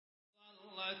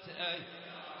ظلت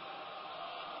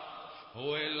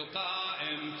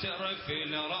والقائم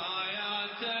ترفل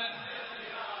راياته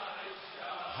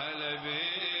هلا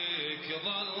بيك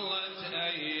ظلت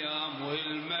أيام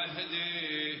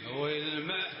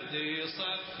والمهدي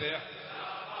يصفح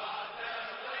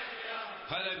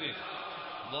هلا بيك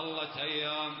ظلت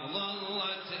أيام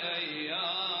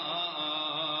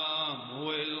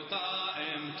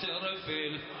والقائم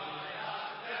ترفل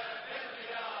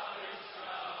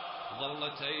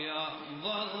ظلت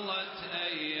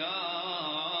أيام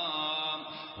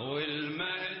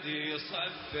والمهدي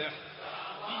يصفح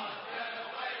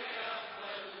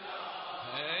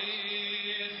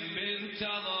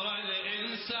منتظر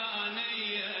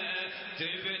الإنسانية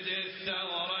تبدي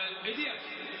الثورة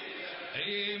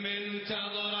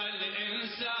منتظر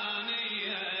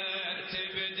الإنسانية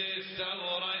تبدي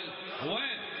الثورة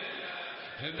وين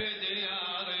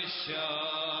بديار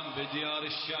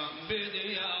الشام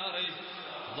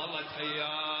ظلت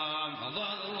أيام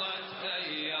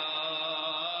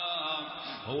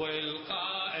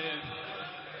والقائم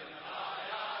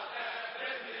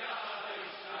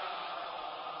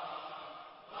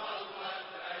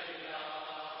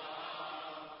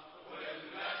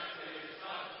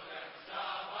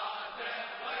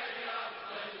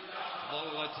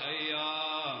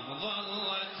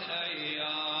ظلت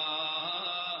أيام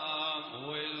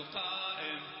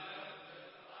والقائم.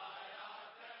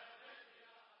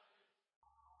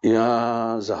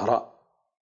 يا زهراء،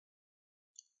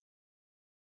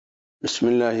 بسم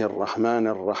الله الرحمن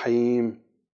الرحيم.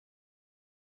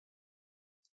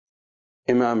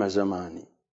 إمام زماني،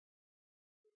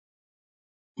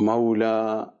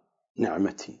 مولى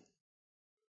نعمتي،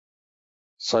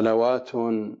 صلوات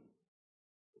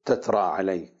تترى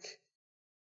عليك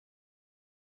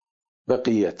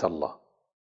بقية الله.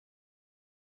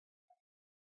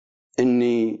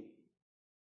 إني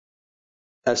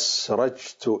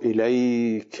أسرجت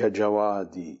إليك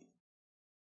جوادي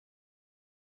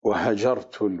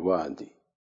وهجرت الوادي.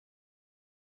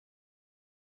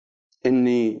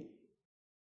 إني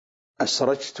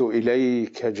أسرجت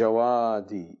إليك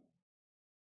جوادي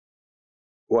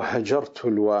وهجرت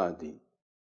الوادي،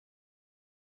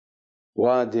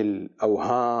 وادي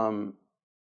الأوهام،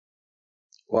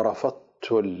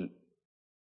 ورفضت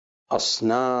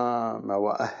الأصنام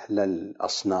وأهل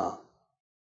الأصنام.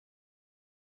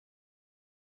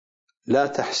 لا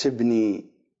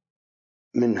تحسبني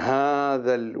من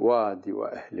هذا الوادي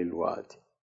وأهل الوادي،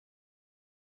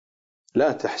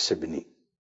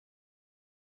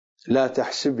 لا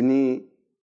تحسبني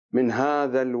من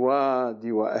هذا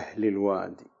الوادي وأهل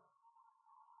الوادي.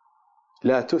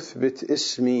 لا تثبت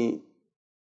اسمي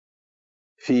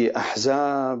في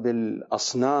أحزاب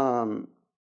الأصنام.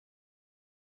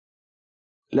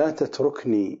 لا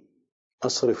تتركني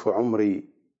أصرف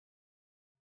عمري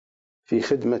في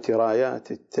خدمة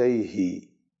رايات التيه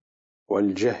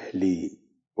والجهل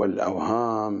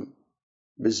والأوهام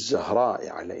بالزهراء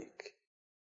عليك.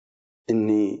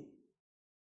 إني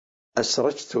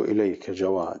أسرجت إليك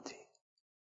جوادي،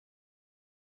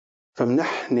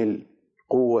 فامنحني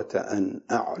القوة أن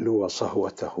أعلو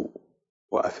صهوته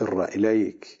وأفر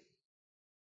إليك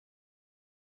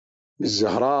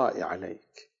بالزهراء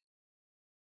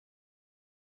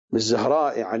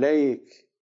عليك.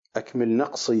 أكمل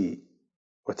نقصي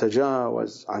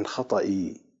وتجاوز عن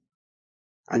خطئي،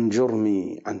 عن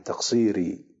جرمي، عن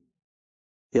تقصيري،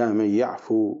 يا من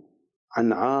يعفو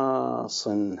عن عاص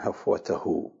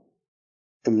هفوته.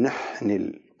 امنحني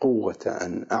القوة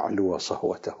أن أعلو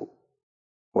صهوته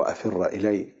وأفر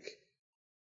إليك.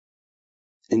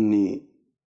 إني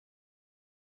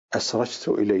أسرجت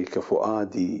إليك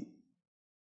فؤادي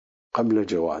قبل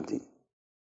جوادي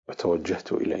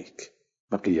وتوجهت إليك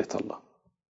بقية الله.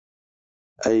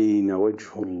 أين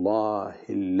وجه الله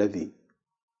الذي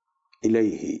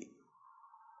إليه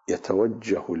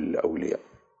يتوجه الأولياء؟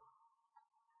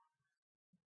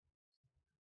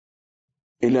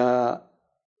 إلى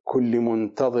كل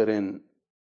منتظر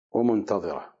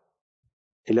ومنتظرة،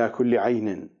 إلى كل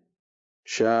عين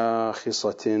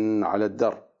شاخصة على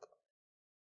الدرب،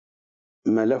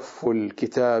 ملف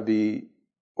الكتاب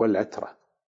والعترة،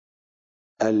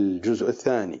 الجزء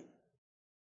الثاني،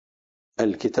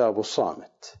 الكتاب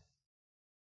الصامت،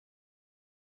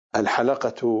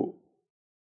 الحلقة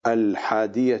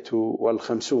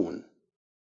 51.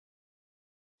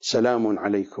 سلام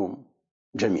عليكم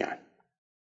جميعا.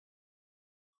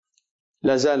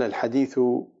 لا زال الحديث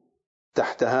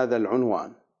تحت هذا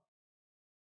العنوان: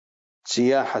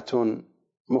 سياحة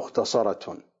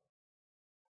مختصرة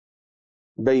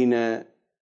بين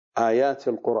آيات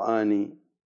القرآن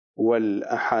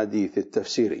والأحاديث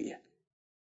التفسيرية.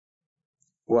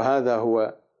 وهذا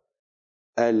هو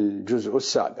الجزء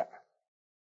السابع.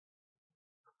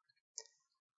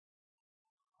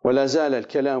 ولا زال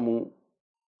الكلام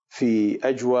في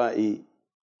أجواء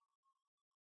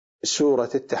سورة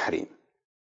التحريم،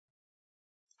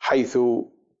 حيث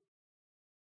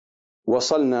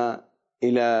وصلنا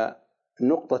إلى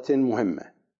نقطة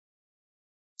مهمة: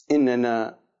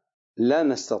 إننا لا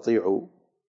نستطيع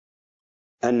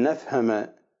أن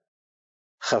نفهم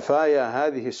خفايا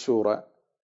هذه السورة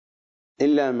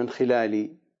إلا من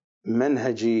خلال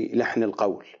منهج لحن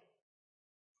القول،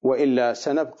 وإلا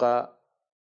سنبقى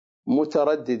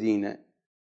مترددين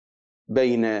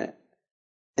بين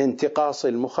انتقاص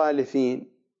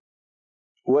المخالفين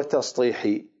وتسطيح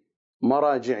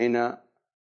مراجعنا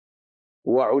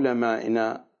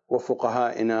وعلمائنا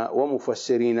وفقهائنا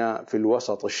ومفسرين في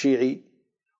الوسط الشيعي.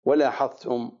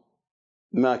 ولاحظتم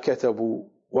ما كتبوا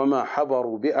وما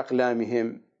حبروا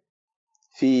بأقلامهم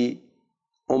في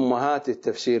أمهات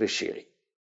التفسير الشيعي،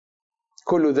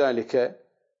 كل ذلك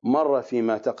مر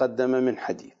فيما تقدم من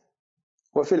حديث.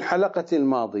 وفي الحلقة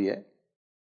الماضية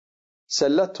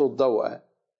سلته الضوء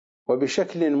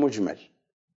وبشكل مجمل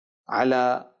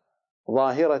على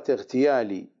ظاهرة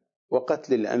اغتيال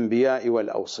وقتل الأنبياء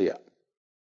والأوصياء.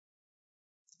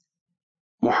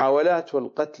 محاولات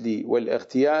القتل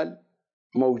والاغتيال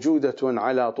موجودة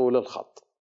على طول الخط.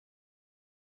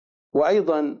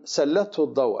 وأيضا سلته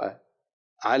الضوء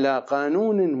على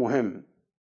قانون مهم،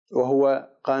 وهو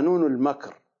قانون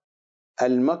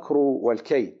المكر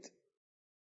والكيد،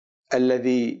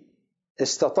 الذي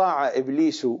استطاع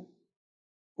إبليس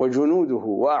وجنوده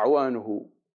وأعوانه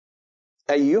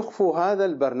أن يخفوا هذا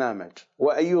البرنامج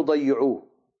وأن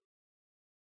يضيعوه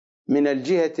من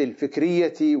الجهة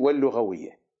الفكرية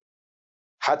واللغوية،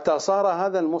 حتى صار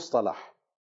هذا المصطلح،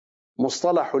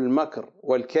 مصطلح المكر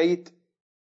والكيد،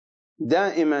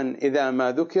 دائما إذا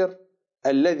ما ذكر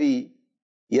الذي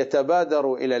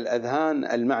يتبادر إلى الأذهان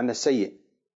المعنى السيء،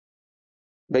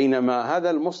 بينما هذا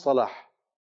المصطلح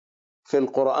في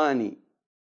القرآن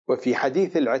وفي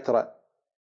حديث العترة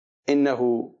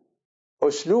إنه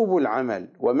أسلوب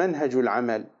العمل ومنهج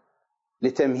العمل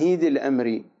لتمهيد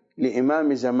الأمر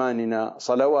لإمام زماننا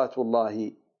صلوات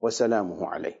الله وسلامه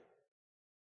عليه.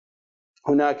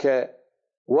 هناك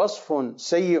وصف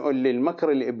سيء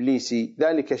للمكر الإبليسي،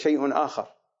 ذلك شيء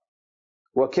آخر،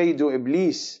 وكيد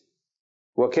إبليس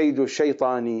وكيد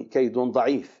الشيطان كيد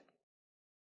ضعيف.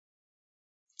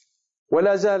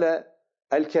 ولا زال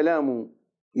الكلام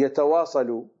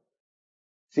يتواصل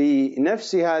في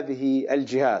نفس هذه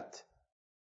الجهات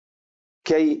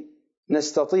كي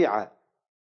نستطيع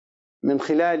من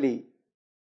خلال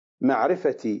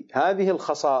معرفة هذه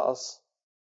الخصائص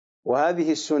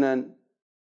وهذه السنن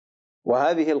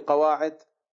وهذه القواعد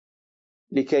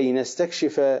لكي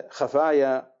نستكشف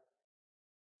خفايا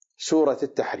سورة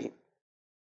التحريم.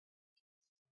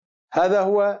 هذا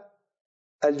هو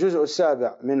الجزء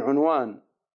السابع من عنوان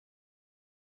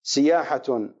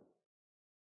سياحة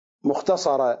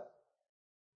مختصرة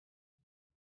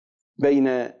بين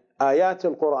آيات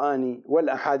القرآن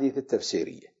والأحاديث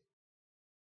التفسيرية.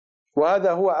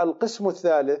 وهذا هو القسم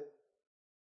الثالث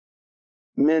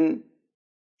من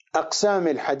أقسام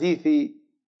الحديث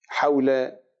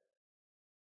حول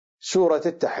سورة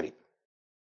التحريم.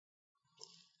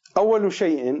 أول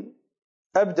شيء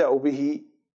أبدأ به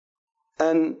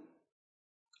أن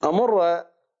أمر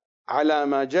على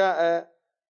ما جاء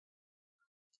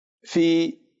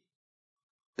في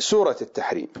سورة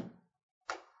التحريم.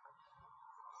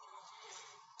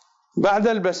 بعد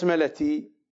البسملة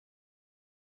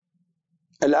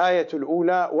الآية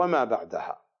الأولى وما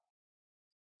بعدها: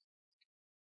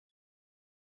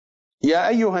 يا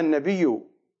أيها النبي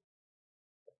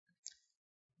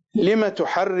لم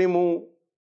تحرم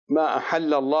ما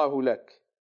أحل الله لك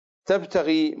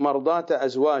تبتغي مرضات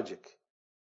أزواجك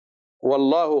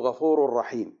والله غفور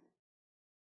رحيم.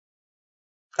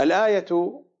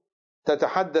 الآية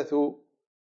تتحدث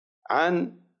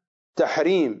عن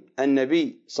تحريم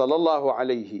النبي صلى الله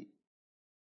عليه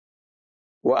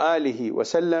وآله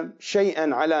وسلم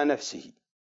شيئا على نفسه.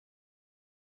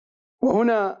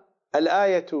 وهنا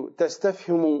الآية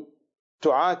تستفهم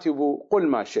تعاتب قل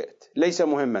ما شئت، ليس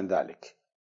مهما ذلك،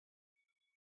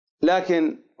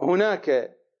 لكن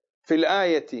هناك في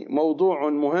الآية موضوع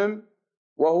مهم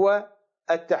وهو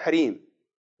التحريم،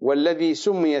 والذي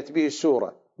سميت به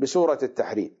السورة بسورة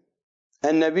التحريم.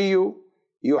 النبي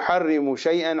يحرم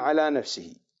شيئا على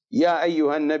نفسه. يا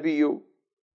أيها النبي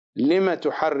لم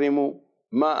تحرم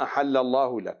ما أحل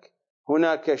الله لك.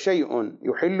 هناك شيء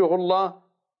يحله الله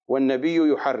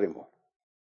والنبي يحرمه.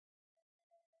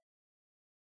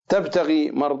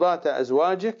 تبتغي مرضات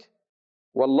أزواجك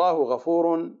والله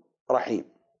غفور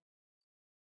رحيم.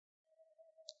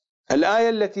 الآية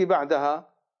التي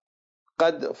بعدها: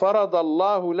 قد فرض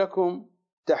الله لكم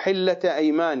تحلة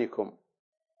أيمانكم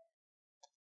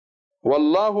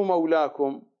والله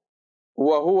مولاكم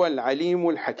وهو العليم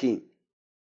الحكيم.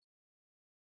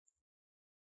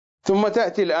 ثم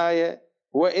تأتي الآية: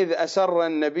 وإذ أسر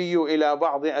النبي إلى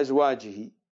بعض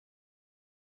أزواجه.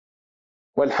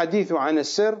 والحديث عن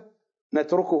السر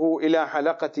نتركه إلى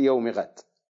حلقة يوم غد،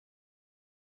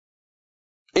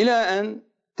 إلى أن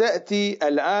تأتي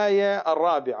الآية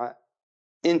الرابعة: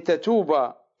 إن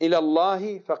تتوبا إلى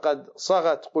الله فقد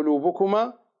صغت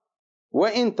قلوبكما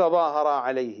وإن تظاهرا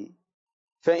عليه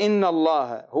فإن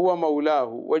الله هو مولاه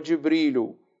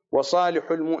وجبريل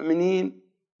وصالح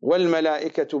المؤمنين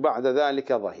والملائكة بعد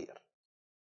ذلك ظهير.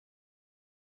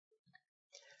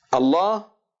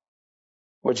 الله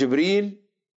وجبريل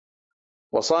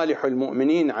وصالح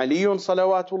المؤمنين علي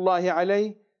صلوات الله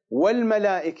عليه،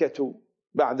 والملائكة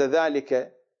بعد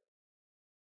ذلك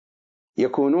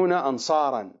يكونون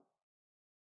أنصارا،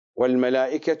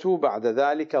 والملائكة بعد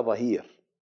ذلك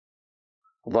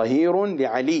ظهير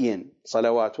لعلي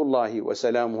صلوات الله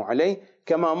وسلامه عليه،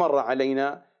 كما مر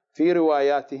علينا في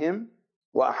رواياتهم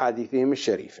وأحاديثهم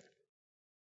الشريفة.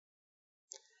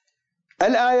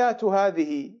 الآيات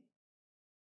هذه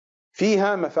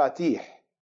فيها مفاتيح،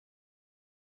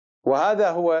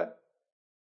 وهذا هو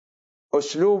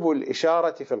أسلوب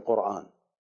الإشارة في القرآن،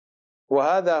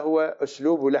 وهذا هو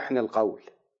أسلوب لحن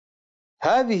القول.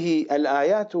 هذه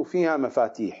الآيات فيها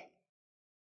مفاتيح،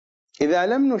 إذا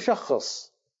لم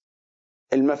نشخص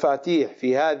المفاتيح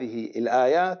في هذه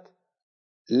الآيات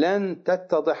لن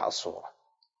تتضح الصورة.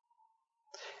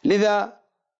 لذا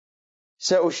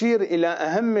سأشير إلى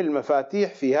أهم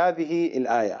المفاتيح في هذه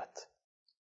الآيات.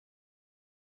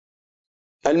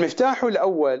 المفتاح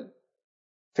الأول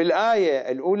في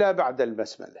الآية الأولى بعد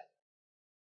البسملة.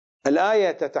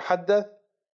 الآية تتحدث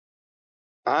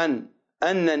عن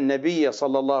أن النبي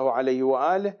صلى الله عليه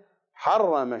وآله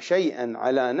حرم شيئا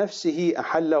على نفسه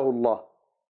أحله الله،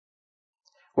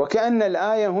 وكأن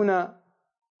الآية هنا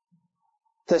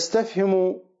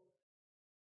تستفهم،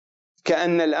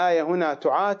 كأن الآية هنا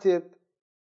تعاتب،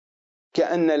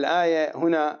 كأن الآية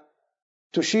هنا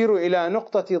تشير إلى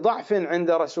نقطة ضعف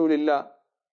عند رسول الله،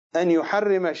 أن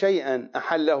يحرم شيئا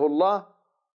أحله الله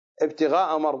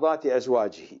ابتغاء مرضات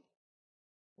أزواجه.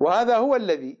 وهذا هو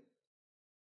الذي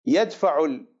يدفع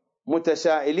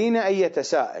المتسائلين أن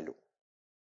يتساءلوا: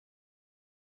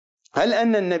 هل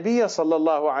أن النبي صلى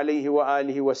الله عليه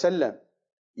وآله وسلم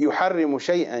يحرم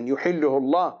شيئا يحله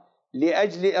الله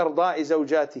لأجل إرضاء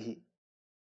زوجاته؟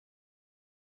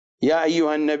 يا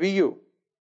أيها النبي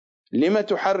لم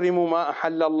تحرم ما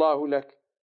أحل الله لك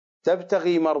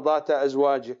تبتغي مرضات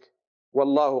أزواجك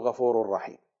والله غفور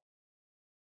رحيم.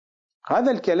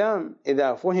 هذا الكلام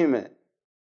إذا فهم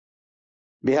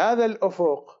بهذا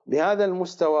الأفق، بهذا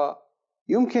المستوى،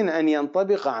 يمكن أن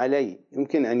ينطبق علي،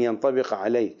 يمكن أن ينطبق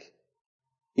عليك،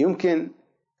 يمكن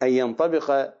أن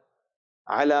ينطبق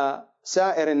على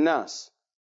سائر الناس،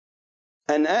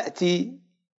 أن أأتي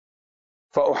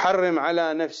فأحرم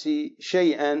على نفسي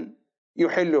شيئا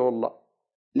يحله الله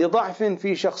لضعف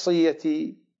في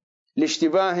شخصيتي،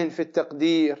 لاشتباه في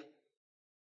التقدير.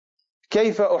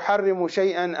 كيف أحرم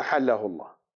شيئا أحله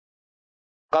الله؟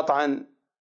 قطعا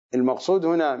المقصود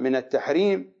هنا من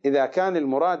التحريم، إذا كان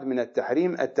المراد من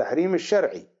التحريم التحريم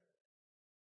الشرعي،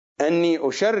 أني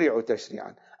أشرع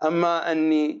تشريعا، أما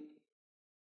أني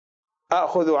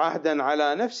أخذ عهدا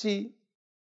على نفسي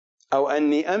أو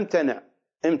أني أمتنع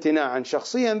امتناعا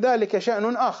شخصيا ذلك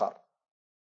شأن آخر،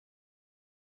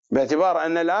 باعتبار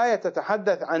أن الآية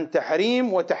تتحدث عن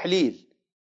تحريم وتحليل.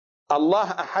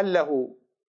 الله أحله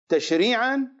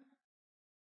تشريعا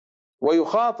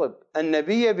ويخاطب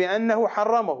النبي بأنه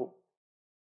حرمه،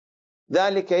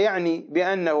 ذلك يعني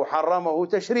بأنه حرمه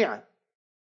تشريعا.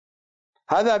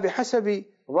 هذا بحسب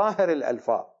ظاهر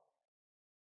الألفاظ،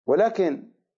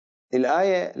 ولكن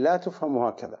الآية لا تفهم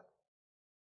هكذا.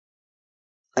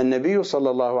 النبي صلى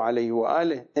الله عليه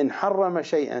وآله إن حرم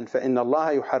شيئا فإن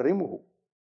الله يحرمه،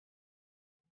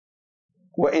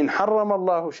 وإن حرم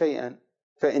الله شيئا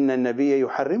فإن النبي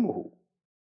يحرمه،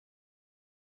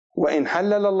 وإن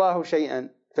حلل الله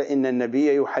شيئا فإن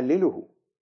النبي يحلله،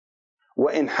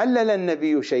 وإن حلل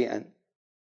النبي شيئا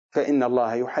فإن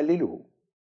الله يحلله.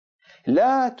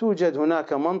 لا توجد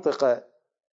هناك منطقة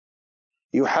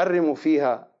يحرم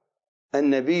فيها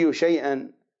النبي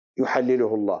شيئا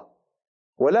يحلله الله،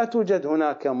 ولا توجد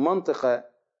هناك منطقة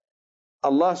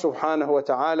الله سبحانه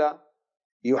وتعالى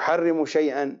يحرم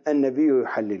شيئا النبي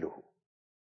يحلله.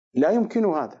 لا يمكن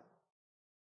هذا.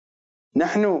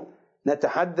 نحن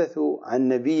نتحدث عن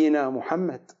نبينا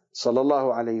محمد صلى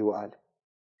الله عليه وآله،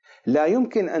 لا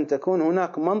يمكن أن تكون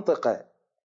هناك منطقة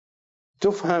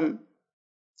تفهم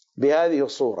بهذه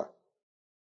الصورة.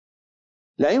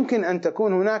 لا يمكن أن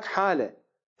تكون هناك حالة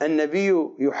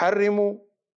النبي يحرم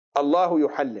الله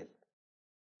يحلل،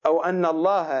 أو أن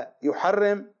الله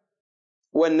يحرم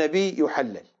والنبي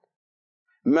يحلل.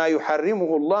 ما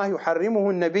يحرمه الله يحرمه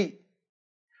النبي،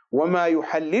 وما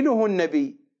يحلله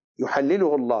النبي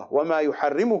يحلله الله، وما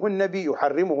يحرمه النبي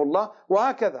يحرمه الله،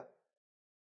 وهكذا.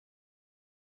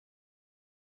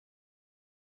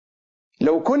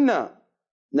 لو كنا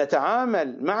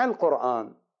نتعامل مع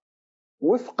القرآن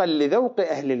وفقا لذوق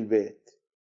أهل البيت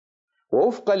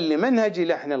ووفقا لمنهج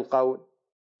لحن القول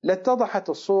لاتضحت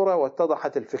الصورة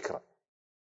واتضحت الفكرة.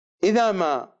 إذا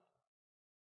ما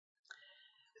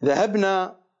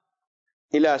ذهبنا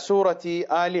إلى سورة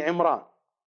آل عمران،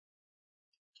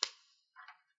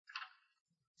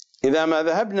 إذا ما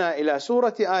ذهبنا إلى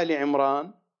سورة آل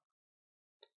عمران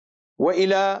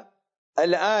وإلى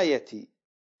الآية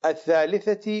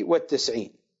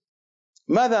 93،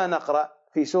 ماذا نقرأ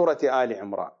في سورة آل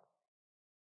عمران؟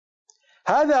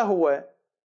 هذا هو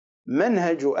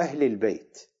منهج أهل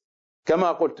البيت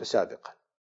كما قلت سابقا.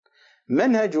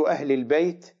 منهج أهل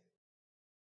البيت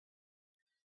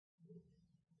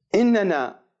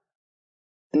إننا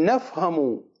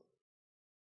نفهم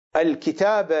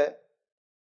الكتاب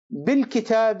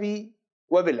بالكتاب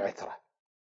وبالعترة،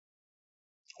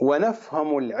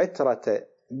 ونفهم العترة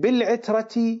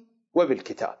بالعترة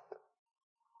وبالكتاب.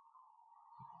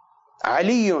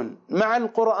 علي مع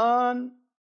القرآن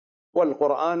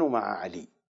والقرآن مع علي،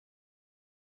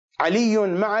 علي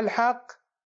مع الحق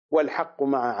والحق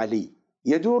مع علي،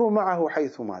 يدور معه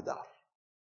حيثما دار.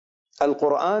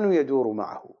 القرآن يدور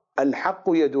معه، الحق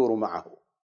يدور معه،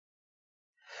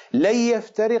 لن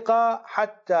يفترقا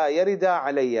حتى يرد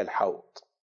علي الحوض.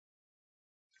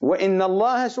 وإن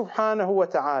الله سبحانه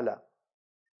وتعالى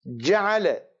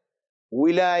جعل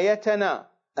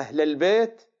ولايتنا أهل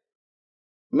البيت،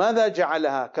 ماذا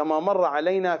جعلها؟ كما مر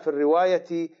علينا في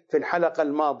الرواية في الحلقة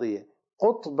الماضية،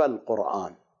 قطب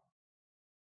القرآن.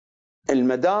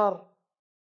 المدار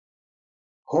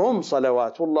هم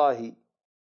صلوات الله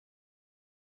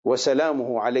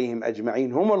وسلامه عليهم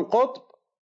أجمعين، هم القطب،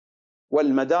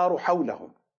 والمدار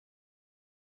حولهم،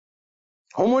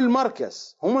 هم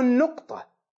المركز، هم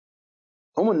النقطة،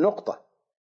 هم النقطة.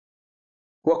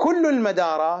 وكل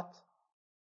المدارات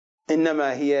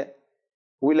إنما هي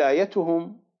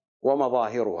ولايتهم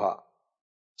ومظاهرها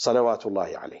صلوات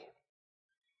الله عليهم.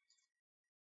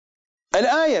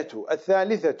 الآية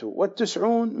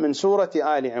 93 من سورة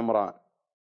آل عمران: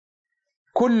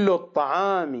 كل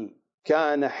الطعام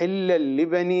كان حلا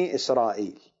لبني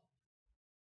إسرائيل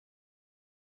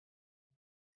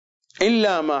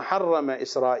إلا ما حرم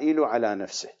إسرائيل على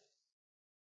نفسه.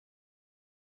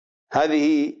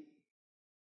 هذه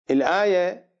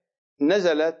الآية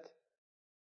نزلت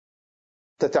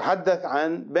تتحدث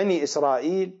عن بني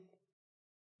إسرائيل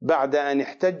بعد أن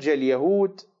احتج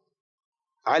اليهود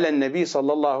على النبي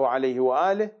صلى الله عليه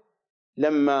وآله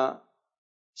لما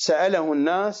سأله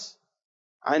الناس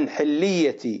عن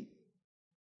حلية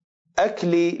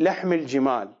أكل لحم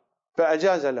الجمال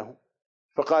فأجاز لهم،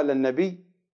 فقال النبي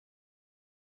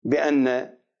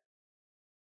بأن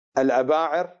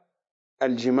الأباعر،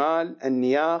 الجمال،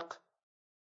 النياق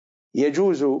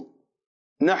يجوز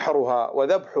نحرها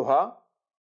وذبحها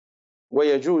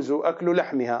ويجوز أكل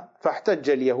لحمها. فاحتج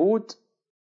اليهود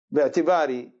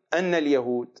باعتبار أن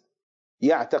اليهود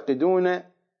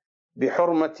يعتقدون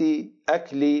بحرمة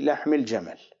أكل لحم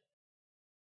الجمل.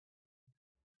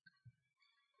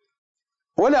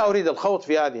 ولا أريد الخوض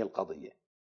في هذه القضية،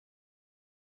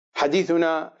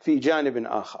 حديثنا في جانب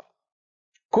آخر.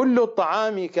 كل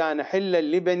الطعام كان حلا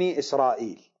لبني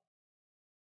إسرائيل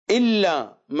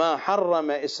إلا ما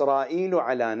حرم إسرائيل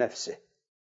على نفسه.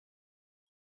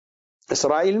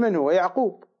 إسرائيل من هو؟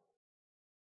 يعقوب،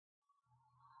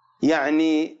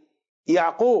 يعني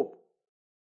يعقوب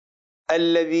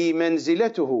الذي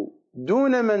منزلته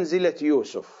دون منزلة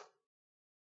يوسف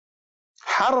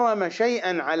حرم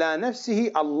شيئا على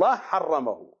نفسه، الله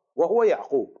حرمه وهو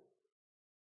يعقوب.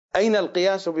 أين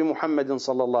القياس بمحمد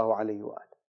صلى الله عليه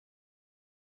وآله؟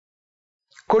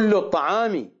 كل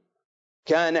الطعام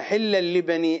كان حلا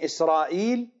لبني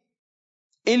إسرائيل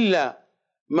إلا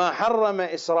ما حرم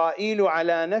إسرائيل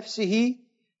على نفسه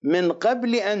من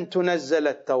قبل أن تنزل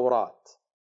التوراة.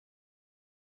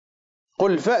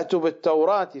 قل فأتوا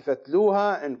بالتوراة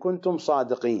فاتلوها إن كنتم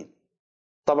صادقين.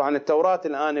 طبعا التوراة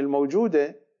الآن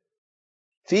الموجودة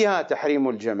فيها تحريم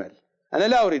الجمل. أنا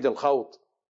لا أريد الخوض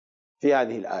في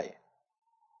هذه الآية،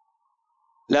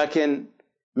 لكن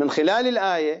من خلال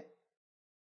الآية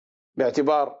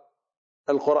باعتبار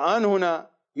القرآن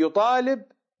هنا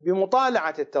يطالب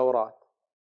بمطالعة التوراة،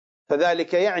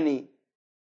 فذلك يعني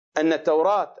أن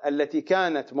التوراة التي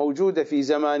كانت موجودة في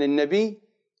زمان النبي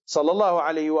صلى الله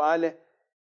عليه وآله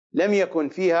لم يكن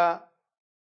فيها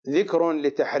ذكر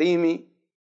لتحريم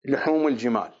لحوم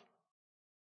الجمال.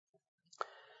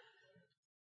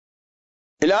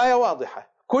 الآية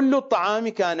واضحة: كل الطعام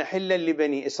كان حلا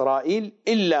لبني إسرائيل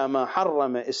إلا ما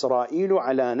حرم إسرائيل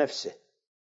على نفسه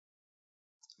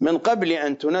من قبل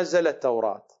أن تنزل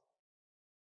التوراة.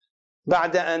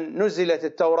 بعد أن نزلت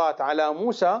التوراة على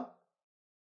موسى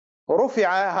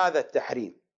رفع هذا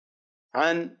التحريم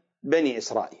عن بني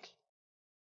إسرائيل.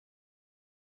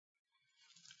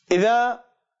 إذا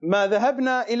ما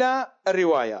ذهبنا إلى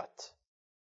الروايات،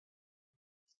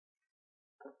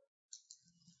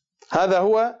 هذا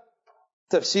هو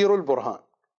تفسير البرهان،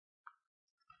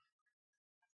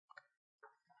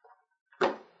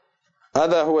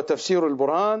 هذا هو تفسير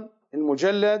البرهان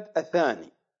المجلد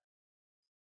 2.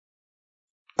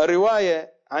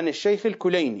 الرواية عن الشيخ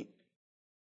الكليني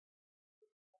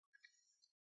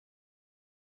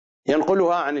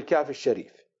ينقلها عن الكافي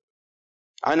الشريف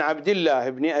عن عبد الله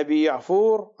بن أبي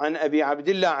يعفور عن أبي عبد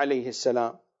الله عليه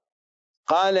السلام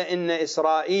قال: إن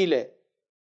إسرائيل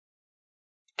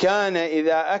كان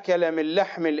إذا أكل من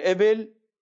لحم الإبل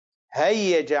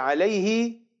هيج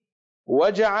عليه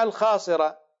وجع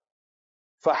الخاصرة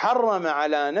فحرم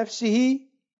على نفسه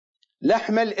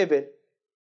لحم الإبل.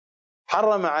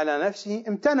 حرم على نفسه،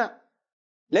 امتنع،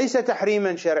 ليس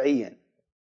تحريما شرعيا،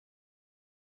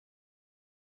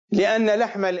 لأن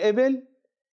لحم الإبل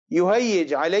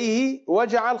يهيج عليه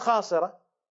وجع الخاصرة،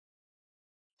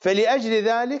 فلأجل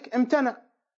ذلك امتنع.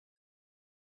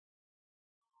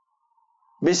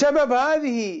 بسبب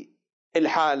هذه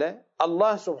الحالة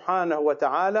الله سبحانه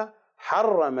وتعالى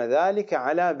حرم ذلك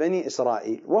على بني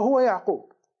إسرائيل وهو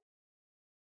يعقوب،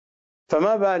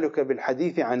 فما بالك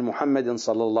بالحديث عن محمد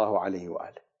صلى الله عليه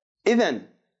وآله.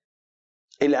 إذن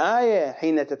الآية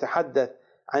حين تتحدث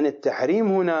عن التحريم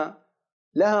هنا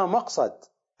لها مقصد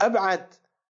أبعد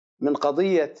من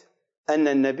قضية أن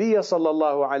النبي صلى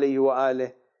الله عليه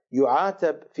وآله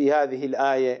يعاتب في هذه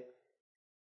الآية: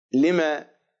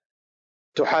 لما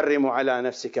تحرم على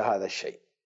نفسك هذا الشيء؟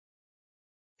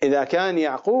 إذا كان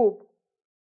يعقوب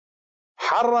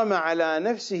حرم على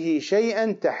نفسه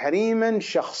شيئا تحريما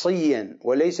شخصيا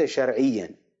وليس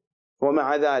شرعيا،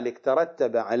 ومع ذلك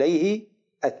ترتب عليه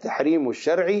التحريم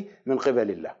الشرعي من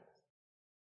قبل الله،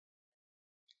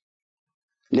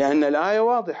 لأن الآية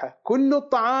واضحة: كل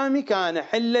الطعام كان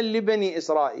حلا لبني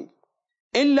إسرائيل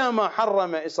إلا ما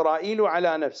حرم إسرائيل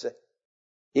على نفسه،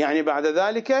 يعني بعد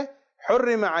ذلك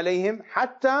حرم عليهم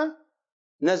حتى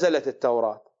نزلت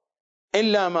التوراة،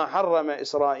 إلا ما حرم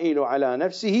إسرائيل على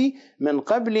نفسه من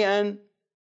قبل أن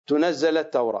تنزل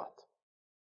التوراة.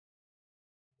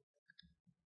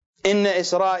 إن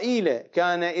إسرائيل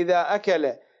كان إذا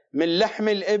أكل من لحم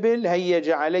الإبل هيج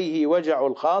عليه وجع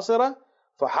الخاصرة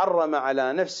فحرم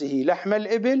على نفسه لحم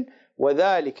الإبل،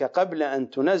 وذلك قبل أن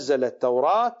تنزل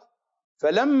التوراة،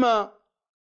 فلما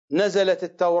نزلت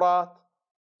التوراة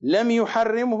لم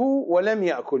يحرمه ولم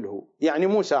يأكله، يعني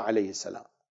موسى عليه السلام،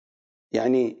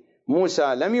 يعني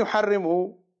موسى لم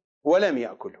يحرمه ولم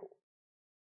يأكله.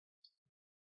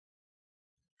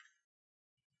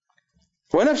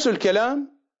 ونفس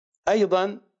الكلام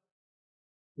أيضا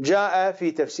جاء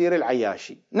في تفسير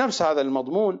العياشي، نفس هذا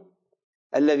المضمون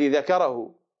الذي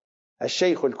ذكره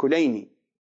الشيخ الكليني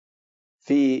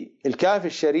في الكافي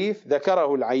الشريف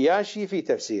ذكره العياشي في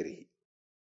تفسيره.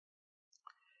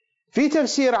 في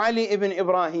تفسير علي بن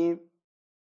إبراهيم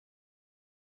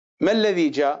ما الذي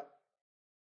جاء؟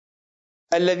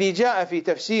 الذي جاء في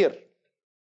تفسير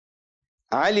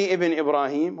علي بن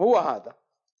إبراهيم هو هذا: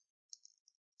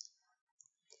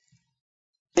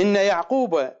 إن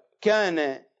يعقوب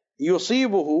كان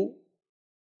يصيبه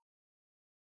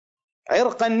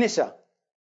عرق النساء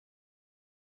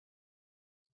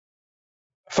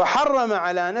فحرم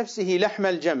على نفسه لحم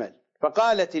الجمل،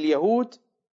 فقالت اليهود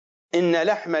إن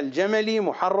لحم الجمل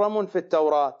محرم في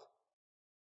التوراة،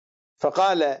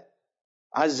 فقال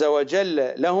عز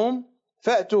وجل لهم: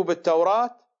 فأتوا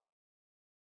بالتوراة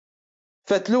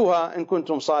فاتلوها إن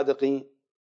كنتم صادقين،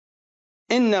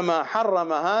 إنما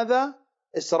حرم هذا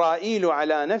إسرائيل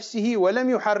على نفسه ولم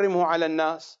يحرمه على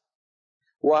الناس،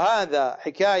 وهذا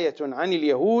حكاية عن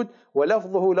اليهود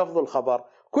ولفظه لفظ الخبر.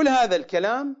 كل هذا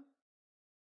الكلام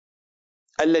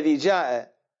الذي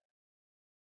جاء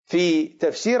في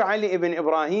تفسير علي بن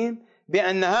إبراهيم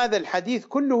بأن هذا الحديث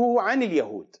كله عن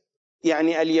اليهود،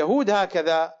 يعني اليهود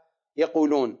هكذا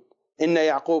يقولون: إن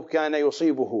يعقوب كان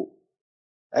يصيبه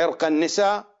عرق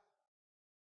النساء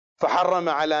فحرم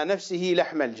على نفسه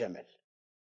لحم الجمل.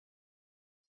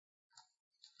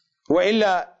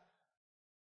 وإلا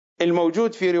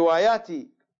الموجود في روايات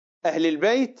أهل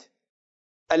البيت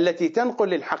التي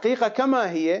تنقل الحقيقة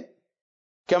كما هي،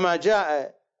 كما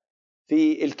جاء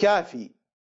في الكافي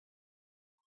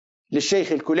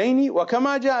للشيخ الكليني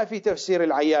وكما جاء في تفسير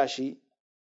العياشي،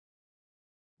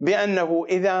 بأنه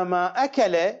إذا ما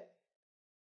أكل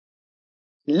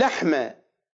لحم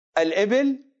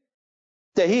الإبل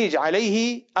تهيج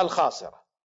عليه الخاصرة.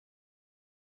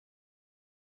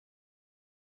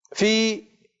 في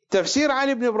تفسير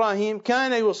علي بن إبراهيم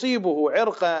كان يصيبه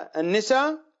عرق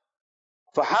النساء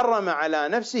فحرم على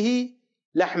نفسه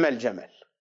لحم الجمل.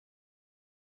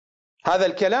 هذا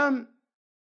الكلام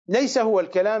ليس هو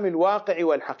الكلام الواقعي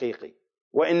والحقيقي،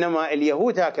 وإنما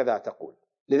اليهود هكذا تقول.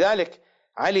 لذلك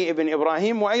علي بن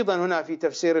إبراهيم، وأيضا هنا في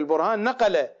تفسير البرهان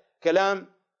نقل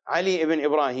كلام علي بن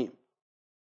إبراهيم،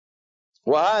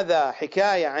 وهذا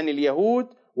حكاية عن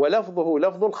اليهود ولفظه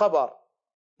لفظ الخبر،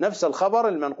 نفس الخبر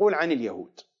المنقول عن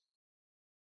اليهود.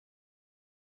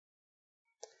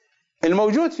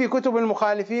 الموجود في كتب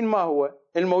المخالفين ما هو؟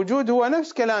 الموجود هو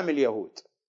نفس كلام اليهود،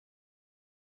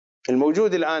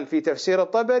 الموجود الآن في تفسير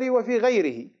الطبري وفي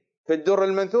غيره، في الدر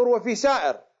المنثور وفي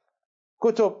سائر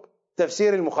كتب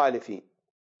تفسير المخالفين،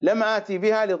 لم آتي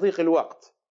بها لضيق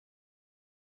الوقت.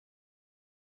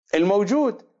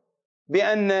 الموجود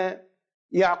بأن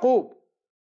يعقوب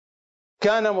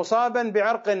كان مصابا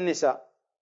بعرق النساء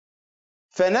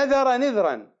فنذر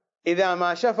نذرا إذا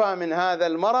ما شفى من هذا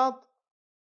المرض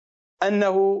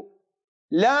أنه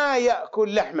لا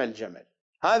يأكل لحم الجمل،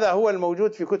 هذا هو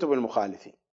الموجود في كتب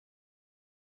المخالفين،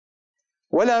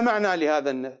 ولا معنى لهذا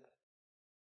النذر.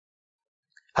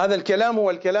 هذا الكلام هو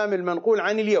الكلام المنقول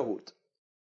عن اليهود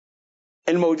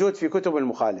الموجود في كتب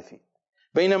المخالفين،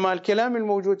 بينما الكلام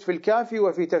الموجود في الكافي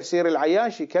وفي تفسير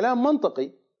العياشي كلام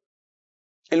منطقي.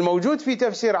 الموجود في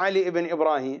تفسير علي بن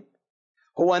إبراهيم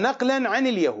هو نقلا عن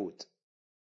اليهود،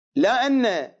 لا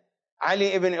أن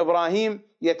علي بن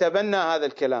إبراهيم يتبنى هذا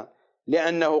الكلام،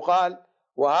 لأنه قال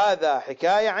وهذا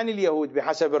حكاية عن اليهود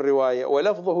بحسب الرواية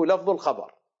ولفظه لفظ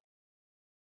الخبر،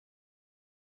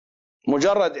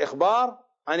 مجرد إخبار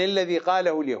عن الذي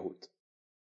قاله اليهود.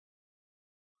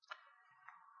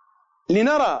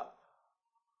 لنرى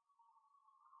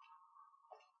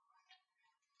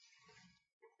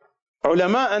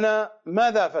علماءنا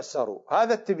ماذا فسروا.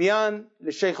 هذا التبيان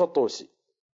للشيخ الطوسي.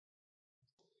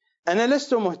 أنا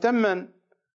لست مهتما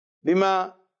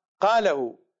بما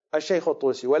قاله الشيخ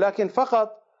الطوسي، ولكن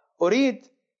فقط أريد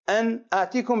أن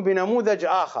آتيكم بنموذج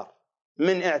آخر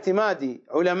من اعتماد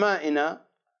علمائنا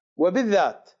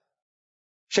وبالذات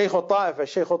شيخ الطائفة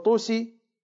الشيخ الطوسي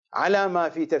على ما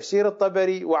في تفسير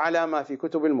الطبري وعلى ما في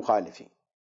كتب المخالفين.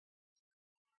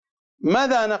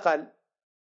 ماذا نقل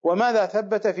وماذا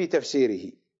ثبت في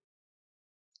تفسيره؟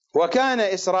 وكان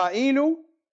إسرائيل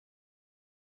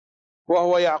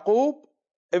وهو يعقوب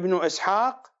ابن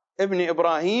إسحاق ابن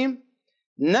إبراهيم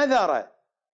نذر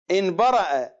إن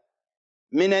برأ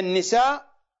من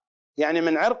النساء، يعني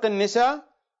من عرق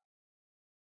النساء،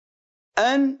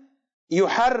 أن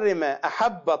يحرم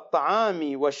أحب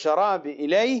الطعام والشراب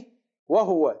إليه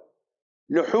وهو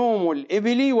لحوم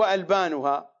الإبل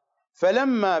وألبانها،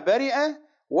 فلما برئ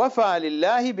وفى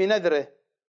لله بنذره.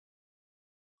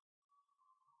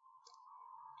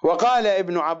 وقال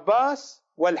ابن عباس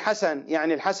والحسن،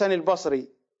 يعني الحسن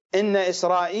البصري، إن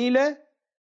إسرائيل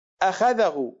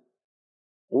أخذه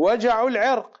وجع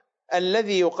العرق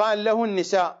الذي يقال له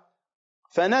النساء،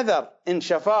 فنذر إن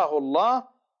شفاه الله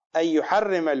أن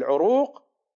يحرم العروق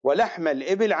ولحم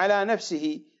الإبل على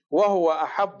نفسه وهو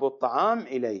أحب الطعام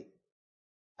إليه.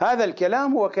 هذا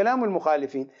الكلام هو كلام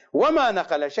المخالفين، وما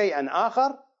نقل شيئا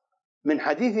آخر من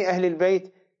حديث أهل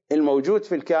البيت الموجود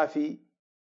في الكافي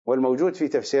والموجود في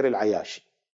تفسير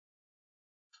العياشي.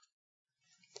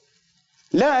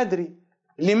 لا أدري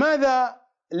لماذا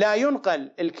لا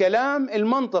ينقل الكلام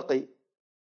المنطقي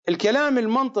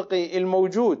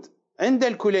الموجود عند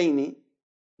الكليني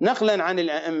نقلا عن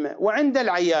الأئمة وعند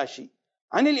العياشي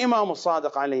عن الإمام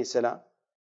الصادق عليه السلام،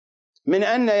 من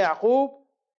أن يعقوب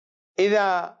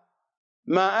إذا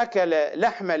ما أكل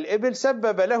لحم الإبل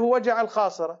سبب له وجع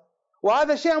الخاصرة،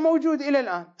 وهذا شيء موجود إلى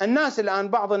الآن. الناس الآن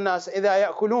بعض الناس إذا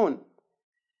يأكلون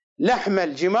لحم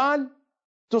الجمال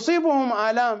تصيبهم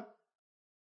آلام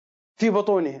في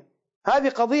بطونهم، هذه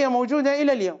قضية موجودة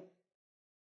إلى اليوم.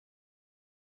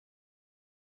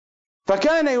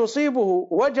 فكان يصيبه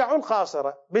وجع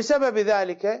الخاصرة، بسبب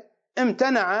ذلك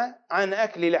امتنع عن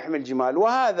أكل لحم الجمال،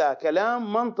 وهذا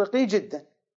كلام منطقي جدا.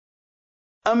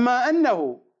 أما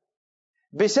أنه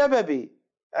بسبب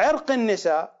عرق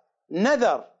النساء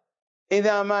نذر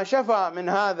إذا ما شفى من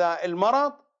هذا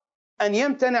المرض أن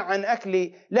يمتنع عن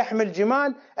أكل لحم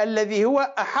الجمال الذي هو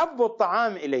أحب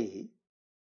الطعام إليه؟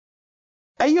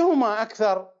 أيهما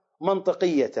أكثر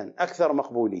منطقية، أكثر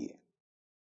مقبولية؟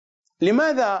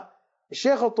 لماذا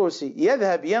الشيخ الطوسي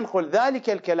يذهب ينقل ذلك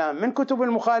الكلام من كتب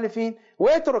المخالفين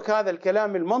ويترك هذا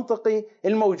الكلام المنطقي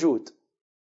الموجود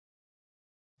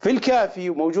في الكافي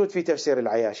وموجود في تفسير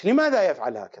العياشي؟ لماذا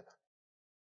يفعل هكذا؟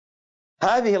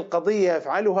 هذه القضية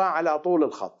يفعلها على طول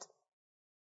الخط،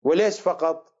 وليس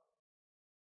فقط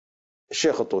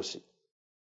الشيخ الطوسي،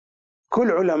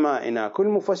 كل علمائنا كل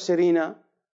مفسرين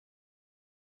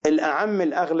الأعم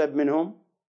الأغلب منهم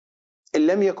إن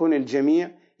لم يكن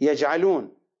الجميع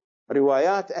يجعلون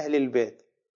روايات أهل البيت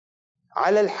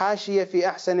على الحاشية في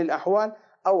أحسن الأحوال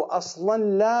أو أصلا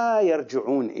لا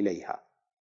يرجعون إليها.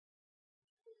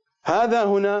 هذا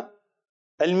هنا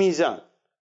الميزان.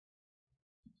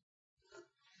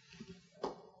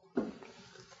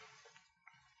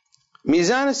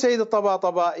 ميزان السيد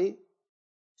الطباطبائي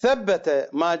ثبت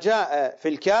ما جاء في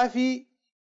الكافي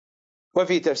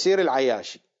وفي تفسير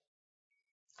العياشي.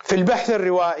 في البحث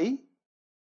الروائي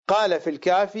قال في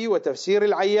الكافي وتفسير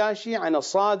العياشي عن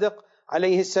الصادق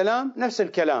عليه السلام نفس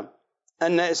الكلام،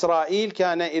 أن إسرائيل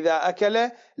كان إذا أكل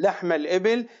لحم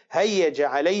الإبل هيج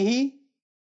عليه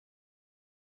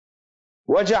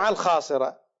وجع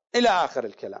الخاصرة إلى آخر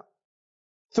الكلام.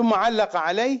 ثم علق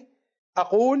عليه: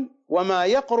 أقول وما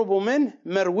يقرب منه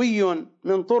مروي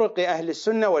من طرق أهل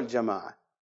السنة والجماعة.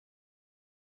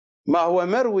 ما هو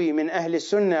مروي من أهل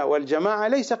السنة والجماعة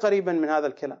ليس قريبا من هذا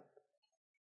الكلام،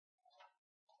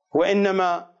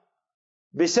 وإنما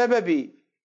بسبب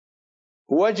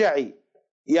وجع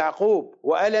يعقوب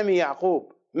وألم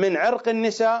يعقوب من عرق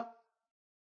النساء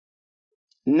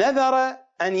نذر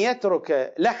أن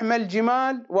يترك لحم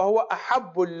الجمال وهو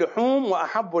أحب اللحوم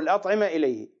وأحب الأطعمة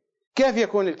إليه. كيف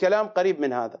يكون الكلام قريب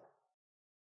من هذا؟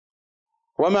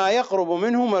 وما يقرب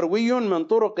منه مروي من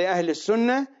طرق أهل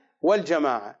السنة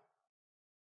والجماعة.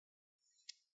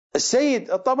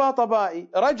 السيد الطباطبائي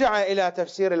رجع إلى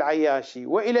تفسير العياشي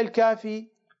وإلى الكافي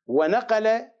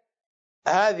ونقل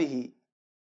هذه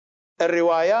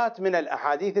الروايات من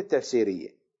الأحاديث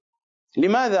التفسيرية.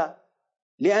 لماذا؟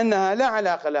 لأنها لا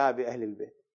علاقة لها بأهل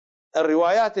البيت.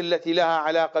 الروايات التي لها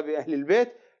علاقة بأهل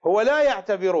البيت هو لا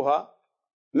يعتبرها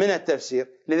من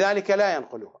التفسير، لذلك لا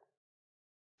ينقلها.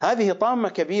 هذه طامة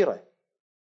كبيرة،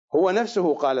 هو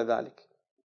نفسه قال ذلك،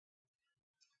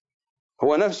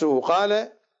 هو نفسه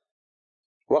قال،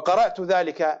 وقرأت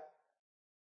ذلك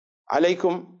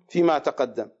عليكم فيما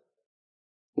تقدم: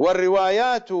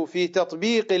 والروايات في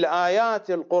تطبيق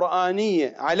الآيات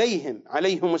القرآنية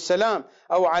عليهم السلام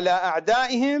أو على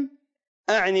أعدائهم،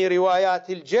 أعني روايات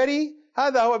الجري،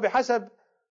 هذا هو بحسب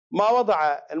ما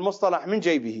وضع المصطلح من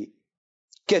جيبه،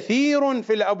 كثير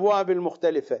في الأبواب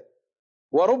المختلفة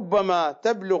وربما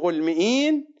تبلغ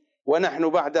 100، ونحن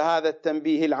بعد هذا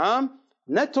التنبيه العام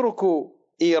نترك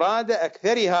إيراد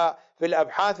أكثرها في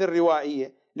الأبحاث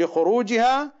الروائية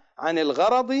لخروجها عن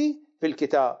الغرض في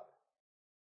الكتاب.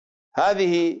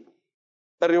 هذه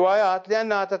الروايات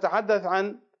لأنها تتحدث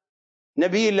عن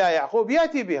نبي الله يعقوب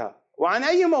يأتي بها، وعن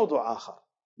أي موضوع آخر،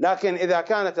 لكن إذا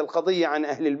كانت القضية عن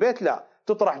أهل البيت لا،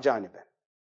 تطرح جانبا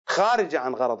خارج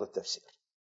عن غرض التفسير.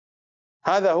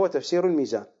 هذا هو تفسير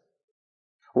الميزان،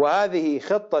 وهذه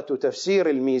خطة تفسير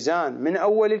الميزان من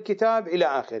أول الكتاب إلى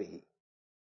آخره.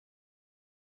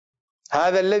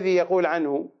 هذا الذي يقول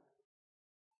عنه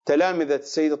تلامذة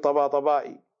السيد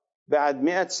الطباطبائي بعد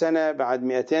 100 سنة، بعد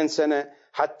 200 سنة،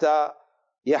 حتى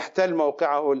يحتل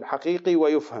موقعه الحقيقي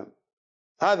ويفهم.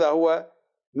 هذا هو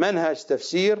منهج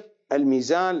تفسير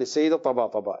الميزان للسيد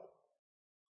الطباطبائي.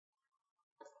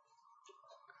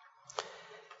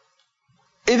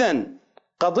 إذن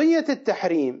قضية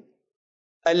التحريم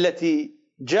التي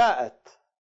جاءت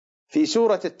في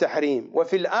سورة التحريم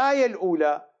وفي الآية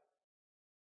الأولى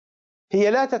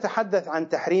هي لا تتحدث عن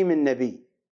تحريم النبي،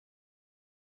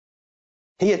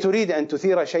 هي تريد أن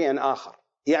تثير شيئا آخر.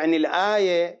 يعني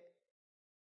الآية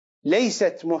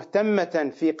ليست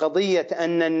مهتمة في قضية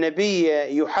أن النبي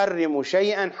يحرم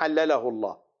شيئا حلله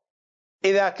الله.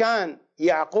 إذا كان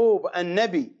يعقوب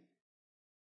النبي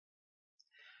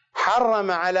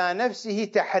حرم على نفسه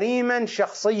تحريما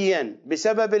شخصيا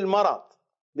بسبب المرض،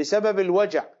 بسبب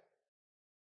الوجع،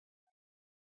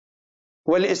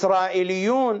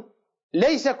 والإسرائيليون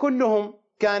ليس كلهم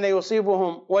كان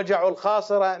يصيبهم وجع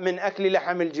الخاصرة من أكل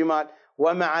لحم الجمال،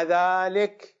 ومع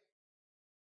ذلك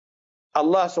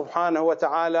الله سبحانه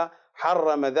وتعالى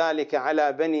حرم ذلك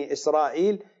على بني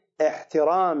إسرائيل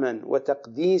احتراما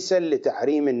وتقديسا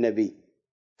لتحريم النبي،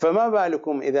 فما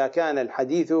بالكم إذا كان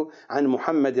الحديث عن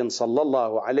محمد صلى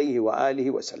الله عليه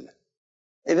وآله وسلم.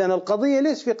 إذن القضية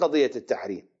ليس في قضية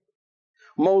التحريم،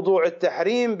 موضوع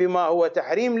التحريم بما هو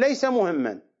تحريم ليس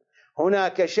مهما،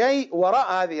 هناك شيء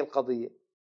وراء هذه القضية.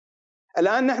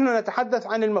 الآن نحن نتحدث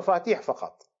عن المفاتيح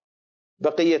فقط،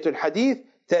 بقية الحديث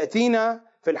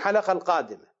تأتينا في الحلقة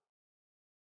القادمة،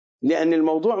 لأن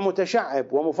الموضوع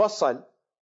متشعب ومفصل،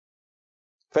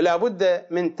 فلا بد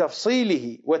من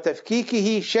تفصيله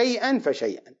وتفكيكه شيئا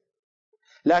فشيئا.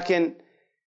 لكن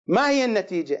ما هي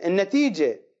النتيجة؟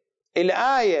 النتيجة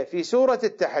الآية في سورة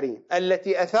التحريم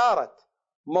التي أثارت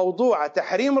موضوع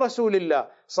تحريم رسول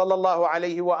الله صلى الله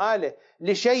عليه وآله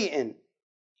لشيء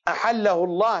أحله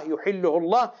الله يحله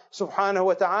الله سبحانه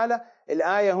وتعالى.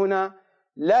 الآية هنا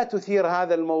لا تثير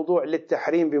هذا الموضوع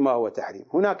للتحريم بما هو تحريم،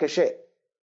 هناك شيء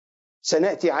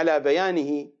سنأتي على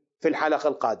بيانه في الحلقة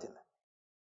القادمة.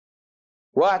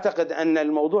 وأعتقد أن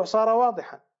الموضوع صار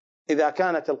واضحا، إذا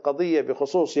كانت القضية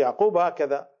بخصوص يعقوب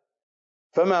هكذا،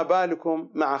 فما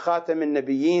بالكم مع خاتم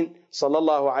النبيين صلى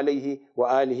الله عليه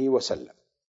وآله وسلم.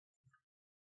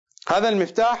 هذا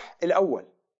المفتاح الأول.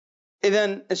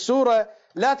 إذن السورة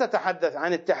لا تتحدث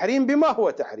عن التحريم بما هو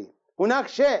تحريم، هناك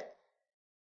شيء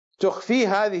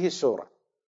تخفيه هذه السورة.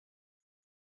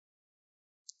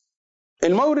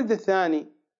 المورد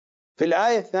الثاني في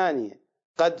الآية الثانية: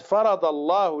 قد فرض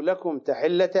الله لكم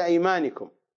تحلة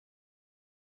أيمانكم.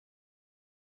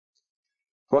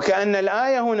 وكأن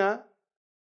الآية هنا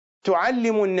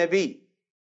تعلم النبي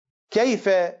كيف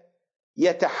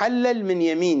يتحلل من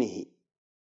يمينه.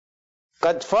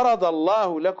 قد فرض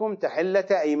الله لكم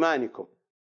تحلة أيمانكم،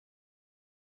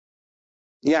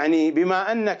 يعني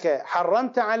بما أنك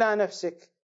حرمت على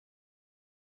نفسك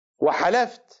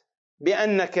وحلفت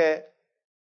بأنك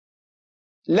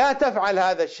لا تفعل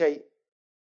هذا الشيء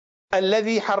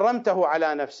الذي حرمته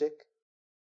على نفسك،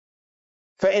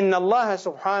 فإن الله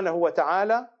سبحانه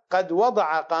وتعالى قد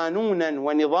وضع قانونا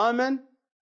ونظاما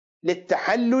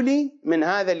للتحلل من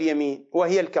هذا اليمين،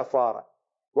 وهي الكفارة.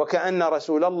 وكأن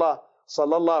رسول الله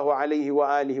صلى الله عليه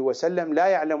وآله وسلم لا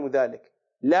يعلم ذلك،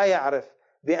 لا يعرف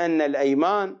بأن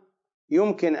الأيمان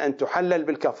يمكن أن تحلل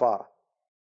بالكفارة.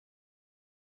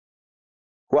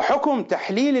 وحكم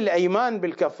تحليل الأيمان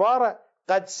بالكفارة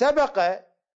قد سبق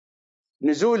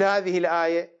نزول هذه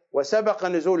الآية وسبق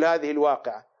نزول هذه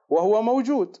الواقعة، وهو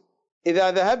موجود.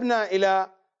 إذا ذهبنا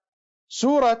إلى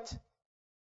سورة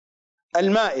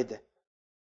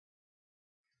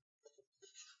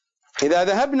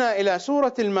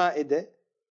المائدة،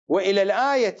 وإلى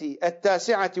الآية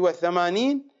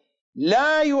 89: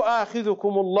 لا يؤاخذكم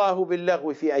الله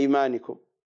باللغو في أيمانكم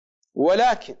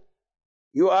ولكن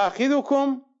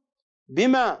يؤاخذكم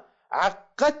بما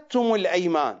عقدتم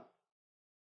الأيمان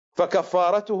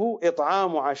فكفارته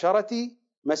إطعام 10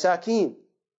 مساكين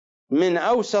من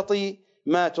أوسط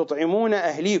ما تطعمون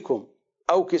أهليكم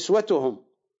أو كسوتهم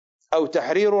أو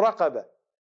تحرير رقبة،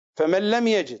 فمن لم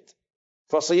يجد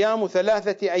فصيام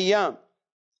 3 أيام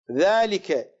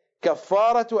ذلك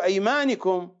كفارة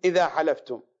أيمانكم إذا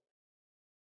حلفتم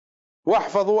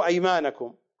واحفظوا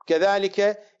أيمانكم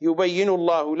كذلك يبين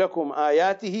الله لكم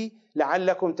آياته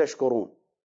لعلكم تشكرون.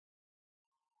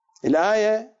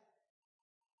 الآية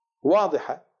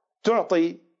واضحة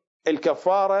تعطي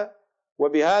الكفارة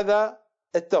وبهذا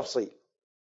التفصيل،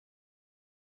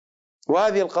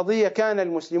 وهذه القضية كان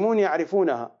المسلمون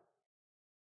يعرفونها.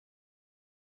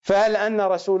 فهل أن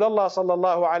رسول الله صلى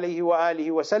الله عليه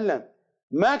وآله وسلم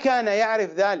ما كان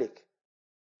يعرف ذلك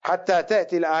حتى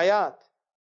تأتي الآيات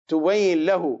تبين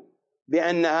له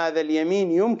بأن هذا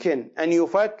اليمين يمكن أن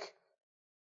يفك،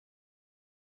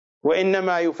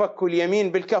 وإنما يفك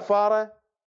اليمين بالكفارة؟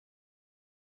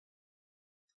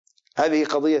 هذه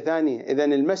قضية ثانية.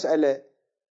 إذن المسألة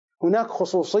هناك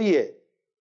خصوصية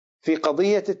في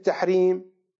قضية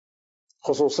التحريم،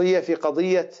 خصوصية في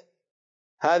قضية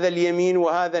هذا اليمين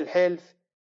وهذا الحلف،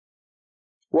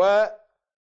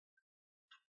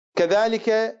 وكذلك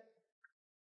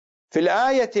في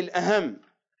الآية الأهم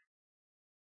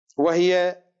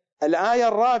وهي الآية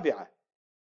 4: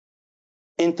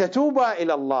 إن تتوبا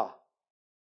إلى الله،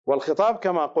 والخطاب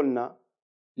كما قلنا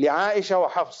لعائشة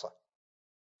وحفصة،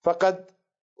 فقد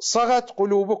صغت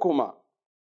قلوبكما،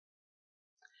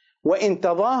 وإن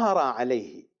تظاهرا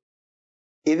عليه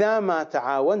إذا ما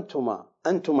تعاونتما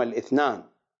أنتما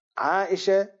الاثنان،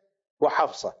 عائشة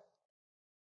وحفصة،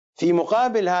 في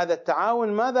مقابل هذا التعاون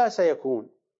ماذا سيكون؟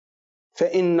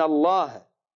 فإن الله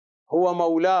هو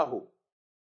مولاه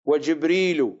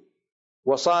وجبريل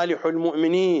وصالح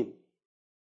المؤمنين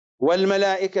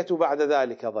والملائكة بعد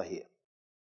ذلك ظهير.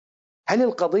 هل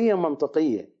القضية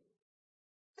منطقية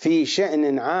في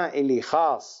شأن عائلي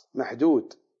خاص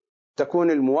محدود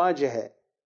تكون المواجهة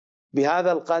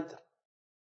بهذا القدر؟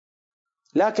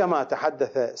 لا كما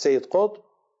تحدث سيد قطب،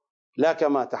 لا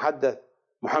كما تحدث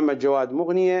محمد جواد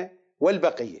مغنية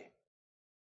والبقية.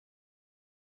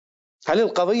 هل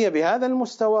القضية بهذا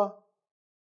المستوى؟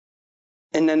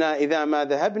 إننا إذا ما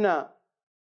ذهبنا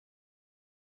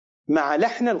مع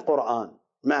لحن القرآن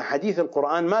مع حديث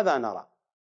القرآن ماذا نرى؟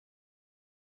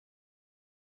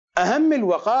 أهم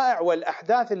الوقائع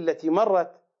والأحداث التي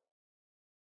مرت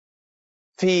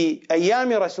في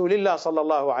أيام رسول الله صلى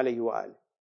الله عليه وآله،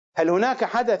 هل هناك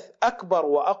حدث أكبر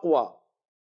وأقوى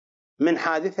من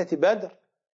حادثة بدر؟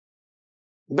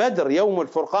 بدر يوم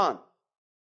الفرقان،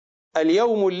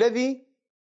 اليوم الذي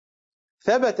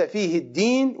ثبت فيه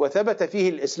الدين وثبت فيه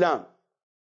الإسلام.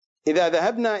 إذا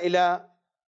ذهبنا إلى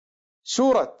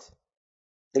سورة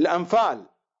الأنفال،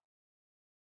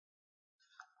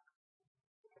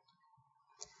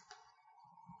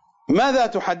 ماذا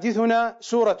تحدثنا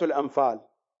سورة الأنفال؟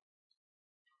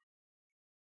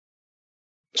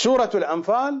 سورة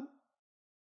الأنفال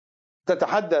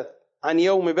تتحدث عن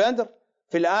يوم بدر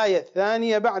في الآية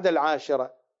 2 بعد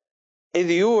 10: إذ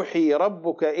يوحي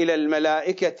ربك إلى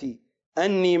الملائكة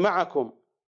أني معكم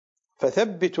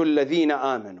فثبتوا الذين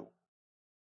آمنوا.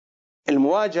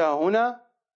 المواجهة هنا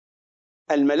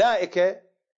الملائكة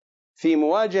في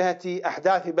مواجهة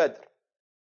أحداث بدر.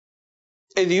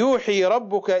 إذ يوحي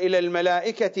ربك إلى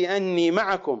الملائكة أني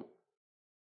معكم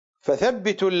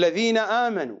فثبتوا الذين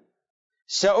آمنوا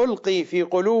سألقي في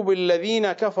قلوب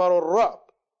الذين كفروا الرعب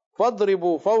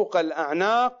فاضربوا فوق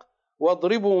الأعناق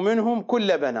واضربوا منهم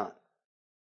كل بنان.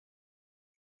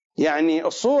 يعني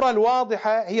الصورة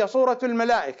الواضحة هي صورة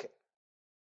الملائكة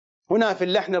هنا في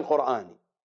اللحن القرآني.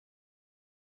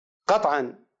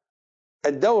 قطعا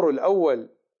الدور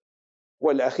الأول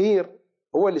والأخير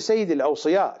هو لسيد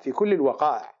الأوصياء في كل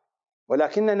الوقائع،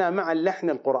 ولكننا مع اللحن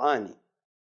القرآني.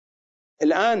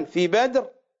 الآن في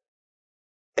بدر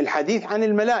الحديث عن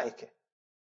الملائكة.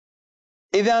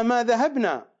 إذا ما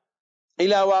ذهبنا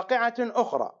إلى واقعة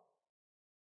أخرى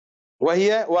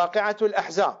وهي واقعة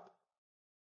الأحزاب،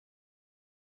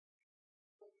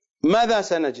 ماذا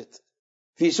سنجد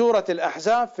في سورة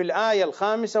الأحزاب في الآية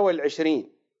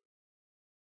 25: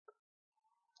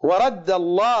 ورد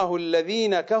الله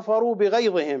الذين كفروا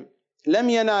بغيظهم لم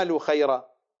ينالوا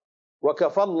خيرا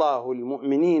وكفى الله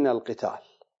المؤمنين القتال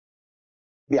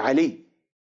بعلي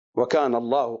وكان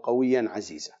الله قويا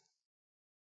عزيزا.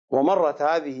 ومرت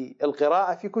هذه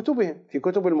القراءة في كتبهم، في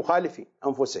كتب المخالفين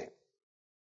أنفسهم،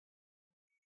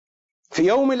 في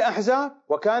يوم الأحزاب،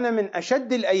 وكان من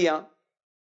أشد الأيام.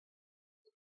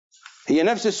 هي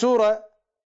نفس السورة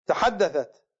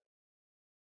تحدثت: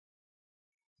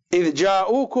 إذ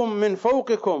جاءوكم من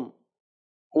فوقكم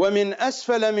ومن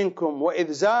أسفل منكم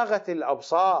وإذ زاغت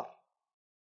الأبصار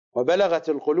وبلغت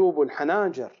القلوب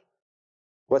الحناجر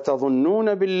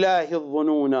وتظنون بالله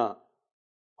الظنونا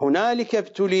هنالك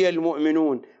ابتلي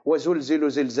المؤمنون وزلزلوا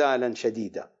زلزالا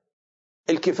شديدا.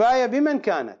 الكفاية بمن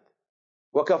كانت؟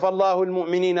 وكفى الله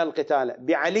المؤمنين القتال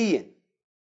بعلي.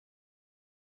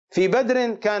 في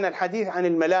بدر كان الحديث عن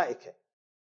الملائكة،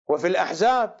 وفي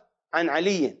الأحزاب عن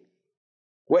علي.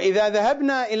 وإذا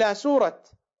ذهبنا إلى سورة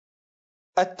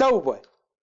التوبة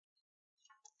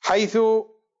حيث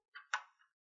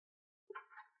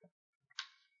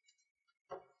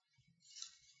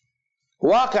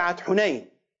واقعة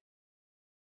حنين: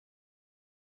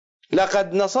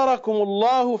 لقد نصركم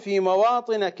الله في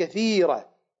مواطن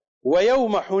كثيرة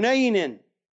ويوم حنين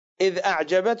إذ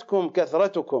أعجبتكم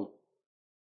كثرتكم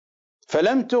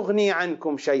فلم تغني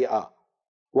عنكم شيئا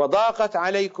وضاقت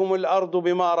عليكم الأرض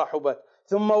بما رحبت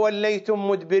ثم وليتم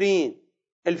مدبرين.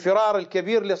 الفرار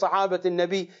الكبير لصحابة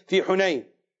النبي في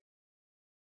حنين.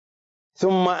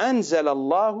 ثم أنزل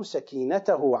الله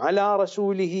سكينته على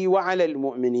رسوله وعلى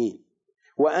المؤمنين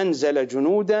وأنزل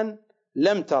جنودا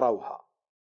لم تروها.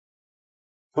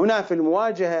 هنا في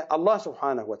المواجهة الله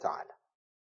سبحانه وتعالى.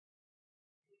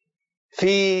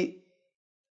 في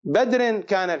بدر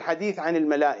كان الحديث عن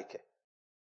الملائكة،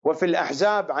 وفي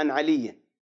الأحزاب عن علي،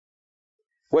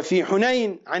 وفي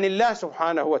حنين عن الله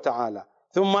سبحانه وتعالى.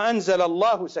 ثم أنزل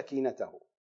الله سكينته.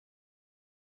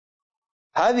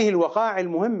 هذه الوقائع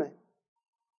المهمة.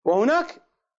 وهناك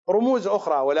رموز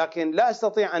أخرى ولكن لا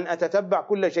أستطيع أن أتتبع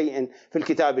كل شيء في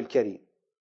الكتاب الكريم.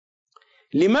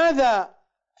 لماذا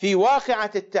في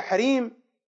واقعة التحريم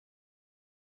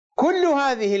كل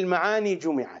هذه المعاني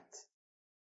جمعت؟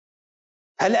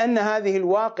 هل أن هذه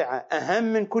الواقعة أهم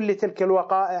من كل تلك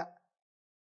الوقائع؟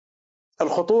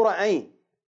 الخطورة أين؟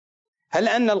 هل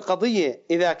أن القضية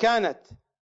إذا كانت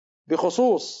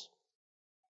بخصوص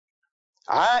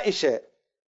عائشة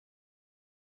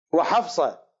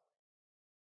وحفصة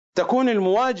تكون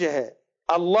المواجهة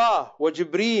الله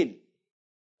وجبريل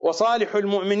وصالح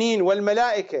المؤمنين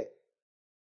والملائكة،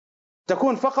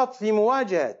 تكون فقط في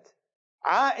مواجهة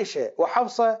عائشة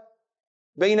وحفصة،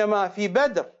 بينما في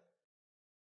بدر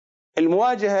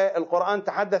المواجهة القرآن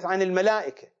تحدث عن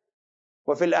الملائكة،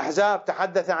 وفي الأحزاب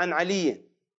تحدث عن علي،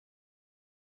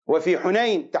 وفي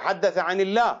حنين تحدث عن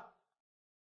الله.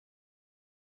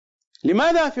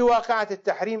 لماذا في واقعة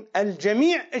التحريم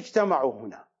الجميع اجتمعوا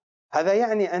هنا؟ هذا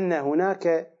يعني أن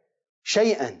هناك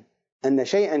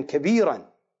شيئا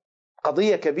كبيرا،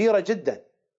 قضية كبيرة جدا.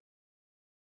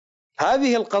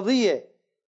 هذه القضية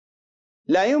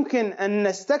لا يمكن أن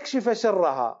نستكشف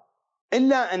سرها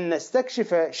إلا أن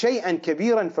نستكشف شيئا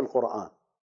كبيرا في القرآن.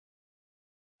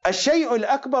 الشيء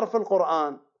الأكبر في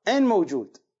القرآن أين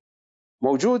موجود؟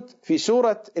 موجود في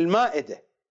سورة المائدة.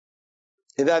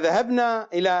 إذا ذهبنا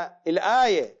إلى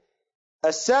الآية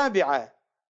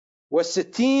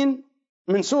 67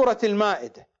 من سورة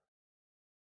المائدة،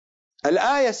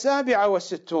 الآية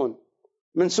 67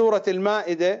 من سورة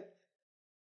المائدة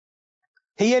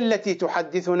هي التي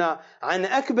تحدثنا عن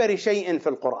أكبر شيء في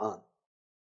القرآن.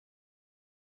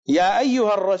 يا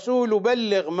أيها الرسول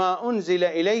بلغ ما أنزل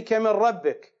إليك من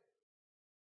ربك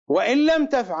وإن لم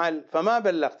تفعل فما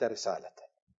بلغت رسالته.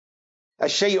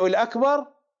 الشيء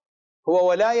الأكبر هو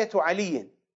ولاية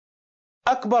علي،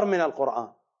 أكبر من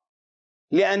القرآن،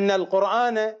 لأن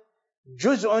القرآن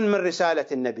جزء من رسالة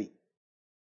النبي.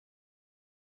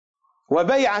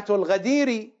 وبيعة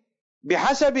الغدير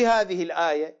بحسب هذه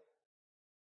الآية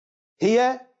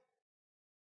هي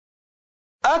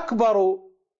أكبر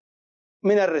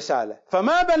من الرسالة،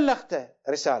 فما بلغت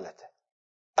رسالته،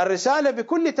 الرسالة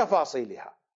بكل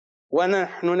تفاصيلها.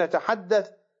 ونحن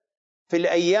نتحدث في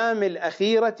الأيام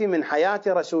الأخيرة من حياة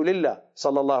رسول الله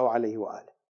صلى الله عليه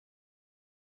وآله،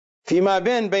 فيما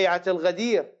بين بيعة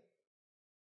الغدير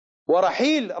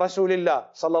ورحيل رسول الله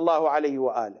صلى الله عليه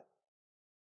وآله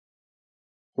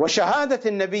وشهادة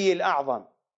النبي الأعظم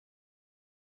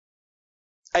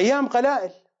أيام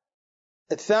قلائل،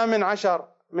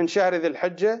 18 من شهر ذي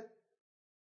الحجة،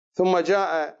 ثم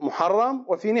جاء محرم،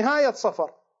 وفي نهاية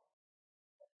صفر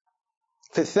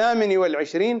في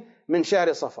 28 من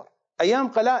شهر صفر،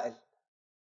 أيام قلائل.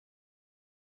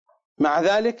 مع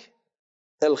ذلك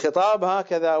الخطاب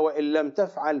هكذا: وإن لم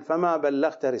تفعل فما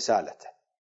بلغت رسالته.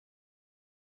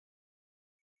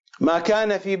 ما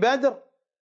كان في بدر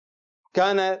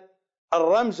كان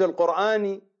الرمز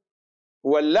القرآني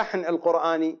واللحن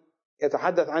القرآني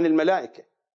يتحدث عن الملائكة،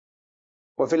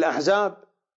 وفي الأحزاب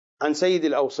عن سيد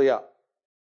الأوصياء،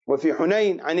 وفي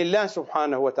حنين عن الله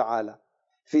سبحانه وتعالى،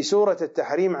 في سورة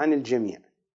التحريم عن الجميع.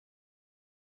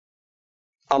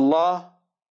 الله،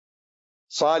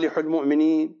 صالح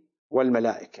المؤمنين،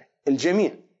 والملائكة،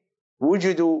 الجميع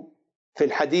وجدوا في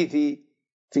الحديث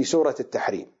في سورة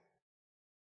التحريم.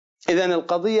 إذن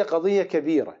القضية قضية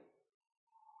كبيرة.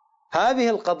 هذه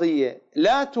القضية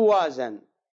لا توازن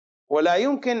ولا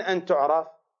يمكن أن تعرف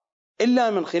إلا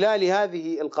من خلال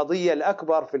هذه القضية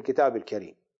الأكبر في الكتاب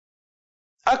الكريم.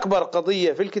 أكبر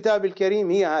قضية في الكتاب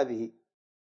الكريم هي هذه،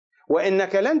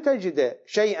 وإنك لن تجد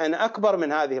شيئا أكبر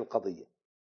من هذه القضية،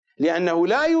 لأنه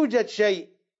لا يوجد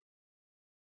شيء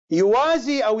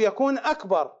يوازي أو يكون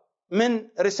أكبر من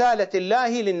رسالة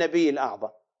الله للنبي الأعظم.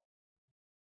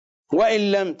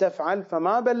 وإن لم تفعل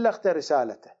فما بلغت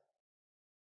رسالته.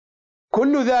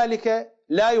 كل ذلك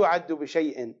لا يعد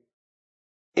بشيء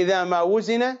إذا ما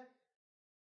وزن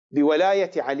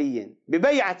بولاية علي،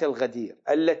 ببيعة الغدير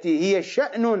التي هي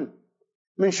شأن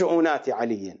من شؤونات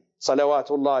علي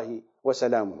صلوات الله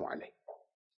وسلامه عليه.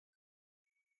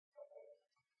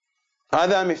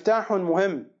 هذا مفتاح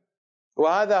مهم،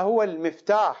 وهذا هو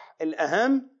المفتاح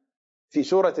الأهم في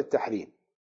سورة التحريم،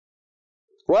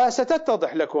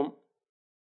 وستتضح لكم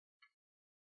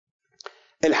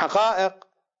الحقائق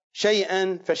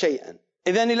شيئا فشيئا.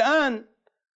 إذن الآن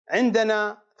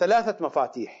عندنا 3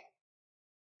 مفاتيح.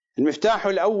 المفتاح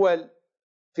الأول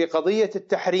في قضية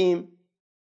التحريم،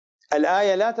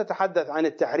 الآية لا تتحدث عن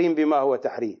التحريم بما هو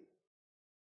تحريم،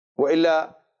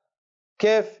 وإلا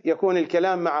كيف يكون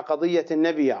الكلام مع قضية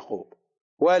النبي يعقوب؟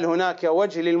 وهل هناك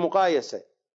وجه للمقايسة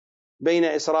بين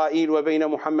إسرائيل وبين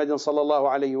محمد صلى الله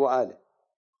عليه وآله؟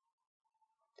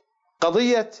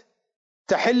 قضية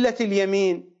تحلة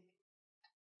اليمين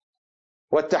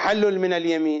والتحلل من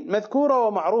اليمين مذكورة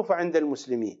ومعروفة عند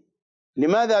المسلمين.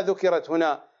 لماذا ذكرت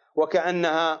هنا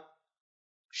وكأنها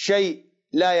شيء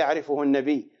لا يعرفه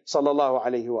النبي صلى الله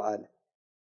عليه وآله؟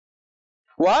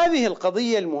 وهذه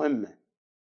القضية المهمة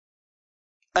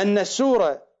أن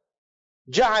السورة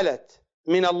جعلت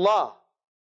من الله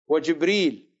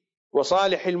وجبريل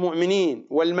وصالح المؤمنين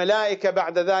والملائكة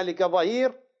بعد ذلك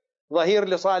ظهير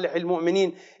لصالح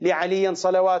المؤمنين لعلي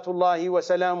صلوات الله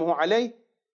وسلامه عليه،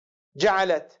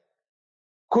 جعلت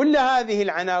كل هذه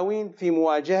العناوين في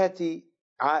مواجهة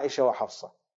عائشة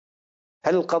وحفصة.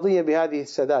 هل القضية بهذه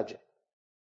السذاجة؟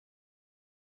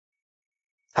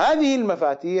 هذه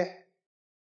المفاتيح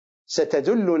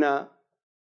ستدلنا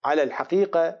على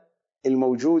الحقيقة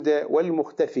الموجودة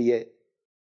والمختفية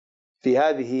في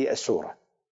هذه السورة،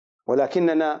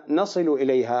 ولكننا نصل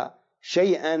إليها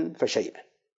شيئا فشيئا.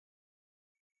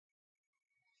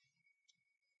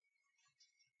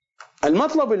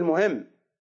 المطلب المهم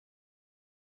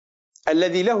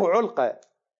الذي له علقة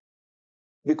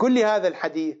بكل هذا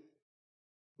الحديث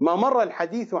ما مر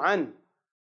الحديث عنه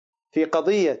في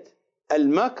قضية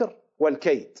المكر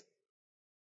والكيد.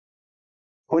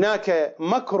 هناك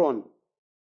مكر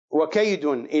وكيد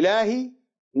إلهي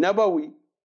نبوي،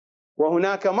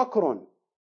 وهناك مكر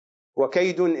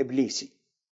وكيد إبليسي،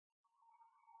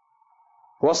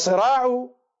 والصراع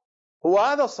هو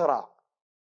هذا الصراع.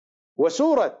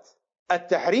 وسورة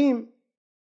التحريم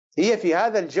هي في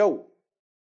هذا الجو.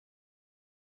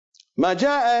 ما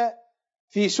جاء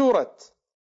في سورة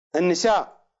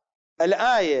النساء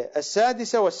الآية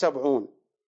 76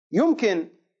 يمكن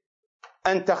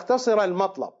أن تختصر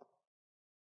المطلب.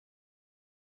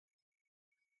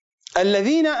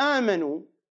 الذين آمنوا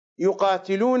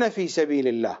يقاتلون في سبيل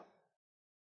الله،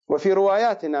 وفي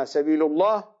رواياتنا سبيل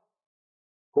الله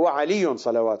هو علي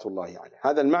صلوات الله عليه،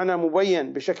 هذا المعنى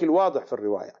مبين بشكل واضح في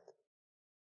الروايات.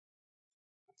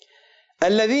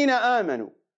 الذين آمنوا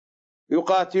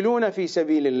يقاتلون في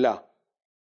سبيل الله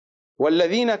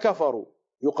والذين كفروا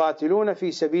يقاتلون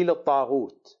في سبيل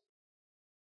الطاغوت.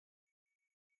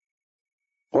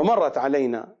 ومرت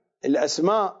علينا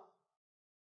الأسماء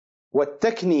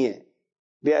والتكنية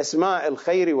بأسماء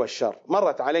الخير والشر،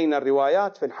 مرت علينا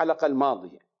الروايات في الحلقة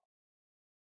الماضية.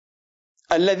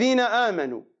 الذين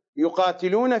آمنوا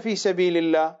يقاتلون في سبيل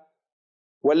الله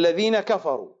والذين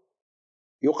كفروا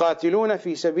يقاتلون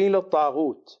في سبيل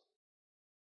الطاغوت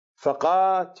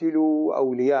فقاتلوا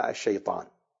أولياء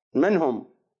الشيطان. من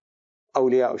هم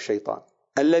أولياء الشيطان؟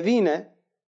 الذين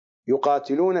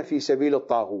يقاتلون في سبيل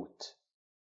الطاغوت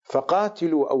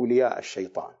فقاتلوا أولياء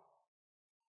الشيطان.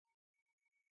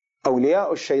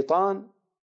 أولياء الشيطان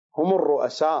هم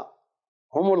الرؤساء،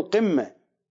 هم القمة.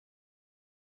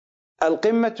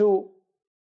 القمة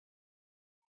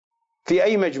في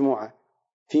أي مجموعة؟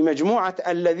 في مجموعة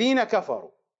الذين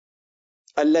كفروا.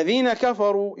 الذين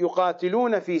كفروا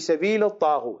يقاتلون في سبيل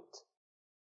الطاغوت.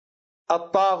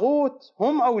 الطاغوت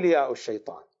هم أولياء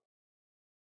الشيطان،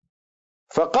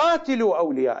 فقاتلوا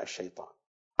أولياء الشيطان،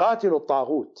 قاتلوا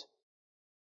الطاغوت.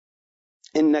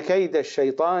 إن كيد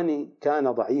الشيطان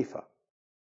كان ضعيفا.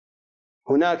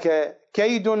 هناك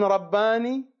كيد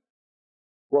رباني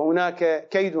وهناك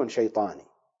كيد شيطاني،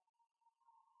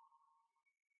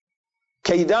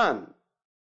 كيدان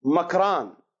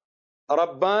مكران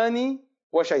رباني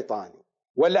وشيطاني،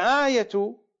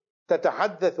 والآية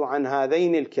تتحدث عن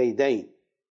هذين الكيدين،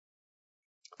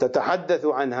 تتحدث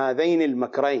عن هذين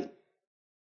المكرين.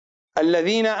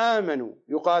 الذين آمنوا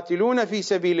يقاتلون في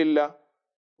سبيل الله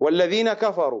والذين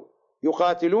كفروا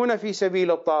يقاتلون في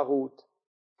سبيل الطاغوت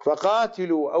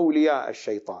فقاتلوا أولياء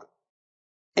الشيطان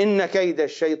إن كيد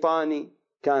الشيطان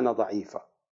كان ضعيفا.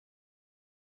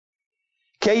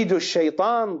 كيد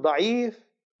الشيطان ضعيف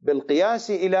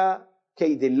بالقياس إلى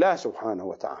كيد الله سبحانه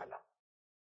وتعالى.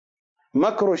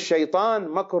 مكر الشيطان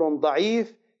مكر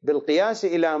ضعيف بالقياس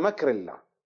إلى مكر الله،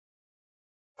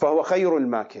 فهو خير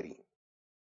الماكرين.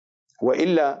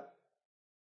 وإلا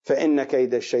فإن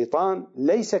كيد الشيطان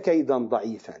ليس كيدا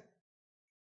ضعيفا.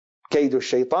 كيد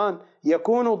الشيطان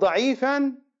يكون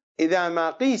ضعيفا إذا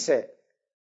ما قيس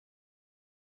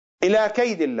إلى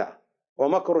كيد الله،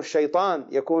 ومكر الشيطان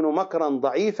يكون مكرا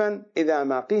ضعيفا إذا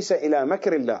ما قيس إلى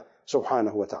مكر الله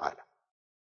سبحانه وتعالى.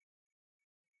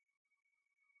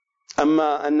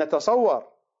 أما أن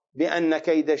نتصور بأن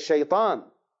كيد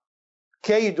الشيطان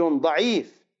كيد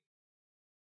ضعيف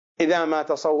إذا ما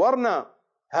تصورنا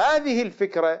هذه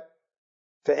الفكرة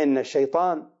فإن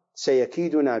الشيطان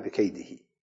سيكيدنا بكيده.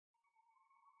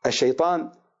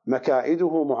 الشيطان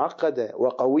مكائده معقدة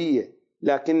وقوية،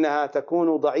 لكنها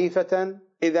تكون ضعيفة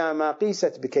إذا ما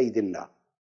قيست بكيد الله،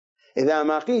 إذا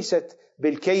ما قيست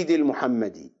بالكيد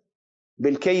المحمدي،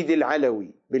 بالكيد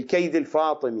العلوي، بالكيد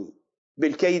الفاطمي،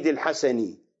 بالكيد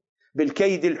الحسني،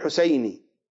 بالكيد الحسيني،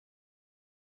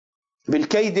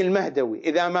 بالكيد المهدوي.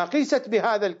 إذا ما قيست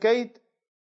بهذا الكيد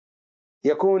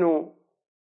يكون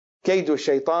كيد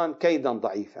الشيطان كيدا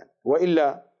ضعيفا،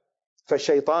 وإلا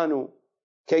فالشيطان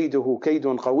كيده كيد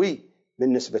قوي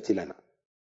بالنسبة لنا،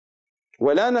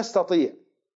 ولا نستطيع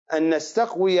أن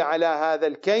نستقوي على هذا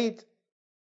الكيد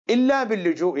إلا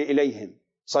باللجوء إليهم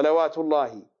صلوات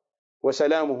الله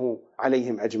وسلامه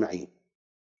عليهم أجمعين.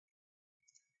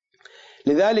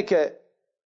 لذلك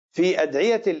في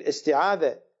أدعية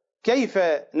الاستعاذة كيف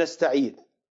نستعيذ؟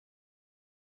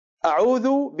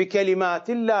 أعوذ بكلمات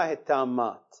الله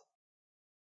التامات.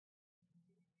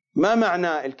 ما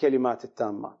معنى الكلمات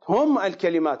التامات؟ هم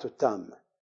الكلمات التامة.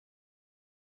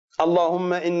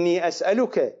 اللهم إني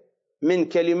أسألك من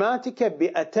كلماتك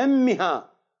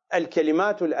بأتمها.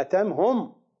 الكلمات الأتم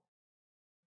هم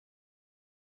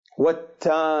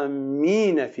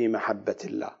والتامين في محبة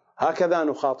الله، هكذا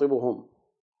نخاطبهم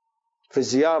في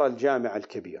الزيارة الجامعة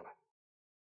الكبيرة.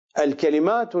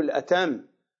 الكلمات الأتم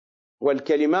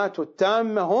والكلمات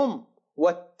التامة هم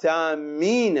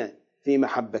والتامين في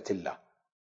محبة الله.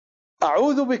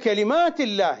 أعوذ بكلمات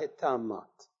الله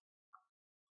التامات،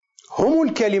 هم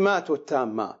الكلمات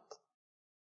التامات،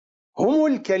 هم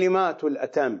الكلمات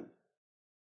الأتم،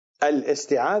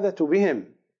 الاستعاذة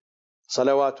بهم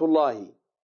صلوات الله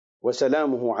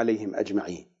وسلامه عليهم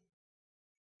أجمعين.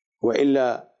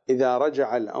 وإلا إذا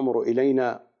رجع الأمر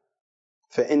إلينا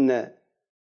فإن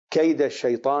كيد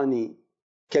الشيطان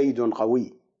كيد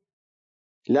قوي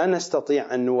لا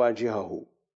نستطيع أن نواجهه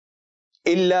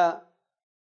إلا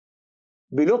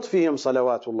بلطفهم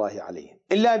صلوات الله عليهم،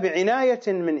 إلا بعناية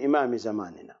من إمام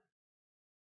زماننا.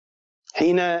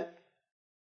 حين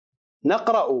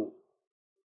نقرأ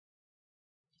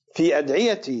في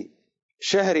أدعية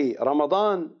شهر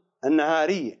رمضان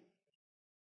النهارية،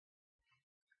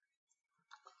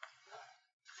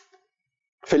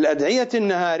 في الأدعية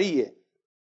النهارية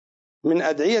من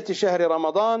أدعية شهر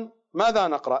رمضان ماذا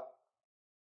نقرأ؟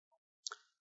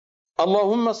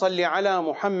 اللهم صل على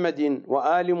محمد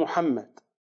وآل محمد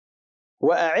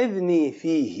وأعذني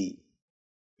فيه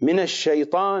من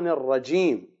الشيطان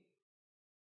الرجيم.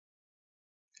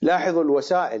 لاحظوا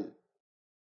الوسائل،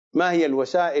 ما هي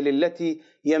الوسائل التي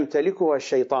يمتلكها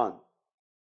الشيطان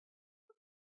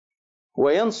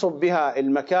وينصب بها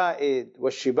المكائد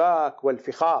والشباك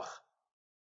والفخاخ.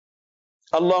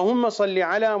 اللهم صل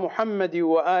على محمد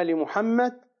وآل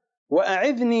محمد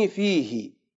وأعذني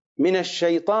فيه من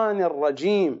الشيطان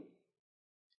الرجيم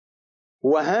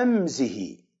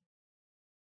وهمزه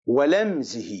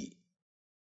ولمزه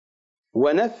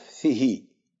ونفثه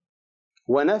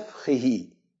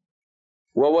ونفخه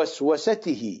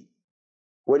ووسوسته.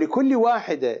 ولكل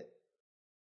واحدة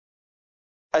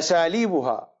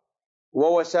أساليبها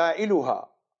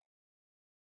ووسائلها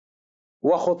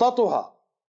وخططها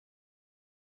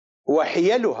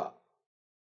وحيلها.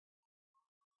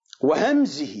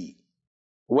 وهمزه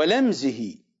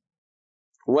ولمزه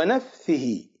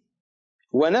ونفثه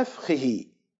ونفخه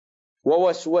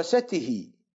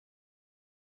ووسوسته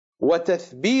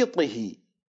وتثبيطه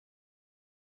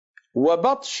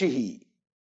وبطشه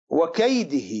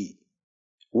وكيده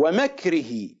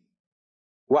ومكره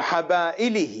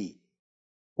وحبائله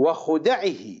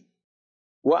وخدعه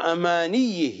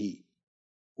وأمانيه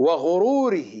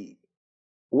وغروره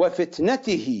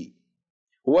وفتنته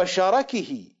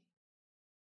وشركه.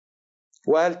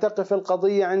 وهل تقف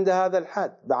القضية عند هذا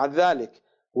الحد؟ بعد ذلك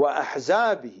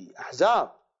وأحزابه،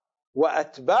 أحزاب،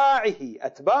 وأتباعه،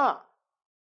 أتباع،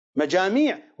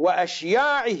 مجاميع،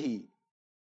 وأشياعه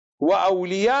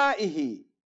وأوليائه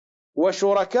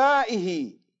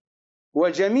وشركائه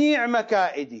وجميع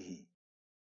مكائده.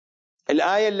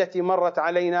 الآية التي مرت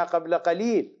علينا قبل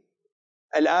قليل،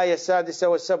 الآية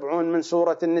 76 من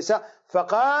سورة النساء: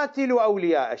 فقاتلوا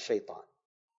أولياء الشيطان.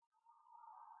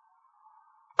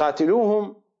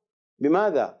 قاتلوهم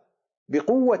بماذا؟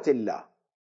 بقوة الله،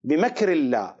 بمكر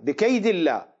الله، بكيد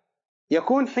الله.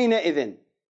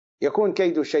 يكون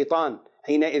كيد الشيطان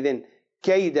حينئذ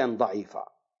كيدا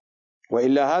ضعيفا.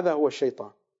 وإلا هذا هو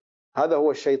الشيطان، هذا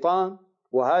هو الشيطان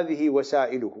وهذه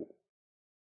وسائله.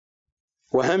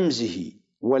 وهمزه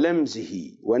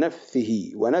ولمزه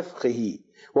ونفثه ونفخه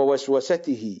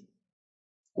ووسوسته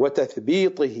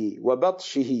وتثبيطه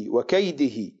وبطشه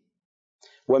وكيده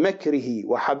ومكره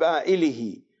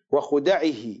وحبائله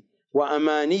وخدعه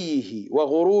وأمانيه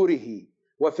وغروره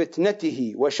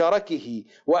وفتنته وشركه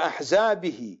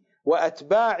وأحزابه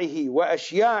وأتباعه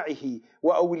وأشياعه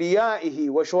وأوليائه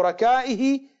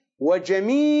وشركائه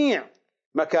وجميع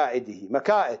مكائده،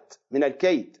 مكائد من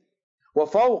الكيد.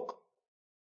 وفوق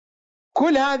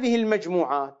كل هذه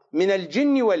المجموعات من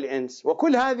الجن والإنس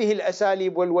وكل هذه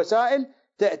الأساليب والوسائل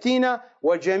تأتينا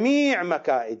وجميع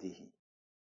مكائده،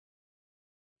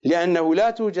 لأنه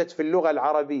لا توجد في اللغة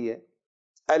العربية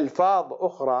ألفاظ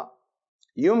أخرى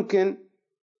يمكن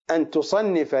أن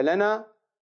تصنف لنا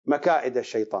مكائد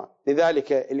الشيطان.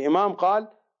 لذلك الإمام قال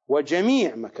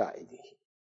وجميع مكائده،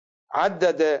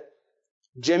 عدد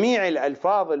جميع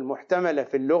الألفاظ المحتملة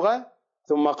في اللغة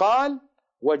ثم قال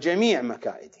وجميع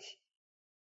مكائده.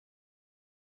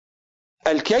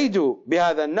 الكيد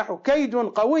بهذا النحو كيد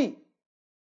قوي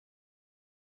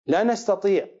لا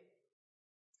نستطيع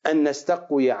أن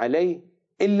نستقوي عليه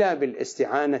إلا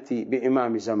بالاستعانة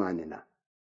بإمام زماننا،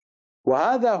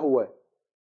 وهذا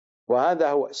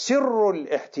هو سر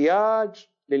الاحتياج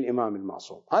للإمام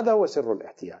المعصوم. هذا هو سر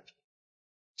الاحتياج.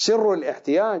 سر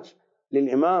الاحتياج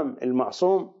للإمام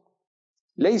المعصوم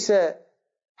ليس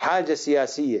حاجة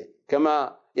سياسية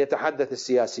كما يتحدث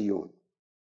السياسيون،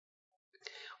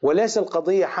 وليس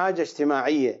القضية حاجة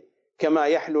اجتماعية كما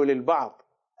يحلو للبعض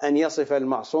أن يصف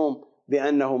المعصوم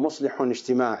بأنه مصلح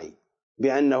اجتماعي،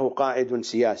 بأنه قائد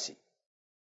سياسي.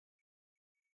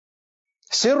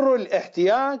 سر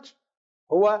الاحتياج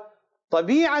هو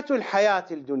طبيعة الحياة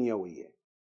الدنيوية.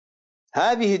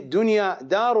 هذه الدنيا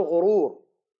دار غرور،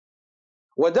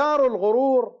 ودار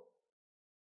الغرور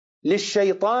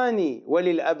للشيطان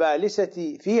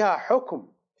وللأبالسة فيها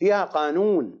حكم، فيها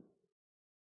قانون،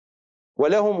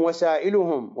 ولهم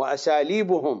وسائلهم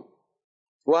وأساليبهم.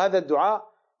 وهذا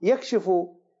الدعاء يكشف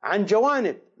عن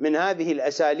جوانب من هذه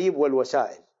الأساليب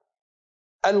والوسائل.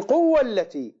 القوة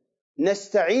التي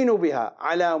نستعين بها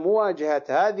على مواجهة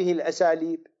هذه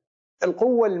الأساليب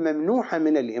القوة الممنوحة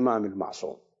من الإمام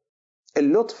المعصوم،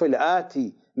 اللطف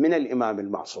الآتي من الإمام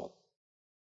المعصوم.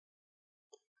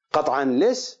 قطعا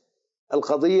ليس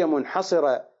القضية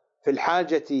منحصرة في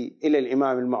الحاجة إلى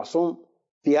الإمام المعصوم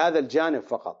في هذا الجانب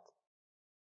فقط،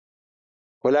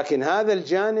 ولكن هذا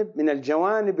الجانب من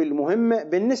الجوانب المهمة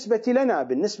بالنسبة لنا،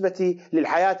 بالنسبة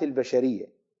للحياة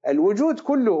البشرية. الوجود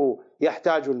كله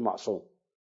يحتاج المعصوم،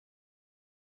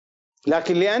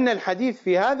 لكن لأن الحديث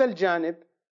في هذا الجانب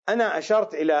أنا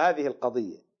أشرت إلى هذه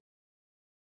القضية.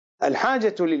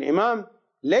 الحاجة للإمام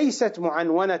ليست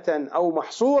معنونة أو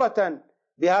محصورة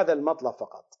بهذا المطلب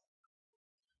فقط.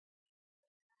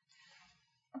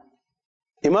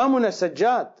 إمامنا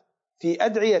السجاد في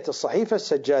أدعية الصحيفة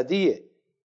السجادية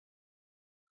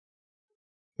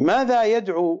ماذا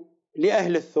يدعو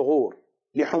لأهل الثغور،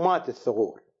 لحماة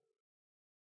الثغور؟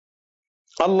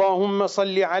 اللهم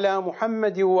صل على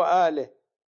محمد وآله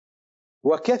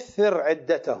وكثر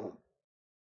عدتهم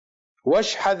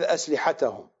واشحذ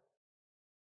أسلحتهم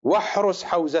واحرس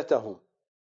حوزتهم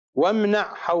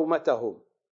وامنع حومتهم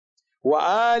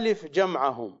وآلف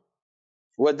جمعهم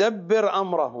ودبر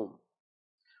أمرهم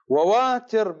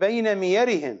وواتر بين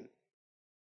ميرهم.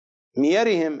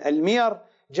 ميرهم، المير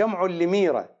جمع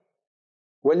لميرة،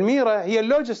 والميرة هي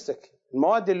اللوجستيك،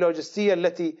 المواد اللوجستية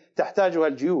التي تحتاجها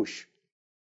الجيوش.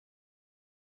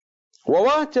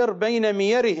 وواتر بين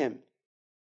ميرهم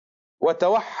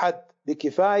وتوحد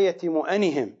بكفاية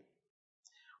مؤنهم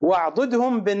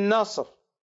واعضدهم بالنصر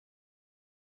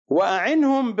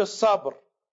وأعنهم بالصبر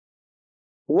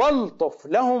والطف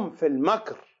لهم في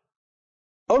المكر.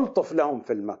 الطف لهم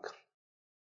في المكر،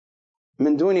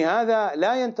 من دون هذا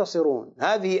لا ينتصرون.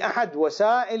 هذه أحد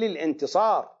وسائل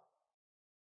الانتصار.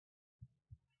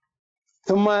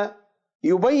 ثم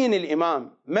يبين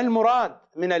الإمام ما المراد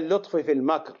من اللطف في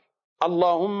المكر.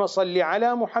 اللهم صل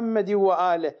على محمد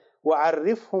وآله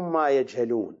وعرفهم ما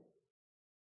يجهلون.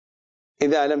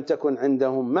 إذا لم تكن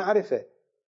عندهم معرفة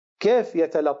كيف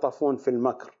يتلطفون في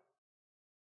المكر؟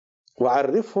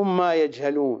 وعرفهم ما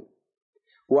يجهلون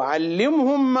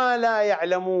وعلمهم ما لا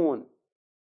يعلمون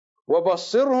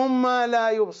وبصرهم ما لا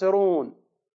يبصرون.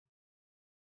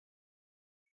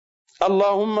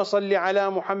 اللهم صل على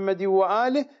محمد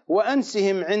وآله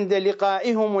وأنسهم عند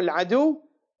لقائهم العدو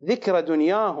ذكر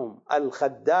دنياهم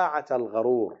الخداعة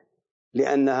الغرور،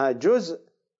 لأنها جزء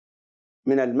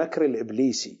من المكر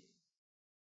الإبليسي.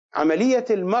 عملية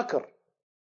المكر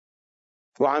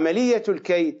وعملية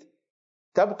الكيد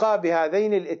تبقى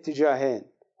بهذين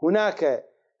الاتجاهين. هناك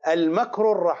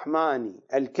المكر الرحماني،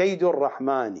 الكيد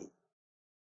الرحماني،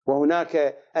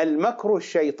 وهناك المكر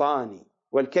الشيطاني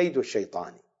والكيد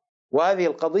الشيطاني. وهذه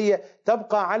القضية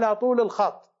تبقى على طول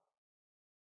الخط.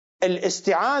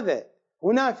 الاستعاذة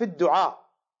هنا في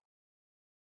الدعاء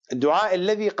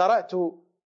الذي قرأت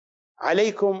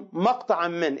عليكم مقطعا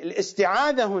من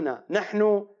الاستعاذة. هنا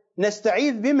نحن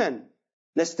نستعيذ بمن؟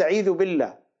 نستعيذ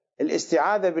بالله.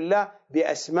 الاستعاذة بالله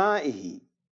بأسمائه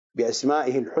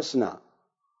الحسنى،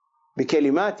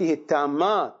 بكلماته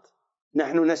التامات.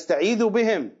 نحن نستعيذ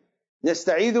بهم،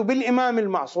 نستعيذ بالإمام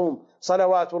المعصوم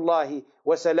صلوات الله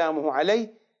وسلامه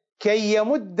عليه كي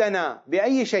يمدنا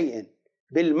بأي شيء؟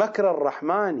 بالمكر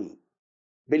الرحماني،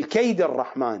 بالكيد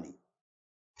الرحماني،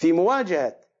 في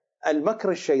مواجهة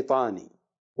المكر الشيطاني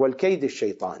والكيد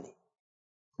الشيطاني.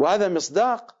 وهذا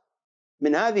مصداق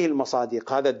من هذه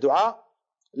المصادق. هذا الدعاء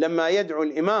لما يدعو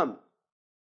الإمام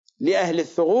لأهل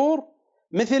الثغور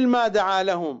مثل ما دعا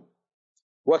لهم: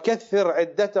 وكثر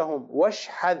عدتهم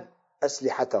واشحذ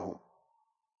أسلحتهم.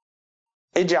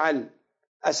 اجعل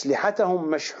أسلحتهم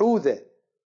مشحوذة،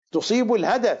 تصيب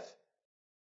الهدف.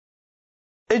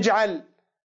 اجعل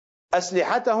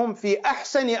أسلحتهم في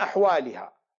أحسن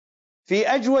أحوالها، في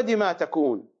أجود ما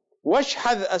تكون،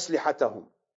 واشحذ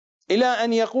أسلحتهم، إلى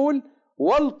أن يقول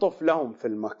والطف لهم في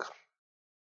المكر.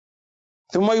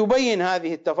 ثم يبين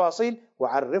هذه التفاصيل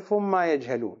وعرفهم ما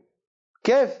يجهلون،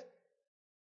 كيف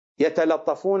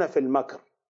يتلطفون في المكر،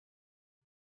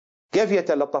 كيف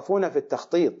يتلطفون في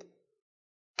التخطيط،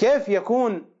 كيف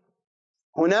يكون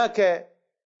هناك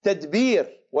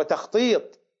تدبير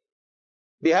وتخطيط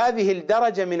بهذه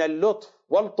الدرجة من اللطف.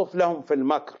 والطف لهم في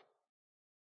المكر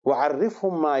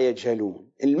وعرفهم ما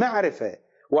يجهلون، المعرفة،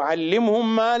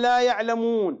 وعلمهم ما لا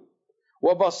يعلمون،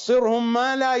 وبصرهم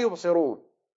ما لا يبصرون.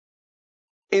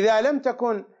 إذا لم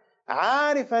تكن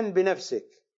عارفا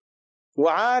بنفسك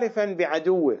وعارفا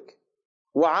بعدوك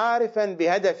وعارفا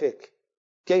بهدفك،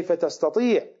 كيف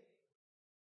تستطيع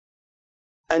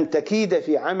أن تكيد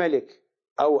في عملك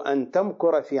أو أن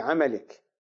تمكر في عملك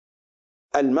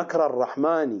المكر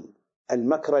الرحماني،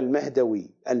 المكر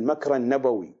المهدوي، المكر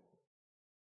النبوي؟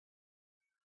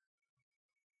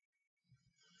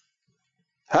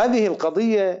 هذه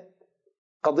القضية،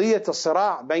 قضية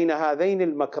الصراع بين هذين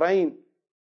المكرين،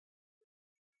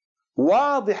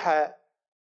 واضحة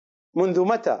منذ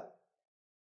متى؟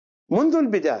 منذ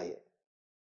البداية،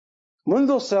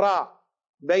 منذ الصراع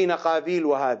بين قابيل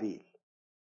وهابيل.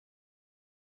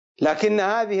 لكن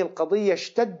هذه القضية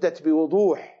اشتدت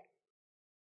بوضوح،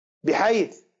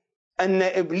 بحيث أن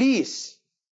إبليس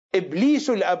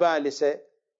الأبالسة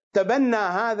تبنى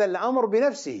هذا الأمر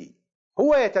بنفسه،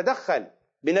 هو يتدخل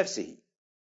بنفسه.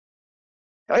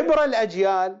 عبر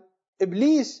الأجيال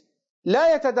إبليس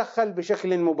لا يتدخل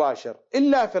بشكل مباشر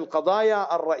إلا في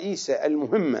القضايا الرئيسة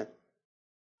المهمة.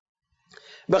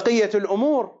 بقية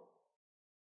الأمور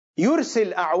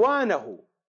يرسل أعوانه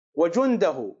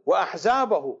وجنده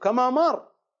وأحزابه كما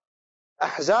مر،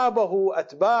 أحزابه،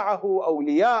 أتباعه،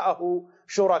 أولياءه،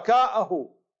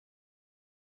 شركاءه.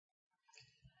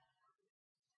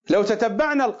 لو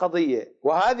تتبعنا القضية،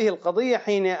 وهذه القضية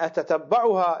حين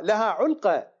أتتبعها لها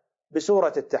علقة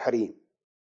بسورة التحريم.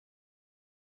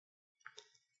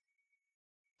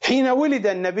 حين ولد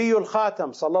النبي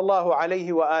الخاتم صلى الله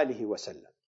عليه وآله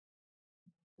وسلم،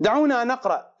 دعونا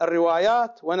نقرأ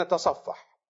الروايات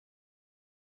ونتصفح.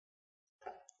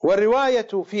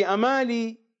 والرواية في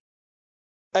أمال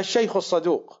الشيخ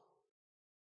الصدوق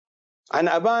عن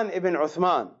أبان ابن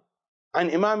عثمان عن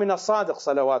إمامنا الصادق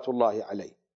صلوات الله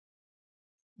عليه.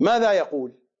 ماذا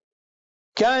يقول؟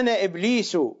 كان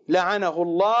إبليس لعنه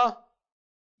الله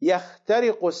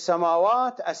يخترق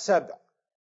السماوات السبع،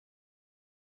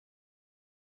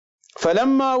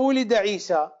 فلما ولد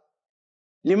عيسى.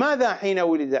 لماذا حين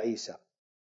ولد عيسى؟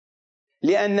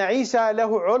 لأن عيسى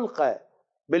له علقة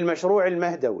بالمشروع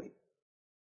المهدوي،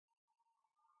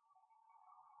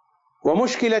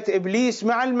 ومشكلة إبليس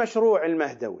مع المشروع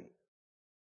المهدوي.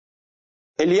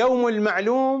 اليوم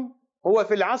المعلوم هو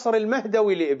في العصر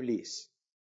المهدوي لإبليس.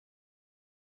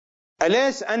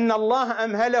 أليس أن الله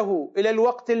أمهله إلى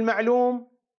الوقت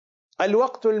المعلوم؟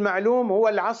 الوقت المعلوم هو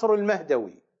العصر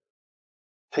المهدوي.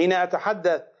 حين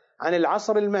أتحدث عن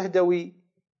العصر المهدوي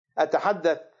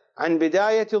أتحدث عن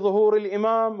بداية ظهور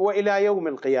الإمام وإلى يوم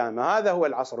القيامة. هذا هو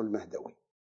العصر المهدوي،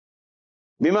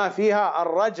 بما فيها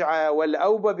الرجعة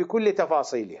والأوبة بكل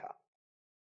تفاصيلها.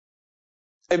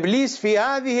 إبليس في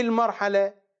هذه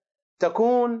المرحلة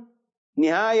تكون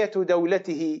نهاية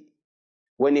دولته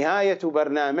ونهاية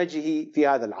برنامجه في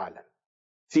هذا العالم،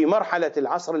 في مرحلة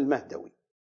العصر المهدوي.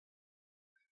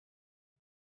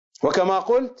 وكما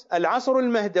قلت، العصر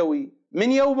المهدوي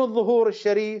من يوم الظهور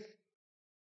الشريف،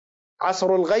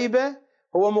 عصر الغيبة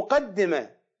هو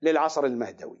مقدمة للعصر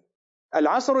المهدوي.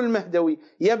 العصر المهدوي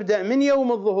يبدأ من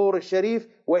يوم الظهور الشريف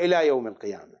وإلى يوم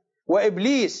القيامة.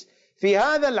 وإبليس في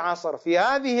هذا العصر، في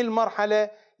هذه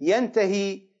المرحلة،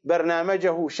 ينتهي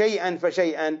برنامجه شيئا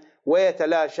فشيئا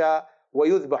ويتلاشى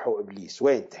ويذبح إبليس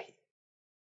وينتهي.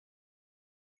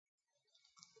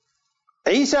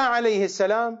 عيسى عليه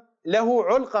السلام له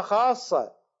علقة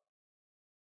خاصة،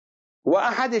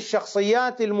 وأحد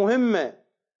الشخصيات المهمة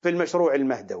في المشروع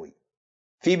المهدوي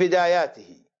في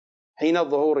بداياته حين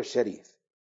الظهور الشريف.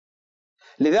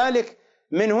 لذلك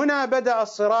من هنا بدأ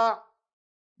الصراع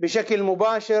بشكل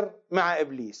مباشر مع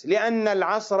إبليس، لأن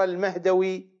العصر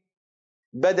المهدوي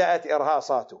بدأت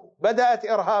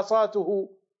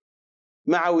إرهاصاته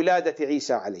مع ولادة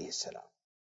عيسى عليه السلام،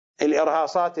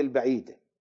 الإرهاصات البعيدة.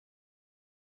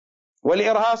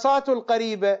 والإرهاصات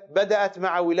القريبة بدأت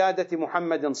مع ولادة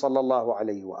محمد صلى الله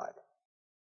عليه وآله،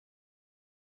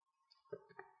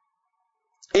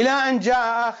 إلى أن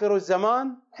جاء آخر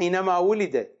الزمان حينما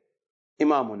ولد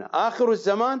إمامنا. آخر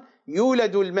الزمان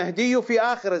يولد المهدي في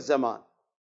آخر الزمان.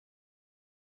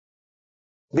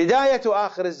 بداية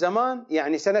آخر الزمان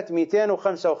يعني سنة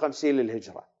 255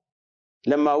 للهجرة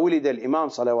لما ولد الإمام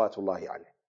صلوات الله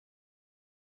عليه.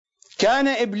 كان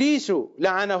إبليس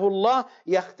لعنه الله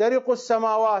يخترق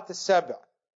السماوات السبع،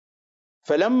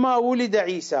 فلما ولد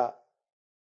عيسى،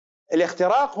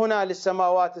 الاختراق هنا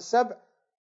للسماوات السبع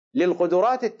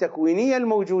للقدرات التكوينية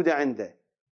الموجودة عنده،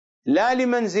 لا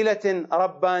لمنزلة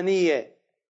ربانية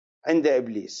عند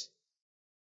إبليس.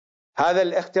 هذا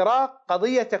الاختراق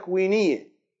قضية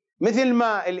تكوينية، مثل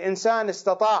ما الإنسان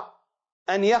استطاع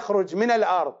أن يخرج من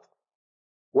الأرض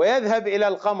ويذهب إلى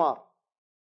القمر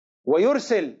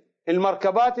ويرسل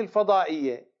المركبات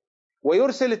الفضائية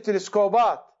ويرسل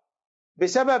التلسكوبات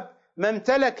بسبب ما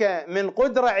امتلك من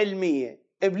قدرة علمية،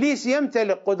 إبليس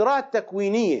يمتلك قدرات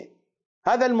تكوينية.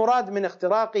 هذا المراد من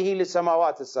اختراقه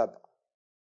للسماوات السبع.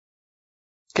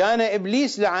 كان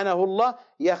إبليس لعنه الله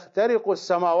يخترق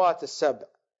السماوات السبع،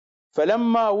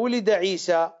 فلما ولد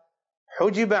عيسى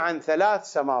حجب عن 3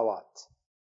 سماوات،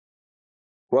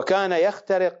 وكان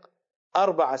يخترق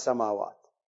 4 سماوات.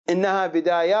 إنها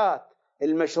بدايات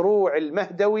المشروع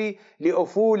المهدوي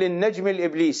لأفول النجم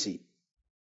الإبليسي.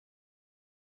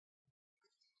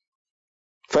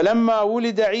 فلما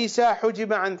ولد عيسى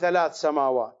حجب عن 3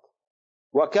 سماوات،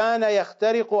 وكان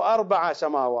يخترق 4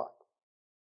 سماوات.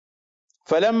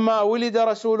 فلما ولد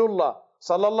رسول الله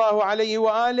صلى الله عليه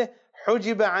وآله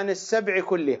حجب عن 7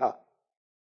 كلها،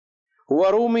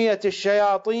 ورميت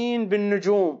الشياطين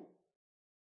بالنجوم،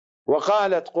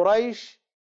 وقالت قريش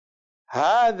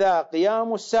هذا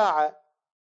قيام الساعة،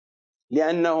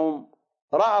 لأنهم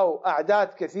رأوا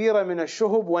أعداد كثيرة من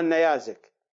الشهب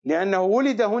والنيازك، لأنه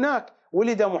ولد هناك،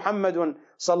 ولد محمد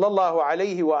صلى الله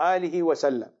عليه وآله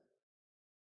وسلم.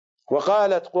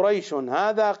 وقالت قريش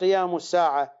هذا قيام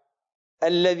الساعة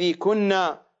الذي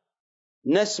كنا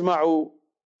نسمع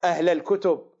أهل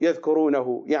الكتب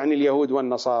يذكرونه، يعني اليهود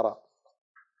والنصارى.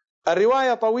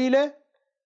 الرواية طويلة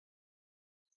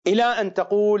إلى أن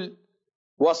تقول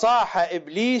وصاح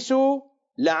إبليس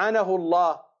لعنه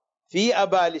الله في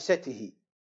أبالسته،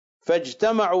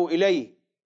 فاجتمعوا إليه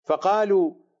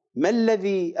فقالوا ما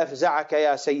الذي أفزعك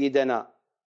يا سيدنا؟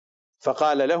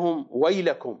 فقال لهم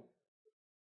ويلكم،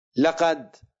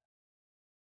 لقد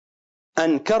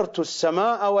أنكرت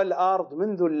السماء والأرض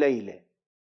منذ الليلة.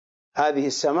 هذه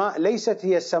السماء ليست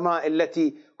هي السماء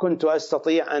التي كنت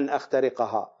أستطيع أن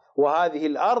أخترقها، وهذه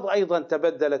الأرض أيضا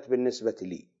تبدلت بالنسبة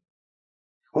لي.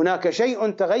 هناك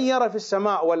شيء تغير في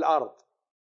السماء والأرض،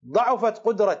 ضعفت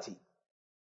قدرتي.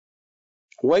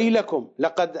 ويلكم،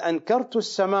 لقد أنكرت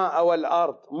السماء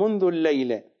والأرض منذ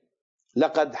الليلة،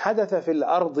 لقد حدث في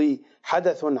الأرض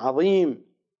حدث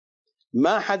عظيم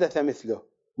ما حدث مثله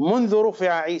منذ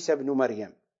رفع عيسى ابن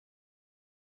مريم،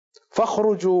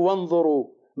 فاخرجوا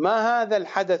وانظروا ما هذا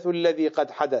الحدث الذي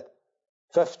قد حدث.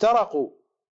 فافترقوا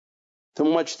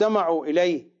ثم اجتمعوا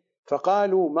إليه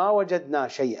فقالوا ما وجدنا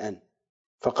شيئا.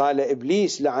 فقال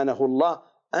إبليس لعنه الله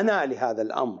أنا لهذا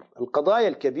الأمر. القضايا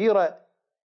الكبيرة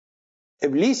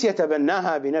إبليس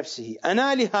يتبناها بنفسه،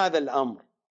 أنا لهذا الأمر.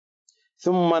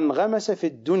 ثم انغمس في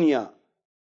الدنيا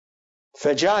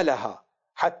فجالها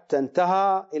حتى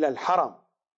انتهى إلى الحرم،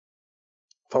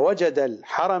 فوجد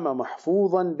الحرم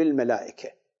محفوظا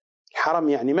بالملائكة. الحرم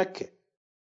يعني مكة.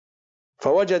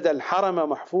 فوجد الحرم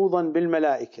محفوظا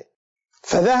بالملائكة،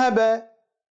 فذهب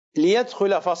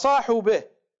ليدخل فصاحوا به،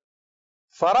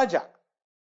 فرجع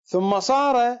ثم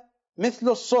صار مثل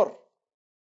الصر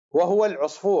وهو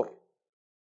العصفور،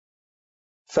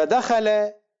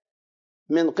 فدخل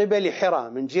من قبل حراء،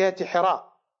 من جهة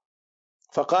حراء،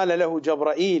 فقال له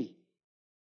جبرائيل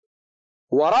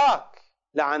وراك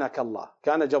لعنك الله.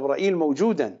 كان جبرائيل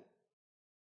موجودا،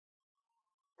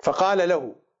 فقال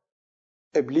له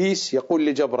إبليس يقول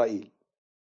لجبرائيل،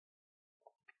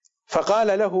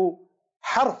 فقال له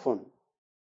حرف،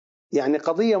 يعني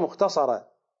قضية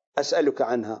مختصرة أسألك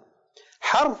عنها،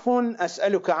 حرف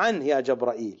أسألك عنه يا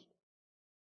جبرائيل،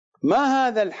 ما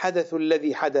هذا الحدث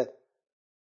الذي حدث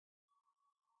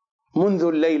منذ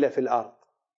الليلة في الأرض؟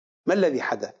 ما الذي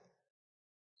حدث؟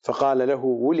 فقال له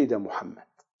ولد محمد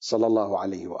صلى الله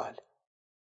عليه وآله.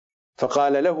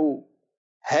 فقال له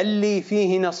هل لي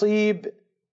فيه نصيب؟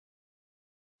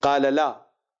 قال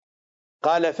لا.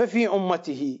 قال ففي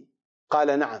أمته؟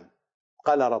 قال نعم.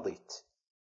 قال رضيت.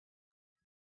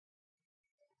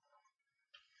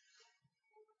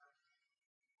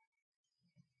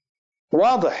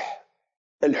 واضح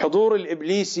الحضور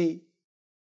الإبليسي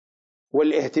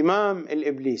والاهتمام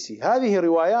الإبليسي. هذه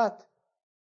روايات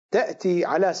تأتي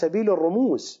على سبيل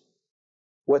الرموز،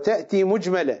 وتأتي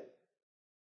مجملة،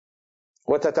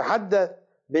 وتتحدث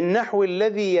بالنحو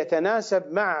الذي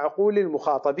يتناسب مع عقول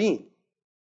المخاطبين،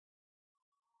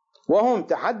 وهم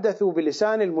تحدثوا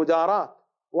بلسان المداراة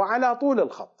وعلى طول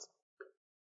الخط.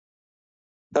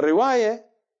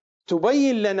 الرواية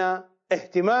تبين لنا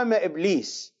اهتمام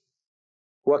إبليس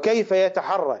وكيف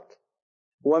يتحرك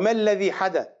وما الذي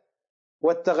حدث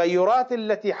والتغيرات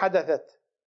التي حدثت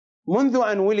منذ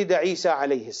أن ولد عيسى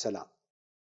عليه السلام،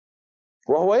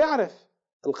 وهو يعرف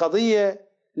القضية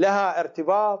لها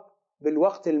ارتباط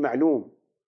بالوقت المعلوم،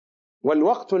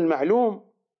 والوقت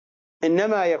المعلوم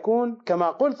إنما يكون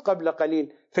كما قلت قبل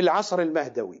قليل في العصر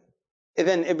المهدوي.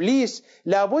 إذن إبليس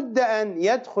لا بد أن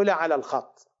يدخل على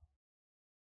الخط،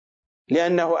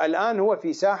 لأنه الآن هو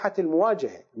في ساحة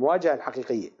المواجهة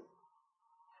الحقيقية،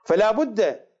 فلا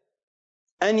بد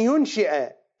أن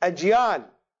ينشئ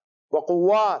أجيال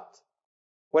وقوات،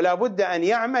 ولا بد أن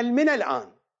يعمل من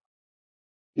الآن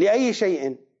لأي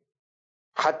شيء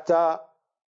حتى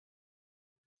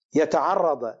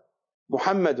يتعرض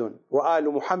محمد وآل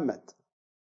محمد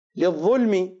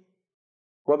للظلم،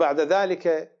 وبعد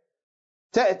ذلك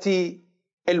تأتي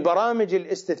البرامج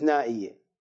الاستثنائية.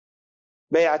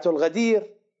 بيعة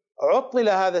الغدير عطل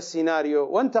هذا السيناريو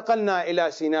وانتقلنا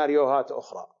إلى سيناريوهات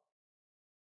أخرى،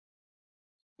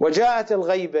 وجاءت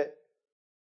الغيبة،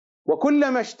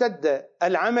 وكلما اشتد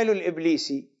العمل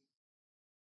الإبليسي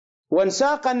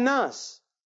وانساق الناس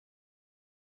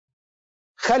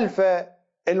خلف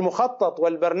المخطط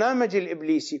والبرنامج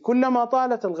الإبليسي كلما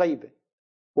طالت الغيبة،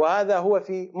 وهذا هو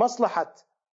في مصلحة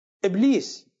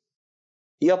إبليس،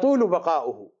 يطول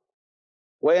بقاؤه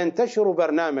وينتشر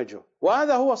برنامجه،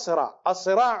 وهذا هو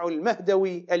الصراع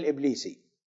المهدوي الإبليسي،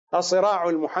 الصراع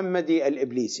المحمدي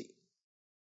الإبليسي.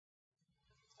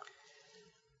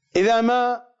 إذا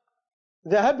ما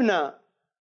ذهبنا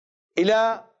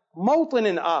إلى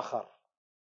موطن آخر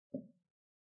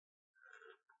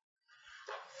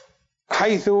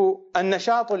حيث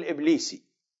النشاط الإبليسي،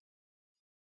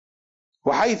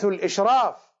 وحيث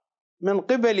الإشراف من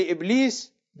قبل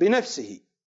إبليس بنفسه،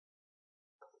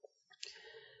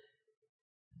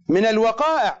 من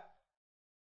الوقائع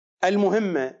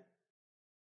المهمة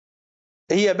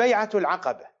هي بيعة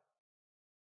العقبة.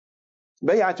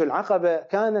 بيعة العقبة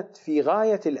كانت في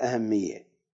غاية الأهمية،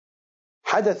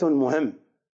 حدث مهم،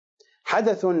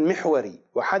 حدث محوري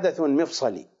وحدث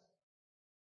مفصلي.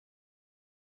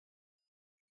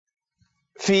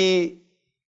 في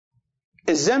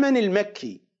الزمن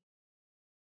المكي،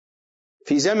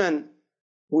 في زمن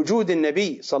وجود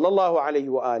النبي صلى الله عليه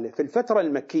وآله، في الفترة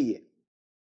المكية،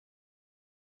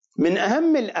 من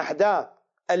أهم الأحداث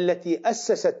التي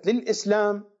أسست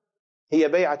للإسلام هي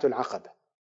بيعة العقبة.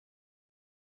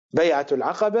 بيعة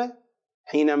العقبة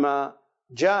حينما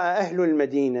جاء أهل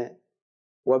المدينة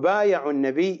وبايعوا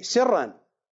النبي سرا،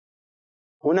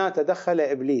 هنا تدخل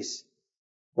إبليس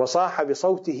وصاح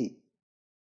بصوته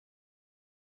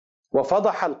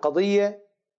وفضح القضية،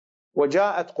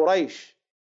 وجاءت قريش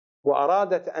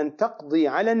وأرادت أن تقضي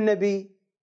على النبي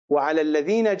وعلى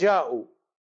الذين جاءوا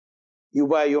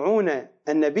يبايعون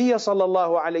النبي صلى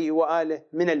الله عليه وآله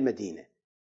من المدينة.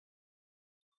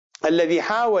 الذي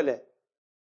حاول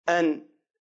أن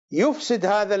يفسد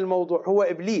هذا الموضوع هو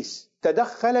إبليس،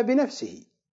 تدخل بنفسه،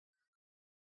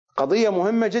 قضية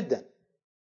مهمة جدا،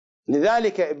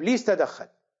 لذلك إبليس تدخل.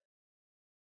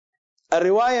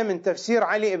 الرواية من تفسير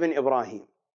علي بن إبراهيم،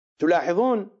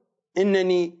 تلاحظون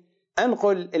أنني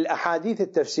أنقل الأحاديث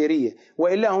التفسيرية،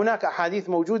 وإلا هناك أحاديث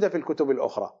موجودة في الكتب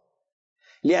الأخرى،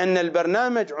 لأن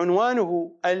البرنامج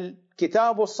عنوانه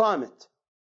الكتاب الصامت،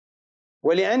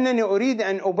 ولأنني أريد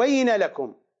أن أبين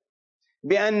لكم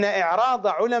بأن إعراض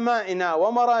علمائنا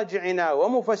ومراجعنا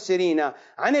ومفسرينا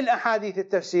عن الأحاديث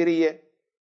التفسيرية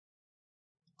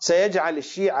سيجعل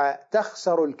الشيعة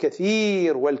تخسر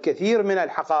الكثير والكثير من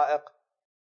الحقائق،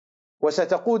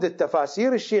 وستقود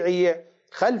التفاسير الشيعية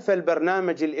خلف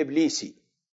البرنامج الإبليسي،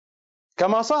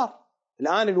 كما صار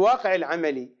الآن الواقع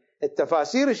العملي.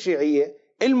 التفاسير الشيعية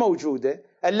الموجودة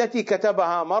التي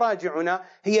كتبها مراجعنا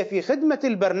هي في خدمة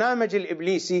البرنامج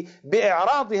الإبليسي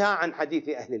بإعراضها عن حديث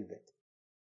أهل البيت.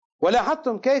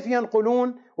 ولاحظتم كيف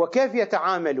ينقلون وكيف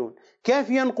يتعاملون، كيف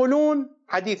ينقلون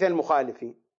حديث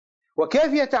المخالفين،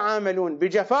 وكيف يتعاملون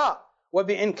بجفاء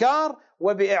وبإنكار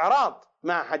وبإعراض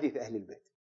مع حديث أهل البيت.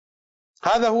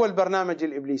 هذا هو البرنامج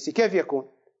الإبليسي. كيف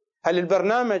يكون؟ هل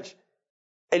البرنامج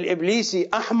الإبليسي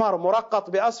أحمر مرقط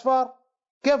بأصفر؟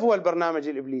 كيف هو البرنامج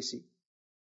الإبليسي؟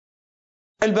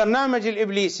 البرنامج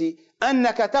الإبليسي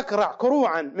أنك تكرع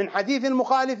كروعا من حديث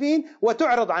المخالفين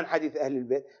وتعرض عن حديث أهل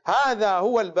البيت. هذا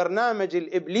هو البرنامج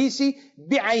الإبليسي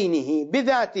بعينه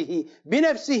بذاته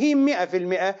بنفسه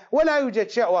 100%، ولا يوجد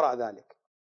شيء وراء ذلك.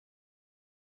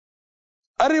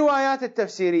 الروايات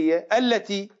التفسيرية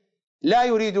التي لا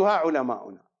يريدها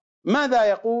علماؤنا. ماذا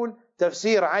يقول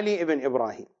تفسير علي بن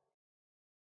إبراهيم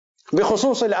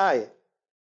بخصوص الآية؟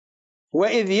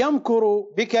 وإذ يمكر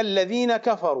بك الذين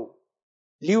كفروا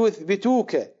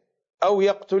ليثبتوك أو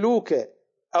يقتلوك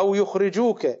أو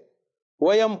يخرجوك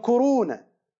ويمكرون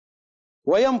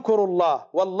ويمكر الله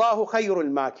والله خير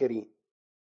الماكرين.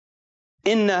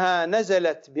 إنها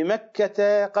نزلت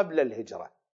بمكة قبل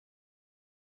الهجرة.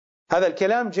 هذا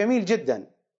الكلام جميل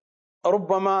جدا،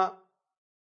 ربما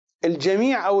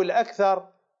الجميع أو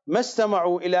الأكثر ما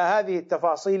استمعوا إلى هذه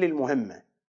التفاصيل المهمة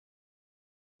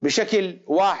بشكل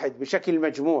واحد، بشكل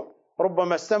مجموع،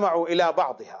 ربما استمعوا إلى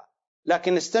بعضها،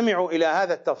 لكن استمعوا إلى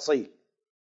هذا التفصيل.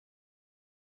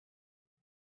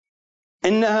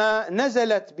 إنها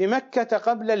نزلت بمكة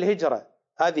قبل الهجرة،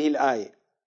 هذه الآية،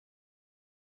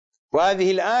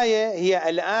 وهذه الآية هي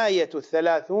الآية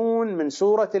 30 من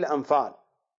سورة الأنفال،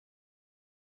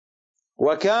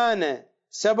 وكان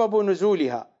سبب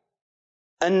نزولها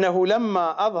أنه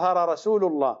لما أظهر رسول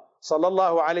الله صلى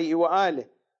الله عليه وآله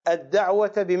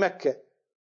الدعوة بمكة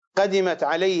قدمت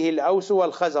عليه الأوس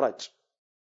والخزرج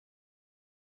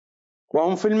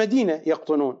وهم في المدينة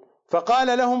يقطنون،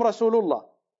 فقال لهم رسول الله: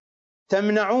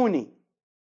 تمنعوني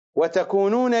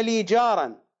وتكونون لي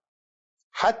جارا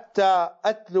حتى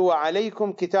أتلو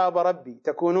عليكم كتاب ربي.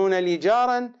 تكونون لي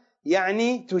جارا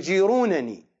يعني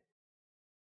تجيرونني،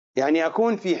 يعني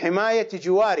أكون في حماية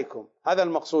جواركم، هذا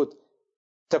المقصود،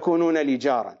 تكونون لي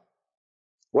جارا.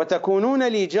 وتكونون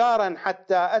لي جارا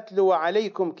حتى أتلو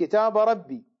عليكم كتاب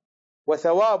ربي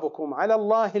وثوابكم على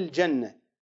الله الجنة.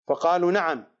 فقالوا: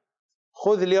 نعم،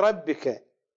 خذ لربك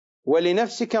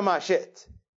ولنفسك ما شئت.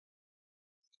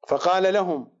 فقال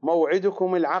لهم: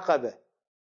 موعدكم العقبة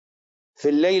في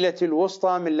الليلة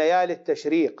الوسطى من ليالي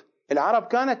التشريق. العرب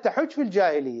كانت تحج في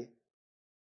الجاهلية،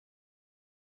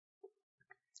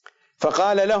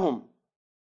 فقال لهم: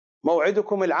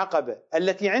 موعدكم العقبة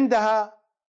التي عندها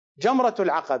جمرة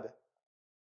العقبة.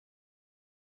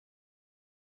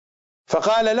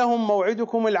 فقال لهم: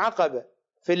 موعدكم العقبة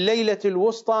في الليلة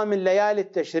الوسطى من ليالي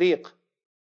التشريق.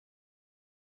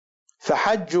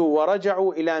 فحجوا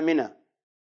ورجعوا إلى منى،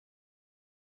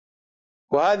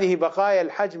 وهذه بقايا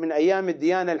الحج من أيام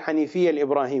الديانة الحنيفية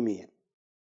الإبراهيمية.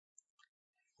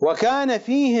 وكان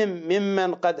فيهم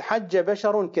ممن قد حج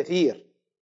بشر كثير،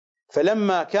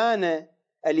 فلما كان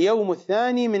اليوم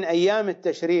الثاني من أيام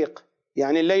التشريق،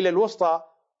 يعني الليلة الوسطى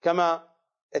كما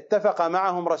اتفق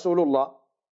معهم رسول الله،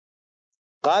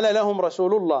 قال لهم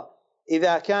رسول الله: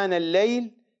 إذا كان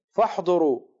الليل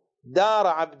فاحضروا دار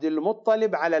عبد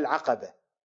المطلب على العقبة،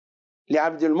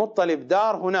 لعبد المطلب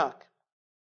دار هناك،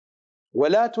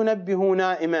 ولا تنبهوا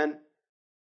نائما،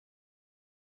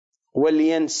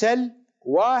 ولينسل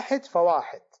واحد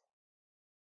فواحد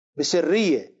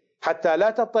بسرية حتى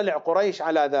لا تطلع قريش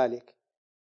على ذلك.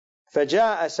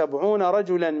 فجاء 70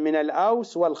 رجلا من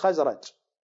الأوس والخزرج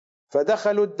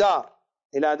فدخلوا الدار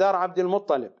إلى دار عبد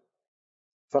المطلب،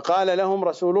 فقال لهم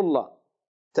رسول الله: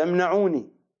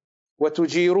 تمنعوني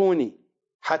وتجيروني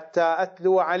حتى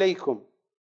أتلو عليكم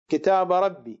كتاب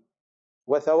ربي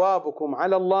وثوابكم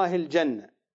على الله الجنة.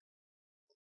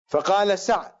 فقال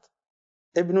سعد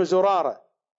ابن زرارة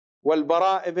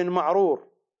والبراء بن معرور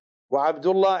وعبد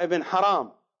الله بن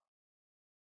حرام،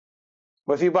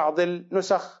 وفي بعض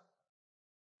النسخ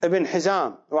ابن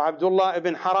حزام وعبد الله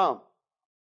بن حرام: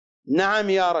 نعم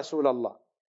يا رسول الله،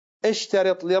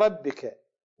 اشترط لربك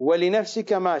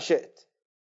ولنفسك ما شئت.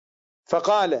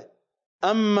 فقال: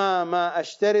 أما ما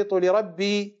أشترط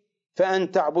لربي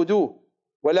فأن تعبدوه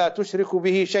ولا تشركوا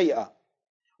به شيئا،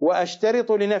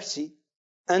 وأشترط لنفسي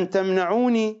أن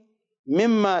تمنعوني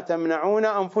مما تمنعون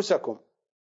أنفسكم،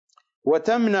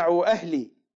 وتمنعوا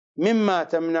أهلي مما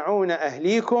تمنعون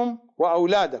أهليكم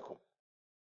وأولادكم.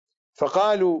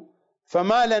 فقالوا: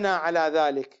 فما لنا على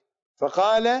ذلك؟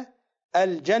 فقال: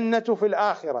 الجنة في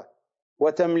الآخرة،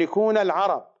 وتملكون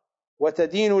العرب،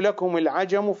 وتدين لكم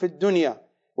العجم في الدنيا،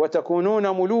 وتكونون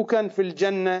ملوكا في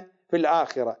الجنة في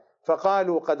الآخرة.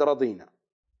 فقالوا: قد رضينا.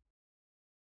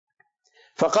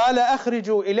 فقال: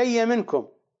 أخرجوا إلي منكم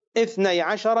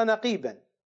 12 نقيبا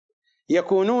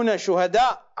يكونون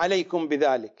شهداء عليكم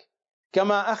بذلك،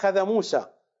 كما أخذ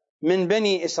موسى من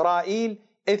بني إسرائيل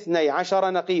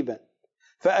 12 نقيبا.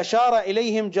 فأشار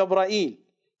إليهم جبرائيل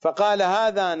فقال: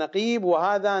 هذا نقيب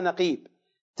وهذا نقيب،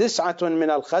 9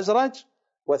 من الخزرج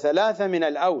و3 من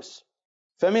الأوس.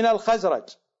 فمن الخزرج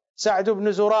سعد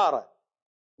بن زرارة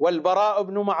والبراء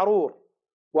بن معرور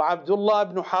وعبد الله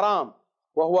بن حرام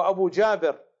وهو أبو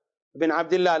جابر بن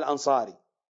عبد الله الأنصاري،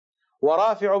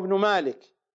 ورافع بن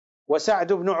مالك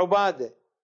وسعد بن عبادة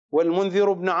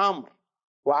والمنذر بن عمرو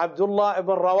وعبد الله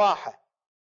بن رواحة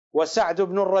وسعد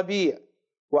بن الربيع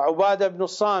وعبادة بن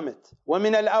الصامت،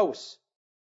 ومن الأوس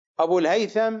أبو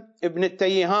الهيثم بن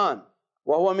التيهان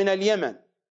وهو من اليمن،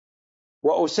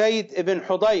 وأسيد بن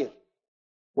حضير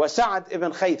وسعد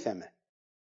بن خيثمة.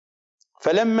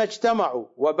 فلما اجتمعوا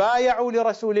وبايعوا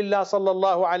لرسول الله صلى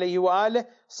الله عليه وآله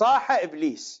صاح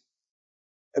إبليس.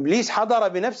 إبليس حضر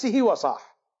بنفسه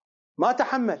وصاح، ما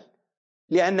تحمل،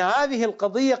 لأن هذه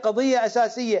القضية قضية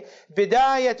أساسية،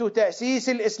 بداية تأسيس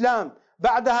الإسلام،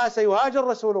 بعدها سيهاجر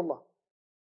رسول الله.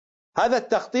 هذا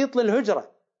التخطيط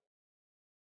للهجرة،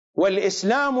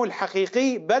 والإسلام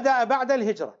الحقيقي بدأ بعد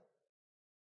الهجرة.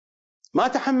 ما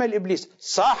تحمل إبليس،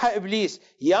 صاح إبليس: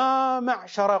 يا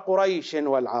معشر قريش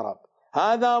والعرب،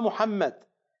 هذا محمد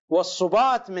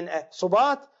والصبات من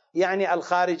صبات يعني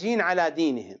الخارجين على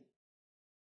دينهم،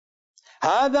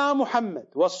 هذا محمد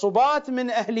والصبات من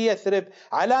أهل يثرب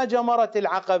على جمرة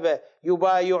العقبة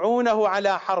يبايعونه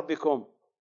على حربكم.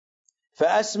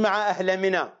 فأسمع أهل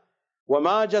منى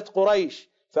وماجت قريش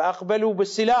فأقبلوا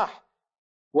بالسلاح،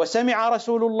 وسمع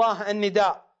رسول الله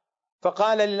النداء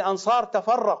فقال للأنصار: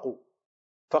 تفرقوا.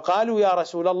 فقالوا: يا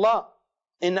رسول الله،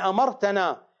 إن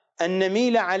أمرتنا أن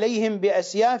نميل عليهم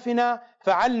بأسيافنا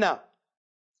فعلنا.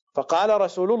 فقال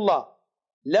رسول الله: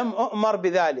 لم أؤمر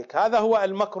بذلك، هذا هو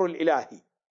المكر الإلهي،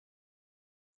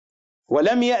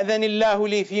 ولم يأذن الله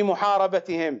لي في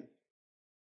محاربتهم.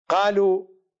 قالوا: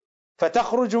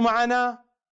 فتخرج معنا؟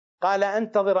 قال: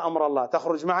 أنتظر أمر الله.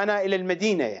 تخرج معنا إلى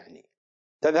المدينة يعني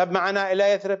تذهب معنا إلى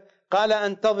يثرب؟ قال: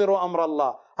 أنتظر أمر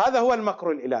الله. هذا هو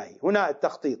المكر الإلهي، هنا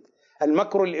التخطيط،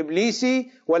 المكر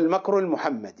الإبليسي والمكر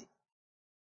المحمدي.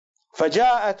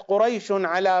 فجاءت قريش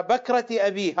على بكرة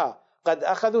أبيها قد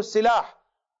أخذوا السلاح،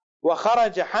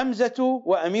 وخرج حمزة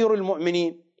وأمير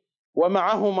المؤمنين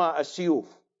ومعهما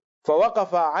السيوف،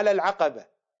 فوقفا على العقبة.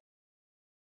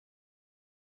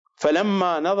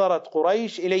 فلما نظرت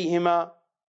قريش إليهما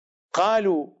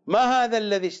قالوا: ما هذا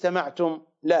الذي اجتمعتم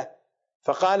له؟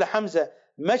 فقال حمزة: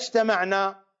 ما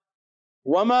اجتمعنا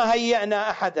وما هيأنا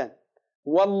أحدا،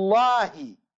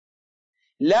 والله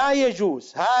لا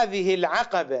يجوز هذه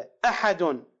العقبة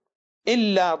أحد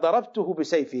إلا ضربته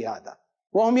بسيفي هذا.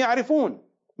 وهم يعرفون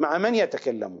مع من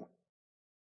يتكلمون.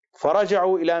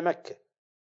 فرجعوا إلى مكة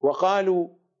وقالوا: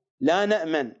 لا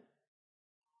نأمن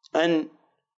أن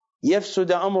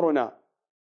يفسد أمرنا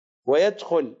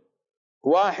ويدخل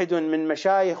واحد من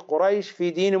مشايخ قريش في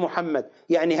دين محمد،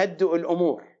 يعني هدئوا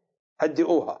الأمور،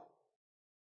 هدئوها،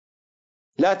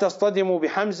 لا تصطدموا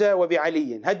بحمزة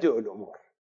وبعلي، هدئوا الأمور.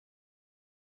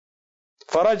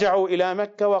 فرجعوا إلى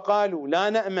مكة وقالوا: لا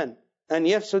نأمن أن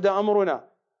يفسد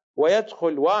أمرنا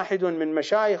ويدخل واحد من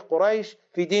مشايخ قريش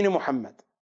في دين محمد.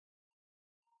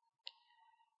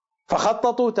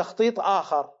 فخططوا تخطيط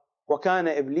آخر، وكان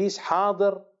إبليس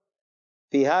حاضر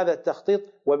في هذا التخطيط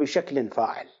وبشكل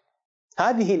فاعل.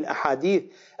 هذه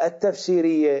الأحاديث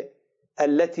التفسيرية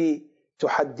التي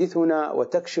تحدثنا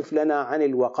وتكشف لنا عن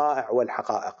الوقائع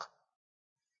والحقائق.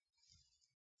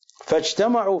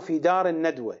 فاجتمعوا في دار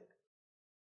الندوة،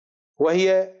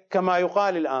 وهي كما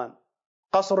يقال الآن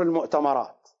قصر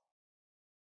المؤتمرات.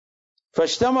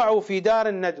 فاجتمعوا في دار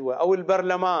الندوة أو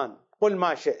البرلمان، قل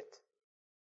ما شئت.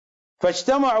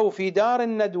 فاجتمعوا في دار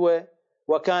الندوة،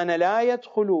 وكان لا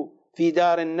يدخل في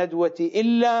دار الندوة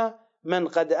إلا من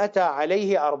قد أتى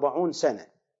عليه 40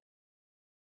 سنة.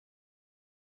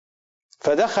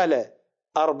 فدخل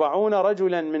 40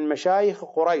 رجلا من مشايخ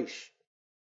قريش،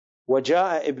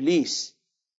 وجاء إبليس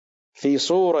في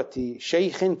صورة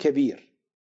شيخ كبير.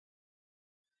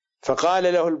 فقال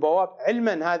له البواب،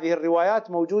 علما هذه الروايات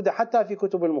موجودة حتى في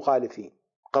كتب المخالفين،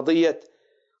 قضية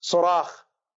صراخ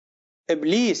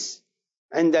إبليس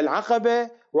عند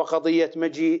العقبة وقضية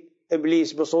مجيء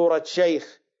إبليس بصورة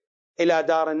شيخ إلى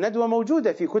دار الندوة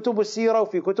موجودة في كتب السيرة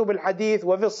وفي كتب الحديث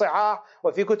وفي الصحاح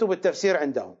وفي كتب التفسير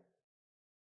عندهم.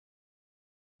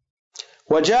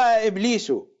 وجاء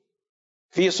إبليس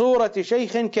في صورة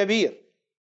شيخ كبير،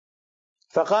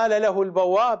 فقال له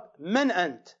البواب: من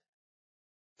أنت؟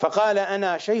 فقال: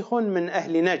 أنا شيخ من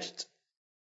أهل نجد،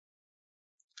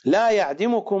 لا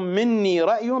يعدمكم مني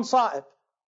رأي صائب،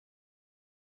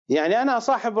 يعني أنا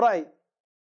صاحب رأي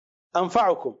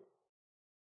أنفعكم.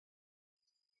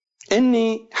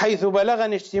 إني حيث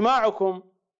بلغني اجتماعكم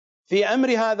في أمر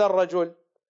هذا الرجل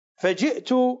فجئت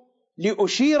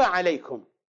لأشير عليكم.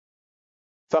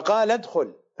 فقال: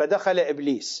 ادخل. فدخل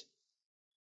إبليس.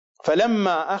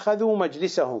 فلما أخذوا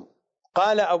مجلسهم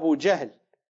قال أبو جهل: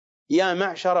 يا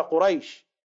معشر قريش،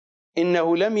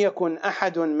 إنه لم يكن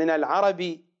أحد من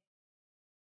العرب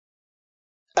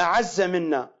أعز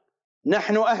منا،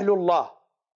 نحن أهل الله،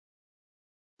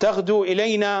 تغدو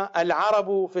إلينا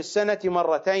العرب في السنة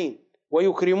مرتين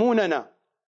ويكرموننا،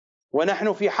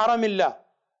 ونحن في حرم الله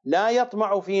لا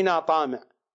يطمع فينا طامع،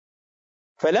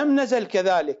 فلم نزل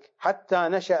كذلك حتى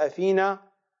نشأ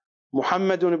فينا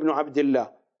محمد بن عبد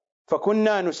الله،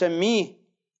 فكنا نسميه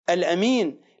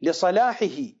الأمين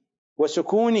لصلاحه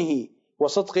وسكونه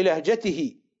وصدق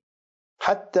لهجته،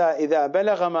 حتى إذا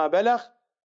بلغ ما بلغ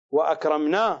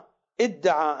وأكرمناه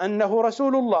ادعى أنه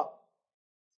رسول الله،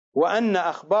 وأن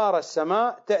أخبار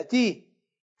السماء تأتيه،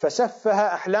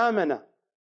 فسفه أحلامنا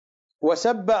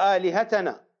وسب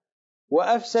آلهتنا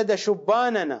وأفسد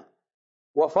شباننا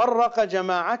وفرق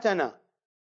جماعتنا،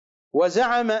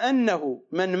 وزعم أنه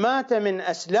من مات من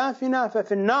أسلافنا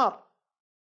ففي النار،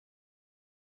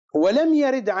 ولم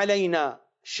يرد علينا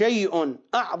شيء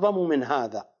أعظم من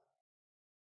هذا،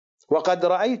 وقد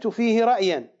رأيت فيه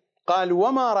رأيا. قال: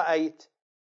 وما رأيت؟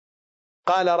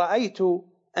 قال: رأيت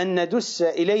أن ندس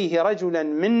إليه رجلا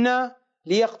منا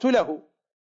ليقتله،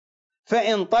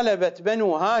 فإن طلبت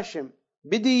بنو هاشم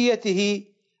بديته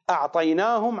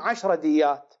أعطيناهم 10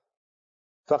 ديات.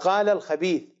 فقال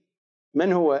الخبيث،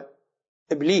 من هو؟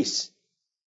 إبليس.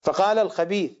 فقال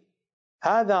الخبيث: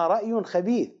 هذا رأي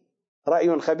خبيث.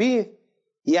 رأي خبيث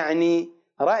يعني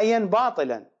رأيا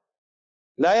باطلا،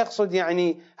 لا يقصد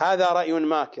يعني هذا رأي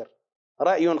ماكر.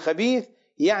 رأي خبيث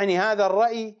يعني هذا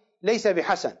الرأي ليس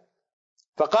بحسن.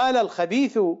 فقال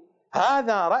الخبيث: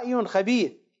 هذا رأي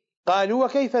خبيث. قالوا: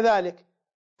 وكيف ذلك؟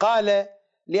 قال: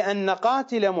 لأن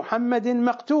قاتل محمد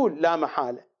مقتول لا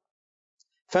محالة،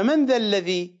 فمن ذا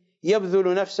الذي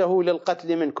يبذل نفسه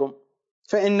للقتل منكم؟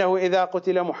 فإنه إذا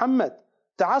قتل محمد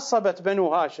تعصبت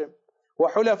بنو هاشم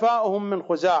وحلفاؤهم من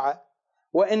خزاعة،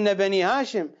 وإن بني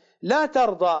هاشم لا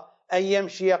ترضى أن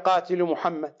يمشي قاتل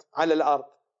محمد على الأرض،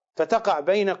 فتقع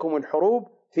بينكم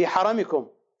الحروب في حرمكم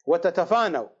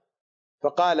وتتفانوا.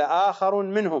 فقال آخر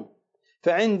منهم: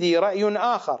 فعندي رأي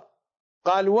آخر.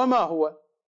 قال: وما هو؟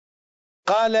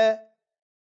 قال: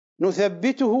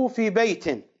 نثبته في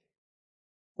بيت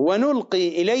ونلقي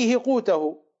إليه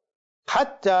قوته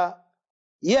حتى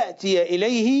يأتي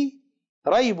إليه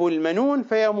ريب المنون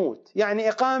فيموت، يعني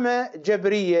إقامة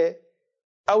جبرية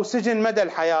أو سجن مدى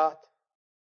الحياة،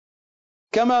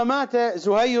 كما مات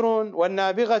زهير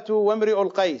والنابغة وامرئ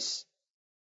القيس.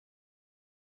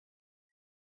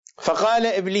 فقال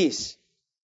إبليس: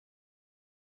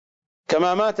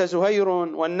 كما مات زهير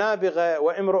والنابغة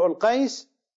وامرؤ القيس،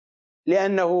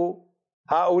 لأنه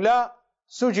هؤلاء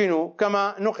سجنوا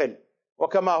كما نقل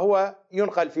وكما هو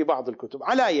ينقل في بعض الكتب.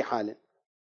 على أي حال،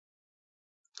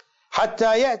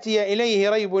 حتى يأتي إليه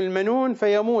ريب المنون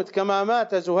فيموت كما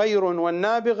مات زهير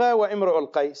والنابغة وامرؤ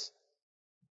القيس.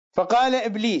 فقال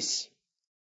إبليس: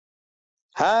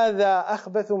 هذا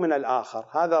أخبث من الآخر،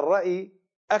 هذا الرأي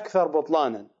أكثر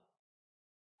بطلانا.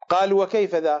 قالوا: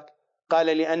 وكيف ذاك؟ قال: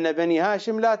 لأن بني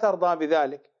هاشم لا ترضى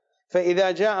بذلك،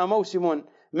 فإذا جاء موسم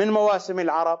من مواسم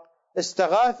العرب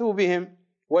استغاثوا بهم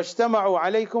واجتمعوا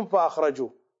عليكم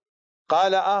فأخرجوه.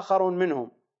 قال آخر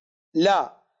منهم: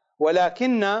 لا،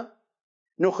 ولكن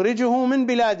نخرجه من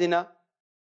بلادنا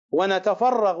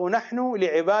ونتفرغ نحن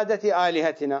لعبادة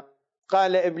آلهتنا.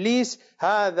 قال إبليس: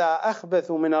 هذا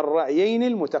أخبث من الرأيين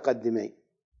المتقدمين،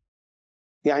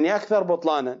 يعني أكثر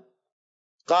بطلانا.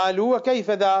 قالوا: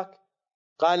 وكيف ذاك؟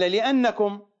 قال: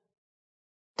 لأنكم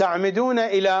تعمدون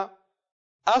إلى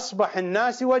أصبح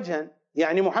الناس وجها،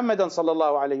 يعني محمدا صلى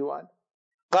الله عليه وآله.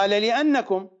 قال: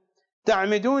 لأنكم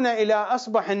تعمدون إلى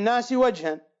أصبح الناس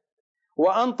وجها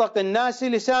وأنطق الناس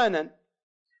لسانا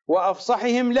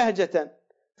وأفصحهم لهجة،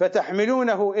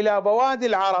 فتحملونه إلى بوادي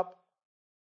العرب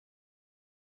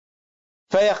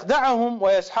فيخدعهم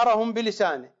ويسحرهم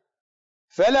بلسانه،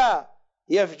 فلا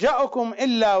يفجأكم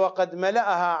إلا وقد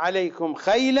ملأها عليكم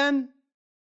خيلا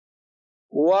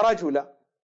ورجلا.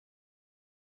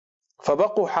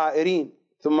 فبقوا حائرين،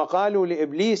 ثم قالوا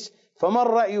لإبليس: فما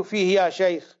الرأي فيه يا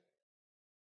شيخ؟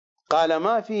 قال: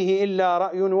 ما فيه إلا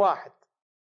رأي واحد.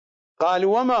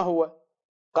 قالوا: وما هو؟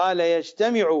 قال: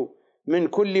 يجتمع من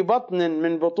كل بطن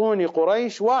من بطون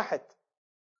قريش واحد،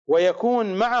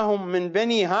 ويكون معهم من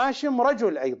بني هاشم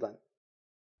رجل أيضا.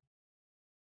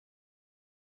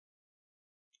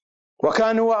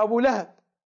 وكان هو أبو لهب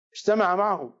اجتمع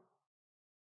معهم.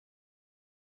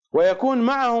 ويكون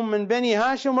معهم من بني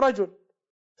هاشم رجل،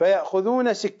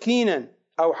 فيأخذون سكينا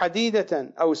أو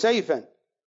حديدة أو سيفا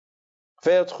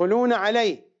فيدخلون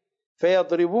عليه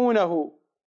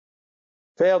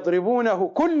فيضربونه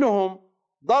كلهم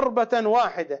ضربة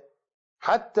واحدة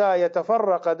حتى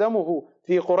يتفرق دمه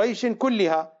في قريش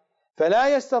كلها،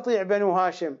 فلا يستطيع بنو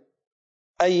هاشم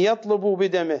أن يطلبوا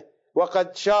بدمه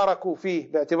وقد شاركوا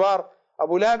فيه، باعتبار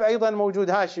أبو لهب أيضا موجود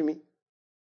هاشمي.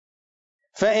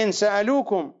 فإن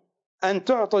سألوكم أن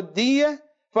تعطوا الدية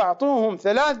فاعطوهم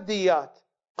 3 ديات.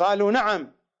 قالوا: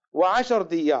 نعم. و10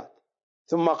 ديات.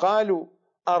 ثم قالوا: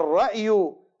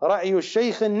 الرأي رأي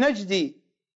الشيخ النجدي،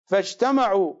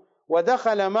 فاجتمعوا،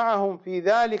 ودخل معهم في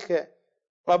ذلك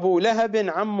أبو لهب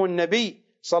عم النبي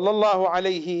صلى الله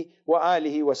عليه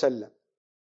وآله وسلم.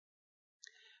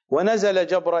 ونزل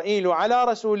جبرائيل على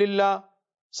رسول الله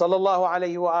صلى الله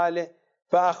عليه وآله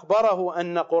فأخبره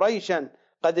أن قريشا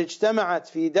قد اجتمعت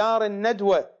في دار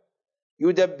الندوة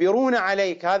يدبرون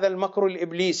عليك هذا المكر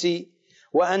الإبليسي،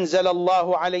 وأنزل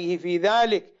الله عليه في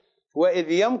ذلك: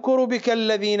 وإذ يمكر بك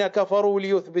الذين كفروا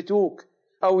ليثبتوك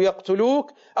أو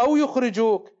يقتلوك أو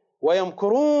يخرجوك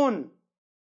ويمكرون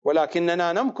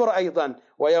ولكننا نمكر أيضا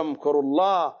ويمكر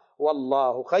الله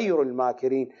والله خير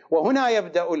الماكرين. وهنا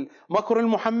يبدأ المكر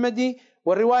المحمدي،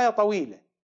 والرواية طويلة،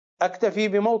 أكتفي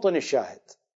بموطن الشاهد.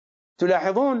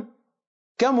 تلاحظون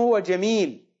كم هو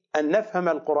جميل أن نفهم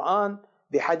القرآن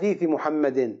بحديث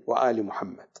محمد وآل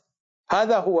محمد.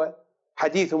 هذا هو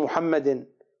حديث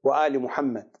محمد وآل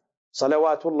محمد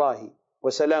صلوات الله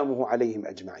وسلامه عليهم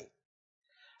أجمعين.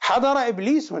 حضر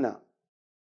إبليس هنا،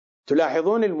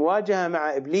 تلاحظون المواجهة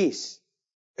مع إبليس.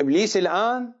 إبليس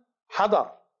الآن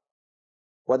حضر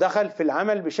ودخل في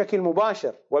العمل بشكل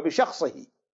مباشر وبشخصه،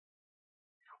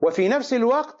 وفي نفس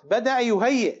الوقت بدأ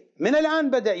يهيئ. من الآن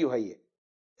بدأ يهيئ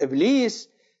إبليس،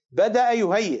 بدأ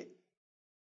يهيئ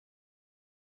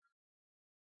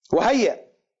وهيئ،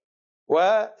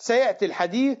 وسيأتي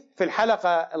الحديث في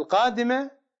الحلقة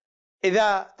القادمة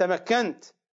إذا تمكنت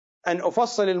أن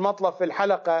أفصل المطلب في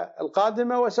الحلقة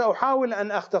القادمة، وسأحاول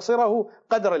أن أختصره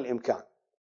قدر الإمكان.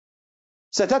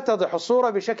 ستتضح الصورة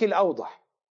بشكل أوضح.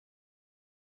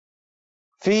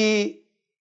 في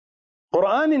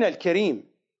قرآننا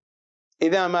الكريم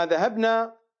إذا ما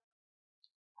ذهبنا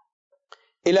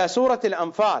إلى سورة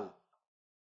الأنفال،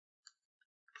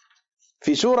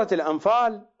 في سورة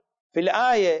الأنفال في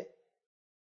الآية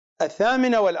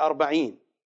 48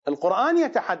 القرآن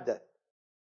يتحدث،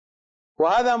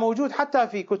 وهذا موجود حتى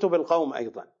في كتب القوم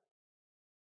أيضا.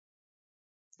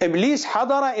 إبليس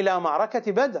حضر إلى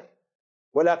معركة بدر،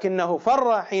 ولكنه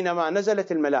فر حينما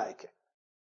نزلت الملائكة.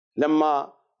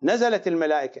 لما نزلت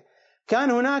الملائكة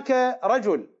كان هناك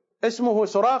رجل اسمه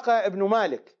سراقة ابن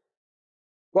مالك،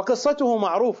 وقصته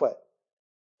معروفة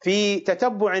في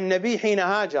تتبع النبي حين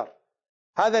هاجر،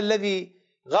 هذا الذي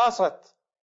غاصت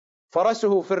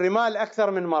فرسه في الرمال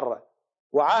أكثر من مرة،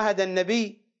 وعاهد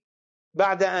النبي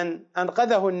بعد أن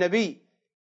أنقذه النبي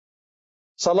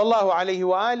صلى الله عليه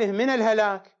وآله من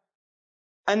الهلاك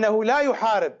أنه لا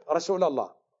يحارب رسول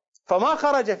الله، فما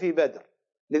خرج في بدر.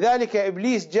 لذلك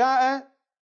إبليس جاء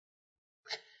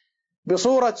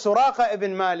بصورة سراقة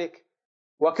ابن مالك،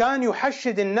 وكان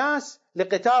يحشد الناس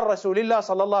لقتال رسول الله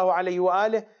صلى الله عليه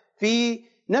وآله في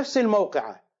نفس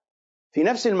الموقعة، في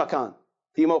نفس المكان،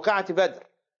 في موقعة بدر.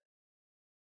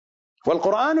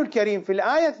 والقرآن الكريم في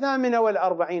الآية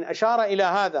 48 أشار إلى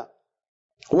هذا: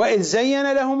 وإذ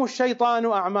زين لهم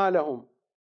الشيطان أعمالهم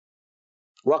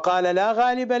وقال لا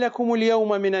غالب لكم اليوم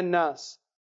من الناس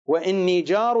وإني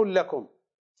جار لكم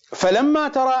فلما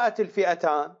تراءت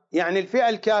الفئتان، يعني الفئة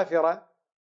الكافرة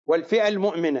والفئة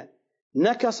المؤمنة،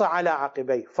 نكص على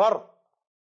عقبيه، فر،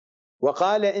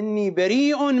 وقال إني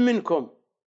بريء منكم،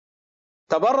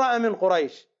 تبرأ من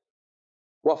قريش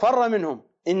وفر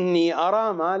منهم، إني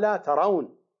أرى ما لا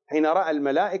ترون، حين رأى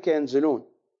الملائكة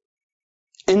ينزلون،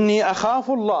 إني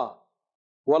أخاف الله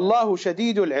والله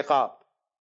شديد العقاب.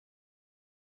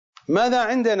 ماذا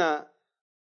عندنا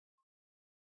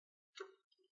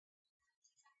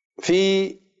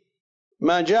في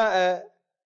ما جاء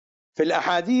في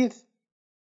الأحاديث؟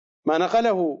 ما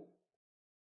نقله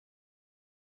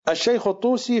الشيخ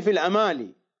الطوسي في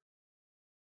الأمالي،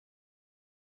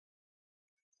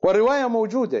 والرواية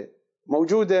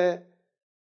موجودة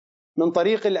من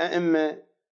طريق الأئمة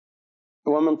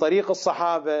ومن طريق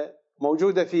الصحابة،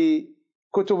 موجودة في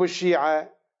كتب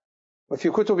الشيعة وفي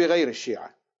كتب غير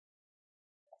الشيعة،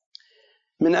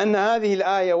 من أن هذه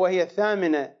الآية وهي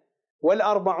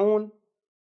 48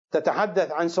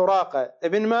 تتحدث عن سراقة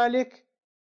ابن مالك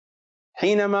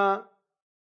حينما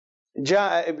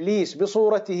جاء إبليس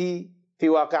بصورته في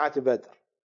واقعة بدر.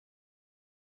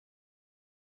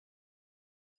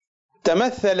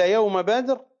 تمثل يوم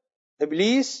بدر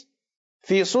إبليس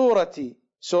في صورة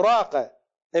سراقة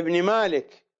ابن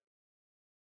مالك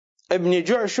ابن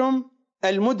جعشم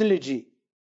المدلجي،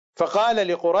 فقال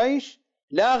لقريش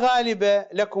لا غالب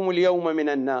لكم اليوم من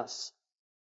الناس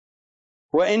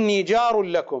وإني جار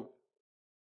لكم،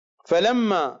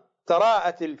 فلما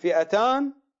تراءت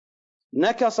الفئتان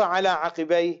نكص على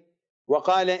عقبيه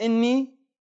وقال إني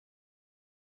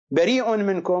بريء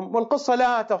منكم. والقصة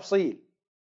لها تفصيل،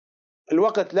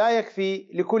 الوقت لا يكفي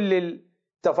لكل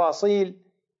التفاصيل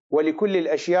ولكل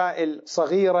الأشياء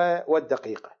الصغيرة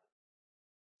والدقيقة.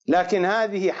 لكن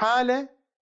هذه حالة،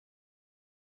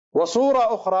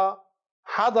 وصورة أخرى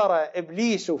حضر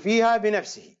إبليس فيها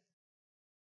بنفسه.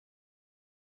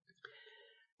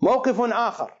 موقف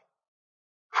آخر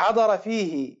حضر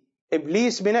فيه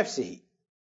إبليس بنفسه،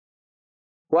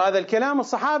 وهذا الكلام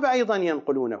الصحابة أيضا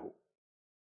ينقلونه،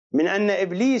 من أن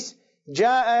إبليس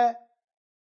جاء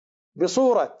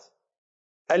بصورة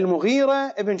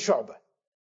المغيرة بن شعبة.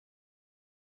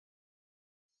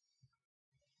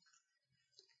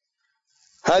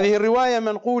 هذه الرواية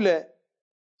منقولة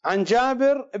عن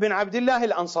جابر بن عبد الله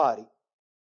الأنصاري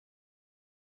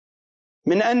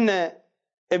من أن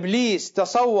إبليس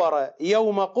تصور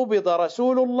يوم قبض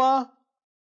رسول الله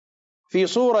في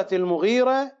صورة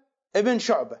المغيرة بن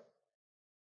شعبة،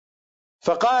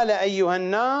 فقال: أيها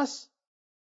الناس،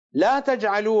 لا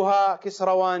تجعلوها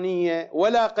كسروانية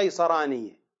ولا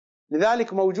قيصرانية.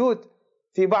 لذلك موجود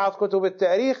في بعض كتب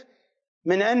التاريخ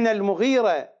من أن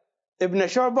المغيرة ابن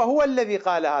شعبة هو الذي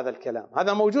قال هذا الكلام،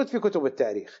 هذا موجود في كتب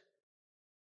التاريخ،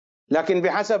 لكن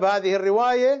بحسب هذه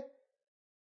الرواية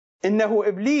إنه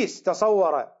إبليس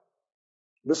تصور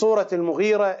بصورة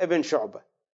المغيرة ابن شعبة: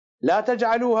 لا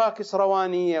تجعلوها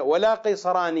كسروانية ولا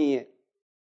قيصرانية،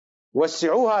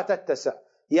 وسعوها تتسع،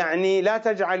 يعني لا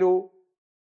تجعلوا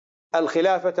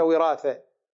الخلافة وراثة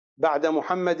بعد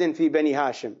محمد في بني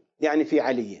هاشم، يعني في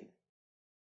علي.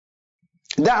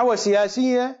 دعوة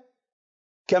سياسية،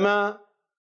 كما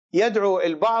يدعو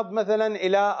البعض مثلا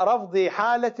إلى رفض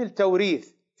حالة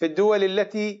التوريث في الدول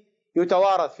التي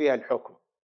يتوارث فيها الحكم.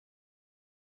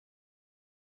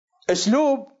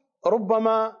 أسلوب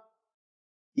ربما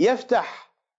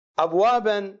يفتح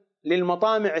أبوابا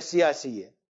للمطامع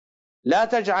السياسية: لا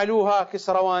تجعلوها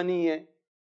كسروانية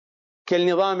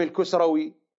كالنظام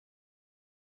الكسروي،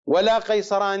 ولا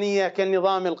قيصرانية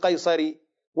كالنظام القيصري،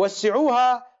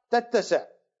 وسعوها تتسع،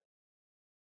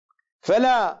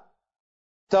 فلا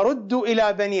تردوا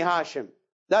إلى بني هاشم،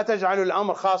 لا تجعلوا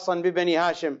الأمر خاصا ببني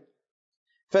هاشم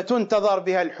فتنتظر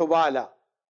بها الحبالة،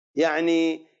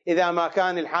 يعني إذا ما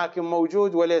كان الحاكم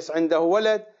موجود وليس عنده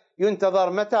ولد ينتظر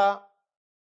متى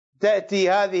تأتي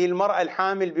هذه المرأة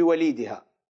الحامل بوليدها.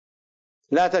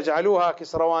 لا تجعلوها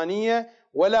كسروانية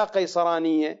ولا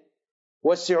قيصرانية،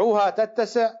 وسعوها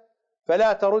تتسع،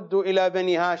 فلا تردوا إلى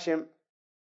بني هاشم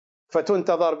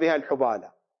فتنتظر بها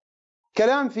الحبالة.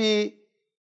 كلام في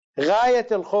غاية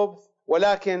الخبث،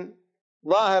 ولكن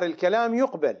ظاهر الكلام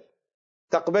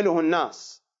تقبله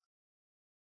الناس،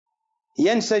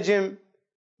 ينسجم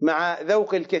مع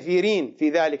ذوق الكثيرين في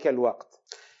ذلك الوقت.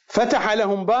 فتح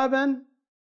لهم بابا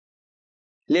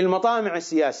للمطامع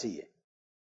السياسية،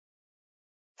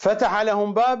 فتح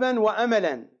لهم بابا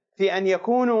وأملا في أن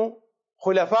يكونوا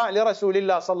خلفاء لرسول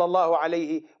الله صلى الله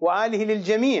عليه وآله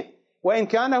للجميع، وإن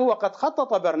كان هو قد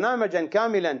خطط برنامجا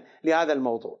كاملا لهذا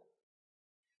الموضوع.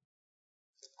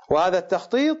 وهذا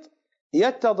التخطيط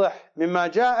يتضح مما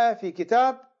جاء في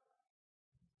كتاب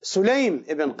سليم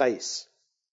بن قيس،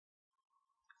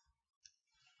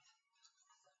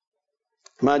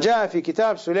 ما جاء في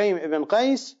كتاب سليم بن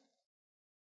قيس.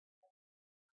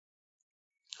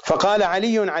 فقال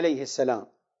علي عليه السلام: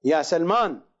 يا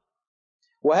سلمان،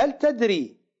 وهل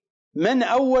تدري من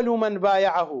أول من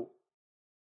بايعه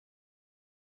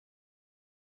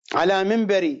على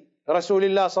منبر رسول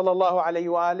الله صلى الله عليه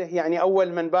وآله، يعني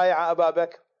أول من بايع أبا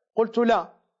بكر؟ قلت: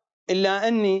 لا، إلا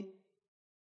أني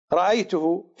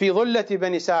رأيته في ظلة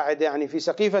بني ساعدة، يعني في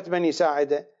سقيفة بني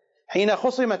ساعدة، حين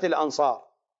خصمت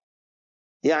الأنصار،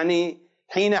 يعني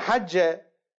حين حج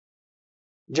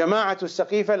جماعة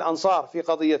السقيفة الأنصار في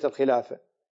قضية الخلافة.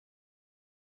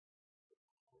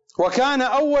 وكان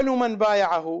أول من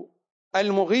بايعه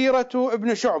المغيرة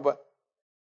بن شعبة،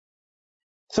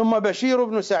 ثم بشير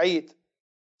بن سعيد،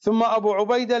 ثم أبو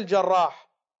عبيدة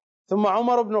الجراح، ثم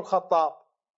عمر بن الخطاب،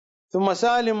 ثم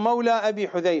سالم مولى أبي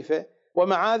حذيفة،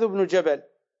 ومعاذ بن جبل.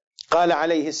 قال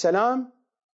عليه السلام: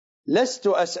 لست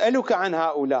أسألك عن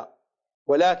هؤلاء،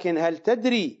 ولكن هل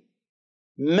تدري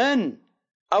من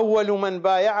أول من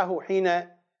بايعه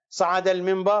حين صعد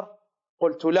المنبر؟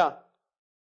 قلت: لا،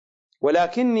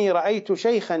 ولكني رأيت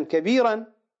شيخا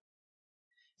كبيرا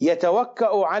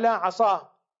يتوكأ على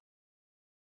عصاه،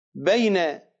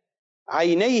 بين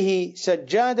عينيه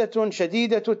سجادة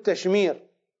شديدة التشمير،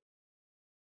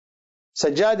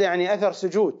 سجادة يعني أثر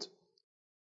سجود.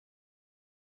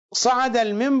 صعد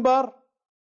المنبر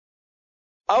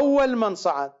أول من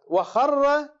صعد،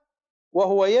 وخر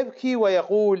وهو يبكي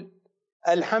ويقول: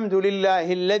 الحمد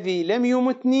لله الذي لم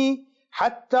يمتني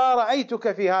حتى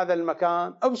رأيتك في هذا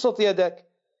المكان، ابسط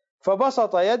يدك.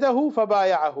 فبسط يده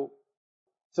فبايعه.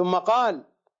 ثم قال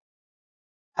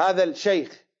هذا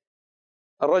الشيخ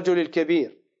الرجل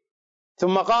الكبير،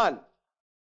 ثم قال: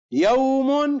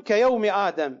 يوم كيوم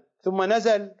آدم، ثم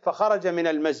نزل فخرج من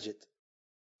المسجد.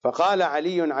 فقال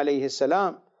علي عليه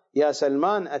السلام: يا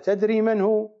سلمان، أتدري من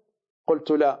هو؟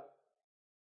 قلت: لا.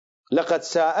 لقد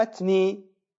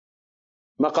ساءتني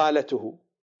مقالته،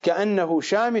 كأنه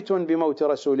شامت بموت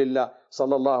رسول الله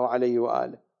صلى الله عليه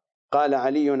وآله. قال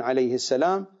علي عليه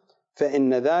السلام: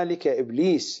 فإن ذلك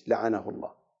إبليس لعنه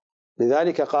الله.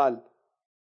 لذلك قال،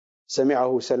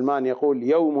 سمعه سلمان يقول: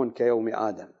 يوم كيوم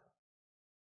آدم.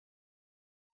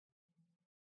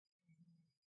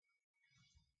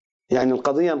 يعني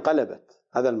القضية انقلبت،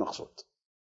 هذا المقصود.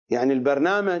 يعني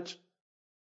البرنامج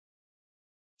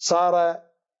صار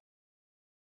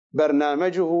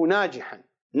برنامجه ناجحا،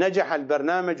 نجح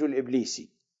البرنامج الإبليسي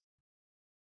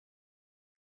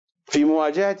في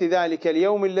مواجهة ذلك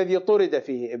اليوم الذي طرد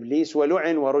فيه إبليس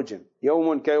ولعن ورجم،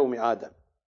 يوم كيوم آدم.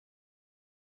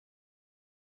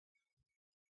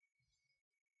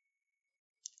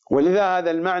 ولذا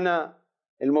هذا المعنى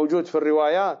الموجود في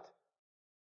الروايات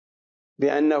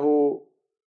بأنه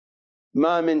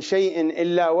ما من شيء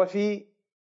إلا وفي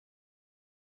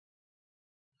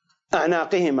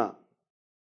أعناقهما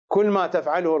كل ما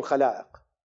تفعله الخلائق،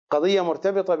 قضية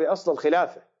مرتبطة بأصل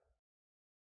الخلافة،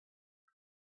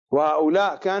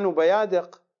 وهؤلاء كانوا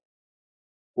بيادق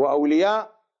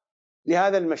وأولياء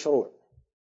لهذا المشروع.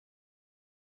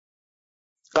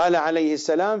 قال عليه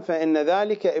السلام: فإن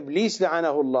ذلك إبليس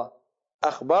لعنه الله.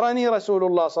 أخبرني رسول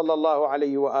الله صلى الله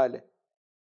عليه وآله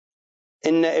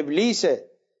إن إبليس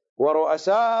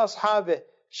ورؤساء أصحابه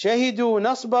شهدوا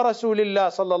نصب رسول الله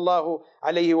صلى الله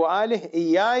عليه وآله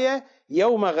إياي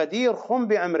يوم غدير خم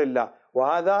بأمر الله.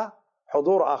 وهذا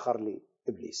حضور آخر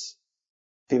لإبليس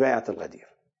في بيعة الغدير.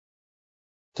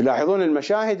 تلاحظون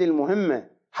المشاهد المهمة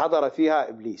حضر فيها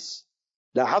إبليس.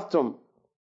 لاحظتم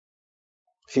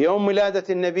في يوم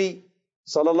ولادة النبي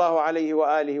صلى الله عليه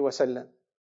وآله وسلم،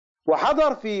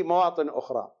 وحضر في مواطن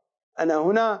أخرى. أنا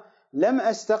هنا لم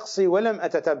أستقصي ولم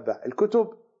أتتبع،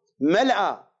 الكتب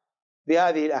ملأى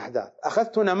بهذه الأحداث،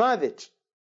 أخذت نماذج.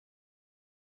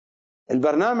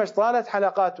 البرنامج طالت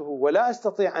حلقاته ولا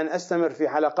أستطيع أن أستمر في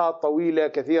حلقات طويلة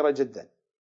كثيرة جدا،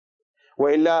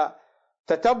 وإلا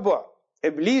تتبع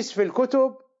إبليس في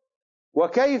الكتب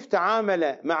وكيف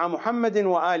تعامل مع محمد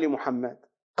وآل محمد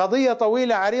قضية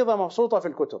طويلة عريضة مبسوطة في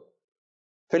الكتب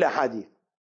في الأحاديث.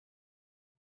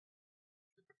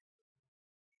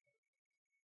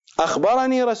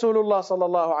 أخبرني رسول الله صلى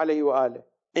الله عليه وآله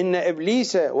إن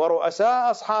إبليس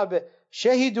ورؤساء أصحابه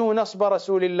شهدوا نصب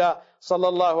رسول الله صلى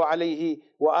الله عليه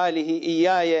وآله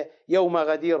إياي يوم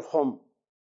غدير خم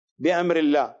بأمر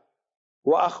الله،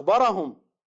 وأخبرهم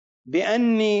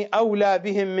بأني أولى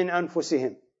بهم من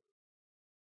أنفسهم،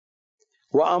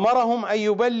 وأمرهم أن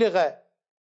يبلغ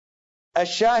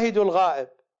الشاهد الغائب.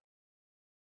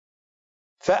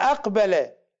 فأقبل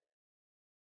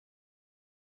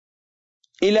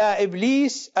إلى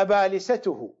إبليس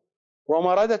أبالسته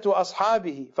ومردة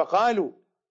أصحابه فقالوا: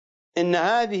 إن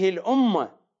هذه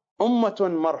الأمة أمة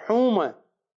مرحومة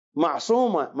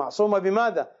معصومة. معصومة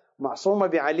بماذا؟ معصومة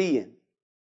بعلي،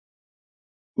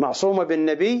 معصومة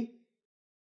بالنبي،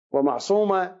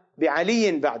 ومعصومة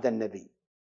بعلي بعد النبي.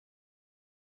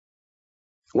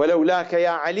 ولولاك يا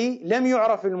علي لم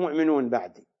يعرف المؤمنون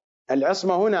بعدي.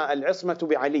 العصمة هنا العصمة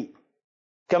بعلي،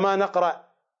 كما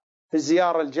نقرأ في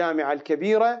الزيارة الجامعة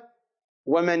الكبيرة: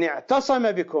 ومن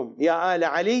اعتصم بكم يا آل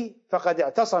علي فقد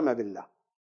اعتصم بالله.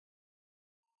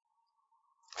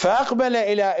 فأقبل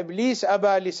إلى إبليس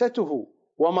أبالسته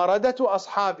ومردة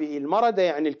أصحابه، المردة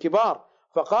يعني الكبار،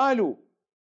 فقالوا: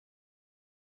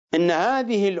 إن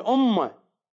هذه الأمة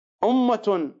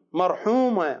أمة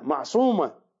مرحومة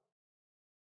معصومة،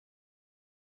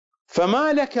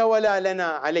 فما لك ولا لنا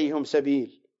عليهم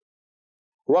سبيل،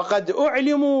 وقد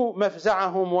أعلموا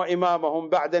مفزعهم وإمامهم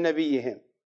بعد نبيهم.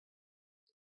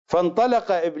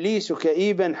 فانطلق إبليس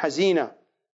كئيبا حزينا.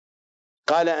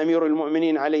 قال أمير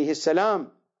المؤمنين عليه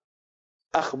السلام: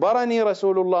 أخبرني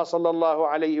رسول الله صلى الله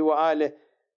عليه وآله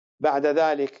بعد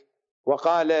ذلك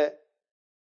وقال: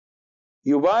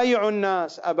 يبايع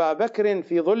الناس أبا بكر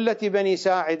في ظلة بني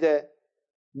ساعدة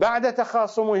بعد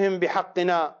تخاصمهم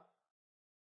بحقنا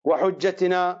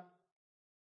وحجتنا،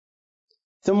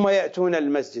 ثم يأتون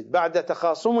المسجد بعد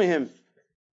تخاصمهم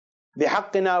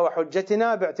بحقنا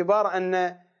وحجتنا، باعتبار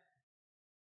أن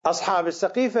أصحاب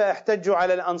السقيفة احتجوا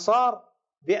على الأنصار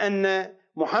بأن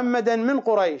محمدا من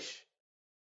قريش،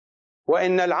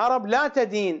 وإن العرب لا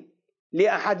تدين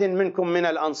لأحد منكم من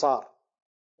الأنصار،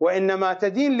 وإنما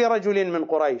تدين لرجل من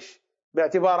قريش،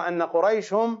 باعتبار أن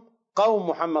قريش هم قوم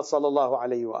محمد صلى الله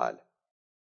عليه وآله.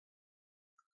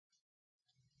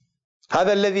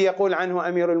 هذا الذي يقول عنه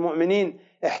أمير المؤمنين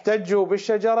احتجوا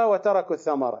بالشجرة وتركوا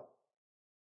الثمرة،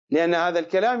 لأن هذا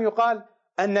الكلام يقال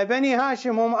أن بني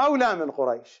هاشم هم أولى من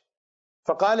قريش،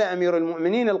 فقال أمير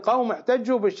المؤمنين القوم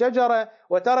احتجوا بالشجرة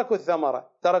وتركوا الثمرة،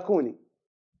 تركوني.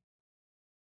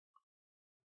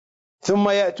 ثم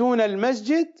يأتون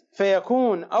المسجد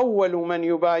فيكون أول من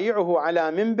يبايعه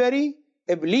على منبر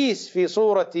إبليس في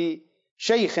صورة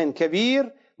شيخ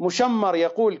كبير مشمر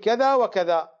يقول كذا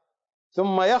وكذا،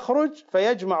 ثم يخرج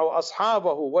فيجمع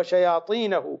أصحابه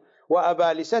وشياطينه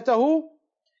وأبالسته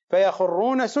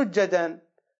فيخرون سجدا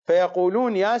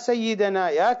فيقولون يا سيدنا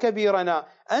يا كبيرنا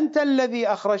أنت الذي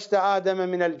أخرجت آدم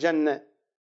من الجنة.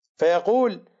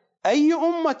 فيقول أي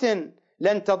أمة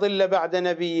لن تضل بعد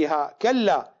نبيها؟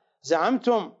 كلا،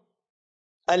 زعمتم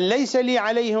أن ليس لي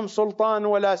عليهم سلطان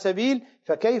ولا سبيل،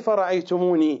 فكيف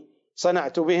رأيتموني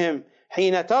صنعت بهم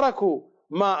حين تركوا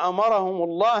ما أمرهم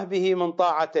الله به من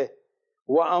طاعته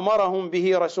وأمرهم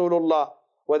به رسول الله،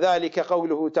 وذلك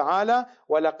قوله تعالى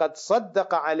ولقد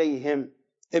صدق عليهم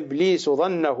إبليس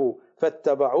ظنه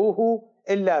فاتبعوه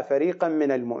إلا فريقا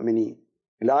من المؤمنين.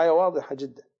 الآية واضحة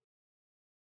جدا،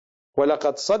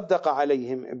 ولقد صدق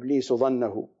عليهم إبليس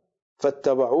ظنه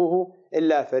فاتبعوه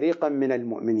إلا فريقا من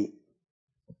المؤمنين.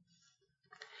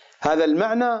 هذا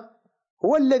المعنى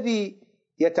هو الذي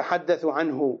يتحدث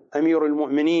عنه أمير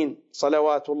المؤمنين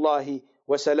صلوات الله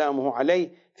وسلامه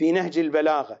عليه في نهج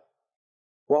البلاغة،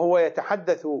 وهو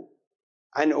يتحدث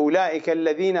عن أولئك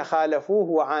الذين خالفوه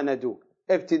وعاندوه،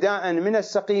 ابتداء من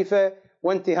السقيفة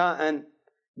وانتهاء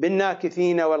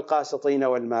بالناكثين والقاسطين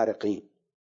والمارقين.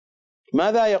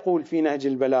 ماذا يقول في نهج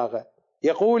البلاغة؟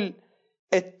 يقول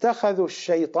اتخذوا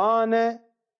الشيطان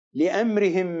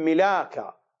لأمرهم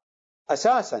ملاكا.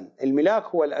 أساسا الملاك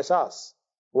هو الأساس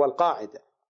والقاعدة.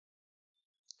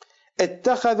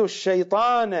 اتخذوا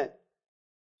الشيطان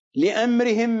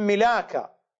لأمرهم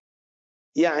ملاكا،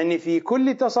 يعني في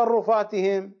كل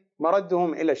تصرفاتهم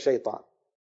مردهم إلى الشيطان.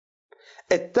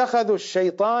 اتخذوا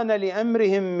الشيطان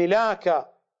لأمرهم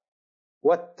ملاكا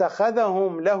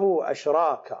واتخذهم له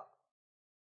أشراكا،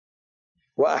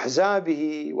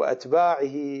 وأحزابه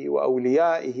وأتباعه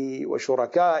وأوليائه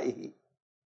وشركائه.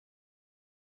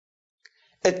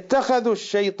 اتخذوا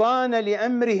الشيطان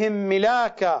لأمرهم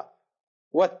ملاكا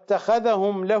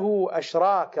واتخذهم له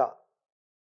أشراكا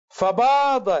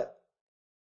فباض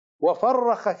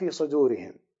وفرخ في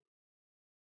صدورهم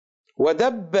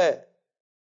ودب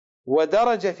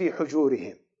ودرج في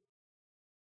حجورهم،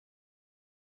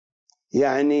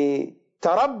 يعني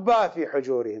تربى في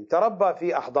حجورهم، تربى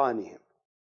في أحضانهم.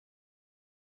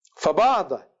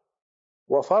 فباض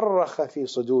وفرخ في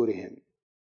صدورهم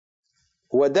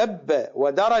ودب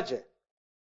ودرج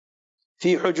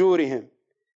في حجورهم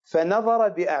فنظر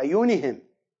بأعينهم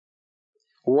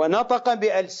ونطق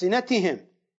بألسنتهم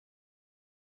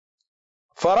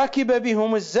فركب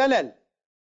بهم الزلل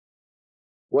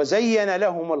وزين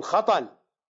لهم الخطل،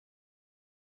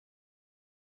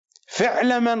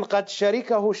 فعل من قد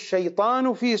شركه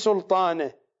الشيطان في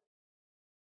سلطانه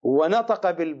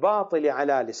ونطق بالباطل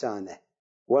على لسانه،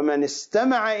 ومن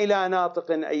استمع إلى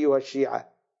ناطق أيها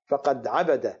الشيعة فقد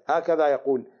عبده، هكذا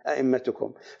يقول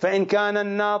أئمتكم. فإن كان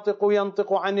الناطق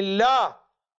ينطق عن الله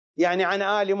يعني عن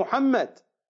آل محمد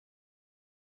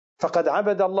فقد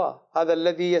عبد الله، هذا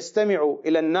الذي يستمع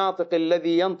إلى الناطق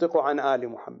الذي ينطق عن آل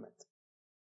محمد.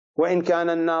 وإن كان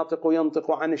الناطق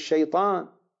ينطق عن الشيطان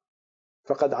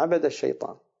فقد عبد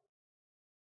الشيطان.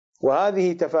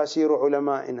 وهذه تفاسير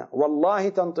علمائنا، والله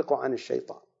تنطق عن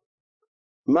الشيطان،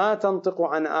 ما تنطق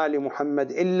عن آل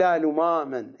محمد إلا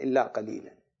لماما إلا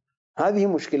قليلا. هذه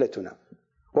مشكلتنا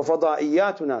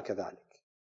وفضائياتنا كذلك.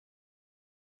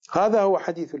 هذا هو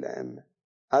حديث الأئمة،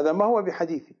 هذا ما هو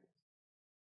بحديثي.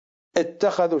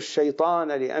 اتخذوا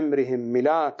الشيطان لأمرهم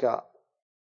ملاكا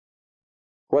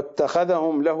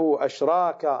واتخذهم له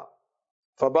أشراكا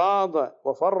فباض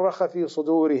وفرخ في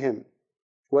صدورهم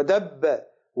ودب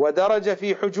ودرج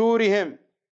في حجورهم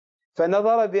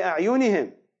فنظر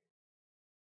بأعينهم،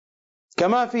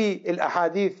 كما في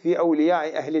الأحاديث في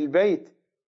أولياء أهل البيت: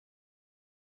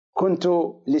 كنت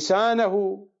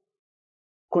لسانه،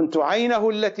 كنت عينه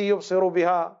التي يبصر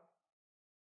بها،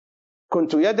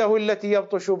 كنت يده التي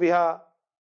يبطش بها،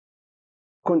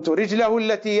 كنت رجله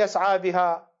التي يسعى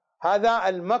بها. هذا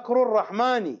المكر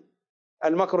الرحماني.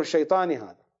 المكر الشيطاني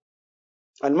هذا،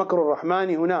 المكر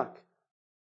الرحماني هناك.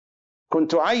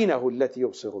 كنت عينه التي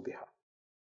يبصر بها،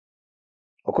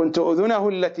 وكنت أذنه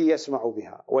التي يسمع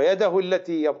بها، ويده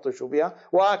التي يبطش بها،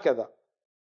 وهكذا.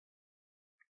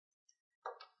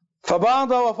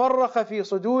 فباض وفرخ في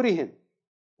صدورهم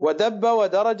ودب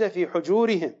ودرج في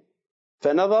حجورهم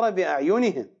فنظر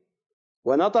بأعينهم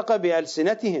ونطق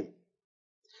بألسنتهم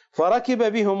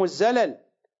فركب بهم الزلل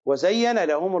وزين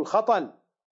لهم الخطل،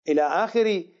 إلى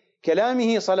آخر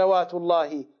كلامه صلوات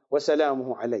الله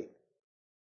وسلامه عليه.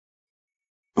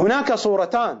 هناك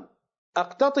صورتان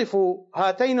أقتطف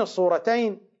هاتين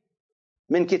الصورتين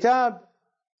من كتاب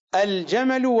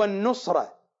الجمل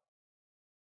والنصرة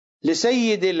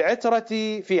لسيد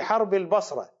العترة في حرب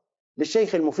البصرة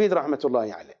للشيخ المفيد رحمة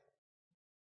الله عليه.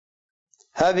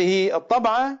 هذه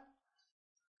الطبعة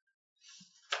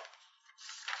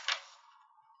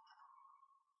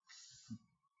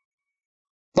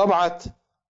طبعة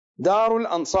دار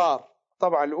الأنصار،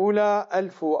 الطبعة الأولى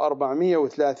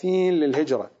 1430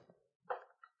 للهجرة.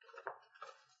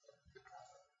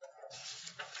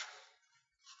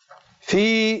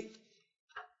 في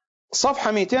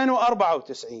صفحة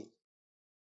 294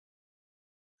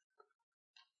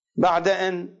 بعد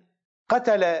أن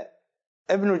قتل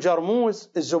ابن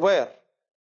جرموز الزبير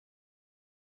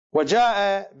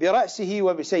وجاء برأسه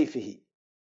وبسيفه،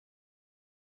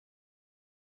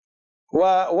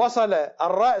 ووصل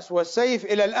الرأس والسيف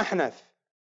إلى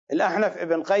الأحنف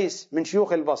ابن قيس من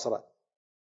شيوخ البصرة،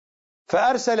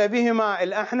 فأرسل بهما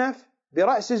الأحنف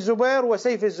برأس الزبير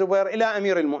وسيف الزبير إلى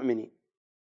أمير المؤمنين.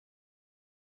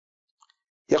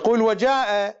 يقول: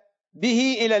 وجاء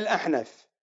به إلى الأحنف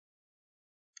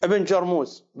ابن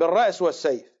جرموز بالرأس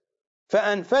والسيف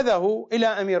فأنفذه إلى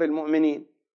أمير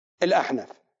المؤمنين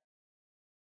الأحنف،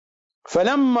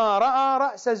 فلما رأى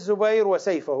رأس الزبير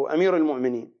وسيفه، أمير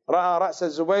المؤمنين رأى رأس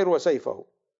الزبير وسيفه،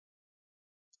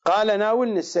 قال: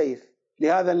 ناولني السيف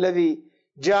لهذا الذي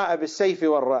جاء بالسيف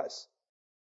والرأس.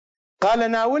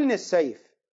 قال: ناولني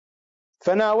السيف،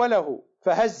 فناوله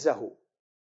فهزه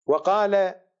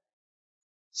وقال: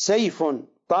 سيف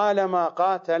طالما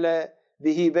قاتل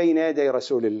به بين يدي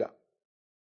رسول الله،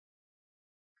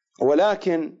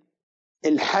 ولكن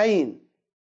الحين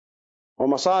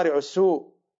ومصارع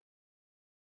السوء،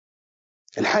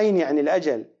 الحين يعني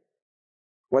الأجل،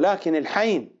 ولكن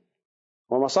الحين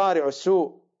ومصارع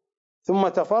السوء. ثم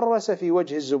تفرس في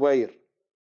وجه الزبير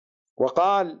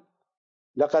وقال: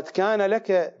 لقد كان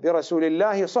لك برسول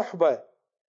الله صحبة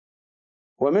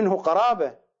ومنه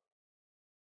قرابة،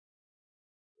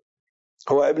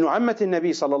 هو ابن عمة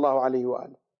النبي صلى الله عليه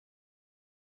وآله،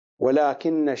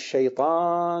 ولكن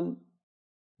الشيطان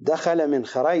دخل من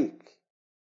خريك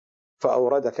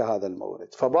فأوردك هذا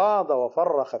المورد، فباض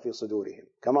وفرخ في صدورهم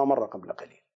كما مر قبل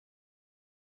قليل.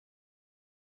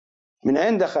 من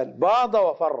أين دخل؟ باض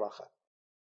وفرخ،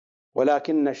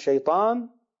 ولكن الشيطان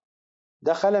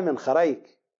دخل من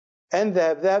خريك، أن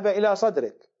ذهب إلى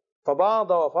صدرك،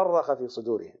 فباض وفرخ في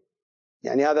صدورهم.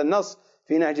 يعني هذا النص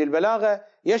في نهج البلاغة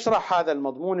يشرح هذا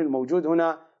المضمون الموجود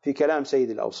هنا في كلام سيد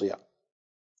الأوصياء: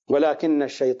 ولكن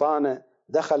الشيطان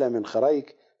دخل من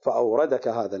خريك فأوردك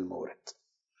هذا المورد.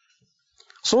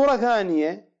 صورة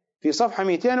ثانية في صفحة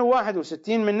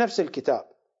 261 من نفس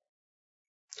الكتاب: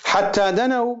 حتى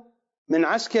دنوا من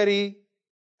عسكر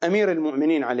أمير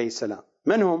المؤمنين عليه السلام.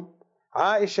 من هم؟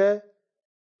 عائشة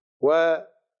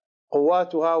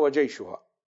وقواتها وجيشها.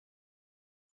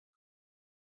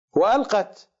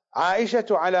 وألقت عائشة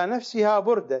على نفسها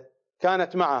بردة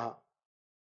كانت معها،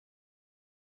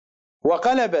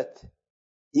 وقلبت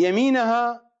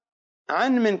يمينها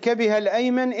عن منكبها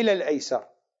الأيمن إلى الأيسر،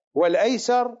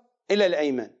 والأيسر إلى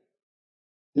الأيمن.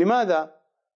 لماذا؟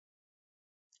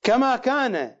 كما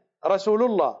كان رسول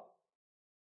الله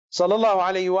صلى الله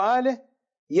عليه وآله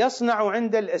يصنع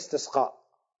عند الاستسقاء،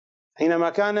 حينما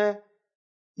كان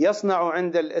يصنع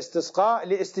عند الاستسقاء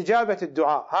لاستجابة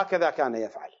الدعاء، هكذا كان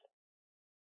يفعل.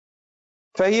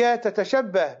 فهي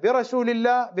تتشبه برسول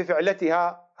الله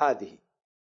بفعلتها هذه.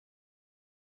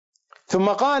 ثم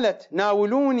قالت: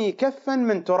 ناولوني كفا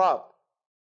من تراب،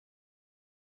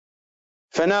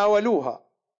 فناولوها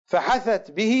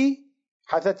فحثت به،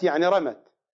 حثت يعني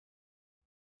رمت،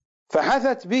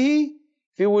 فحثت به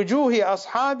في وجوه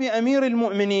أصحاب أمير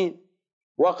المؤمنين،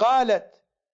 وقالت: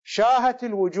 شاهت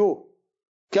الوجوه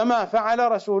كما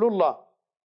فعل رسول الله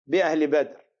بأهل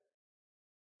بدر.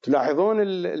 تلاحظون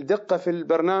الدقة في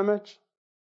البرنامج؟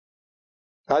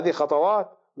 هذه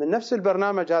خطوات من نفس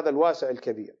البرنامج هذا الواسع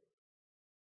الكبير.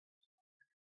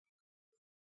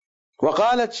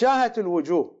 وقالت: شاهت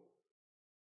الوجوه.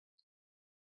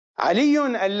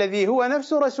 علي الذي هو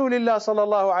نفس رسول الله صلى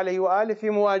الله عليه وآله في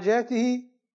مواجهته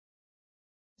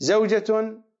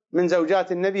زوجة من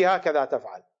زوجات النبي هكذا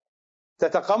تفعل،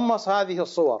 تتقمص هذه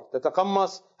الصور،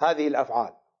 تتقمص هذه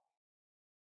الأفعال.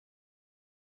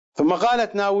 ثم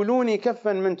قالت: ناولوني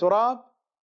كفا من تراب،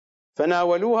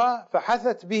 فناولوها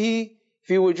فحثت به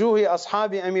في وجوه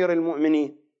أصحاب أمير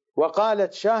المؤمنين،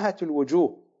 وقالت: شاهت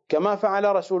الوجوه كما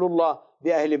فعل رسول الله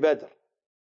بأهل بدر.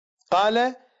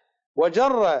 قال: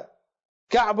 وجر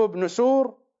كعب بن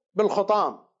سور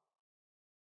بالخطام،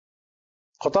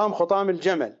 خطام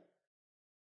الجمل،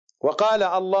 وقال: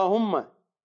 اللهم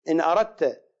إن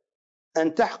أردت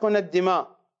أن تحقن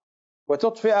الدماء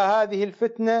وتطفئ هذه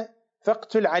الفتنة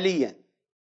فاقتل عليا.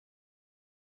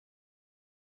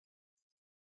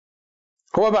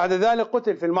 هو بعد ذلك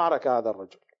قتل في المعركة هذا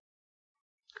الرجل.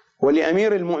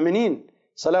 ولأمير المؤمنين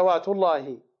صلوات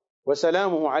الله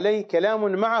وسلامه عليه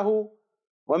كلام معه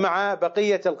ومع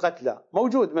بقية القتلى،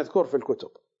 موجود مذكور في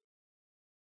الكتب.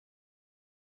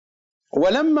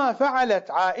 ولما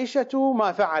فعلت عائشة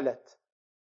ما فعلت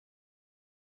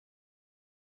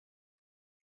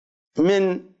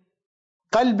من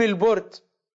قلب البرد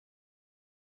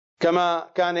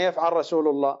كما كان يفعل رسول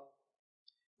الله،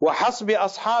 وحصب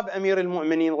أصحاب أمير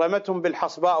المؤمنين، رمتهم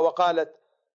بالحصباء وقالت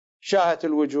شاهت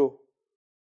الوجوه،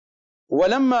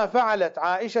 ولما فعلت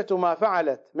عائشة ما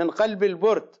فعلت من قلب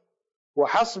البرد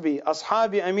وحصب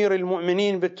أصحاب أمير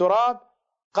المؤمنين بالتراب،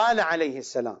 قال عليه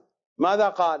السلام ماذا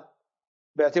قال؟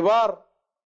 باعتبار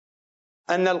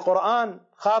أن القرآن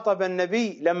خاطب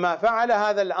النبي لما فعل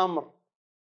هذا الأمر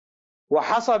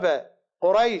وحصب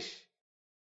قريش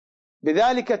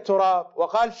بذلك التراب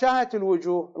وقال شاهت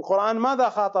الوجوه، القرآن ماذا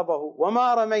خاطبه؟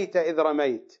 وما رميت إذ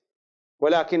رميت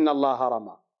ولكن الله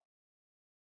رمى.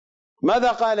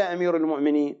 ماذا قال أمير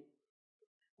المؤمنين؟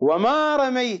 وما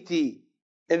رميت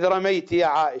إذ رميت يا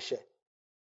عائشة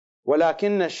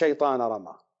ولكن الشيطان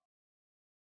رمى.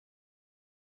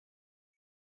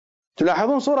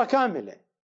 تلاحظون صورة كاملة،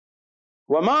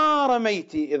 وما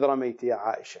رميت إذ رميت يا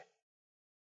عائشة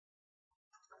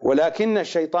ولكن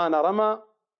الشيطان رمى.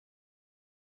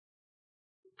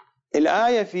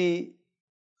 الآية في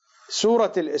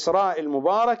سورة الإسراء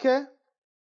المباركة: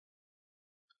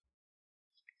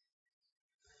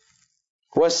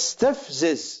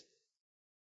 واستفزز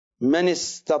من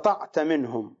استطعت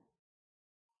منهم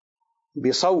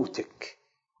بصوتك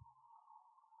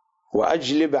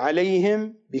وأجلب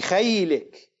عليهم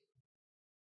بخيلك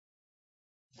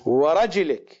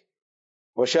ورجلك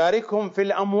وشاركهم في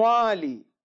الأموال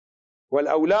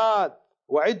والأولاد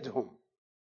وعدهم.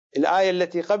 الآية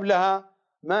التي قبلها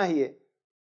ما هي؟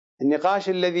 النقاش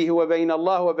الذي هو بين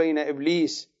الله وبين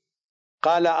إبليس،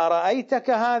 قال أرأيتك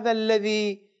هذا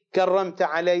الذي كرمت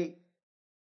علي،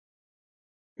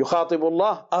 يخاطب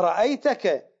الله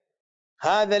أرأيتك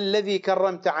هذا الذي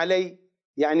كرمت علي،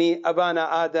 يعني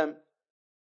أبانا آدم،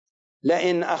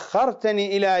 لئن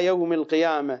أخرتني إلى يوم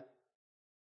القيامة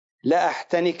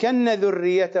لأحتنكن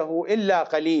ذريته إلا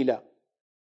قليلا.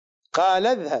 قال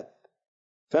اذهب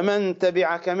فمن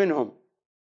تبعك منهم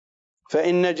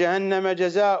فإن جهنم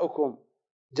جزاؤكم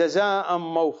جزاء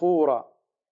موفورا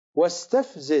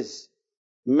واستفزز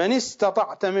من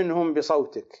استطعت منهم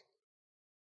بصوتك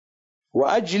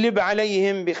وأجلب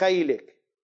عليهم بخيلك.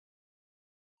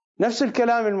 نفس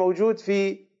الكلام الموجود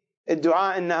في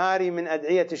الدعاء النهاري من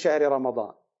أدعية شهر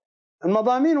رمضان،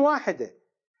 المضامين واحدة،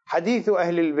 حديث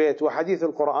أهل البيت وحديث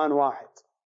القرآن واحد.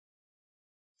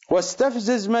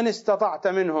 واستفزز من استطعت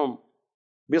منهم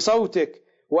بصوتك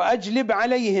وأجلب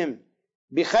عليهم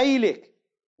بخيلك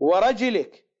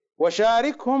ورجلك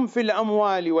وشاركهم في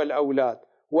الأموال والأولاد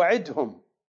وعدهم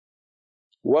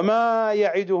وما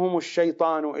يعدهم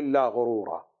الشيطان إلا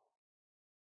غرورا.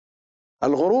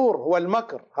 الغرور هو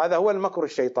المكر، هذا هو المكر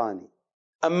الشيطاني.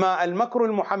 أما المكر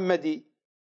المحمدي: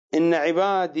 إن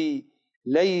عبادي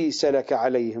ليس لك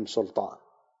عليهم سلطان.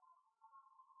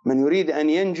 من يريد أن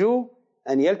ينجو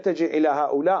أن يلتجئ إلى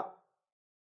هؤلاء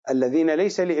الذين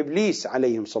ليس لإبليس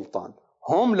عليهم سلطان،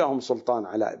 هم لهم سلطان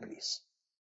على إبليس.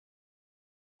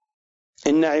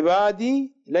 إن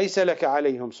عبادي ليس لك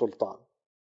عليهم سلطان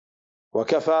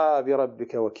وكفى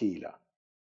بربك وكيلا.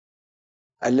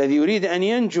 الذي يريد أن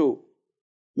ينجو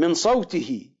من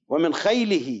صوته ومن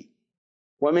خيله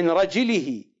ومن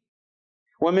رجله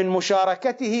ومن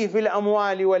مشاركته في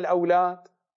الأموال والأولاد،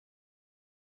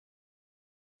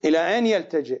 إلى أين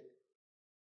يلتجئ؟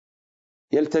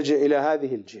 يلتجئ إلى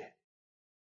هذه الجهة.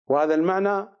 وهذا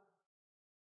المعنى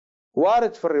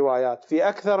وارد في الروايات في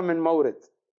أكثر من مورد،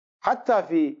 حتى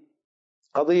في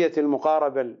قضية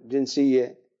المقاربة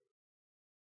الجنسية.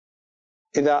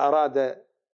 إذا أراد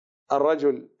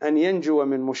الرجل أن ينجو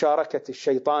من مشاركة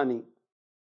الشيطان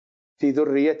في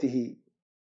ذريته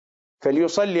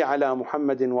فليصلي على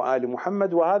محمد وآل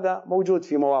محمد، وهذا موجود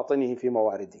في مواطنه في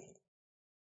موارده.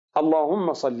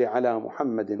 اللهم صل على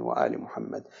محمد وآل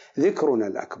محمد، ذكرنا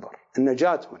الأكبر،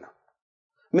 النجاة هنا.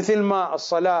 مثل ما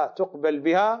الصلاة تقبل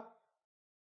بها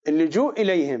اللجوء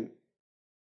إليهم.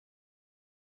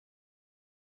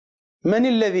 من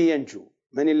الذي ينجو؟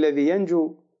 من الذي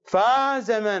ينجو؟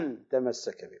 فاز من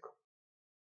تمسك بكم.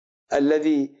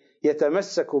 الذي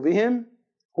يتمسك بهم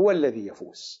هو الذي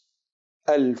يفوز.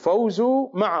 الفوز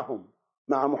معهم،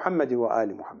 مع محمد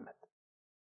وآل محمد.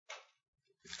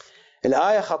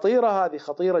 الآية خطيرة، هذه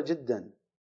خطيرة جدا.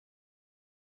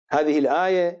 هذه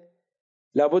الآية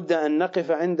لابد أن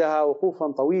نقف عندها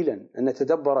وقوفا طويلا، أن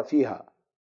نتدبر فيها.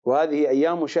 وهذه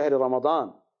أيام شهر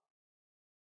رمضان،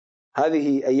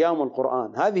 هذه أيام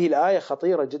القرآن. هذه الآية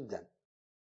خطيرة جدا.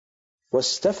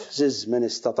 واستفزز من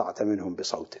استطعت منهم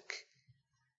بصوتك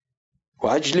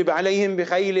وأجلب عليهم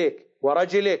بخيلك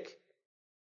ورجلك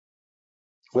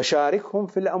وشاركهم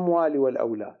في الأموال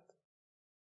والأولاد.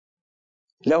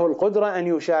 له القدرة أن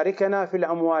يشاركنا في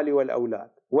الأموال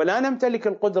والأولاد، ولا نمتلك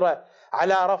القدرة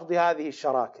على رفض هذه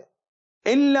الشراكة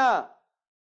إلا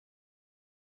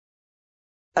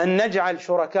أن نجعل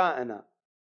شركاءنا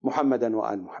محمدا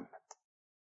وآل محمد،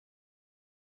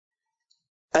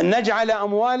 أن نجعل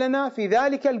أموالنا في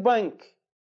ذلك البنك،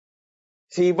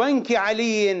 في بنك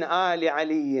علي آل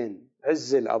علي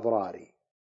عز الأبرار.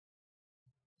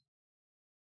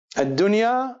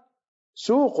 الدنيا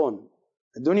سوق،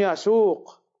 الدنيا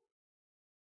سوق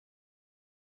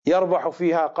يربح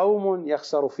فيها قوم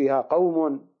يخسر فيها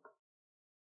قوم،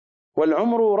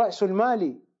 والعمر رأس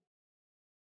المال.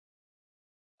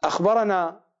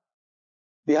 أخبرنا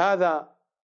بهذا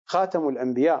خاتم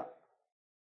الأنبياء،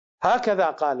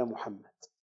 هكذا قال محمد: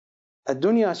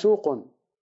 الدنيا سوق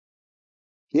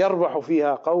يربح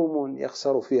فيها قوم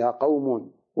يخسر فيها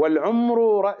قوم،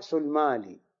 والعمر رأس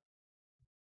المال.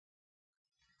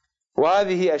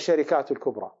 وهذه الشركات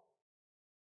الكبرى،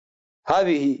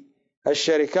 هذه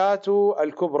الشركات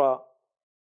الكبرى،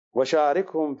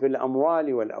 وشاركهم في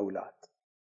الأموال والأولاد.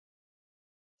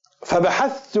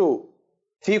 فبحثت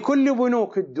في كل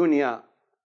بنوك الدنيا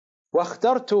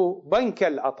واخترت بنك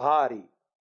الأطهار،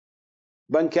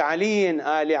 بنك علي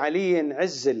آل علي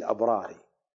عز الأبرار،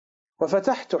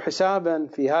 وفتحت حسابا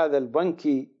في هذا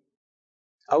البنك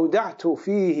أودعت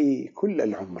فيه كل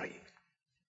العمر.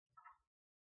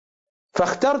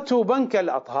 فاخترت بنك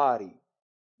الأطهار،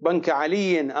 بنك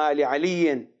علي آل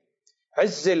علي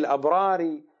عز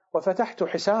الأبرار، وفتحت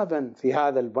حسابا في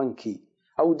هذا البنك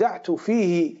أودعت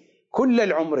فيه كل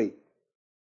العمر،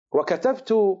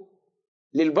 وكتبت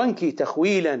للبنك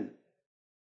تخويلا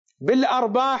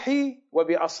بالأرباح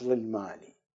وبأصل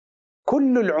المال.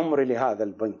 كل العمر لهذا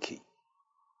البنك.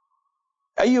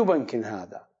 أي بنك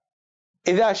هذا؟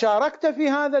 إذا شاركت في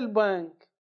هذا البنك،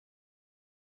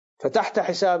 فتحت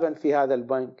حسابا في هذا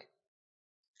البنك،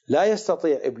 لا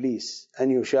يستطيع إبليس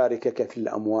أن يشاركك في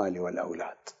الأموال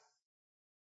والأولاد.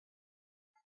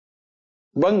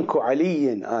 بنك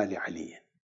علي آل علي،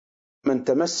 من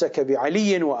تمسك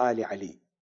بعلي وآل علي،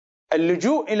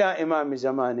 اللجوء إلى إمام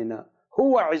زماننا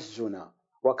هو عزنا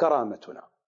وكرامتنا.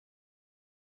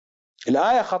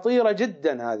 الآية خطيرة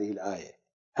جدا. هذه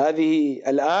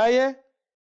الآية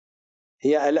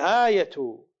هي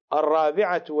الآية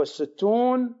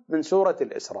 64 من سورة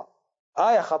الإسراء.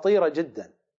 آية خطيرة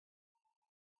جدا،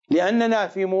 لأننا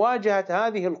في مواجهة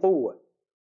هذه القوة.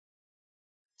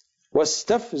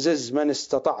 واستفزز من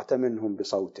استطعت منهم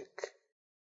بصوتك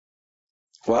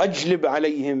وأجلب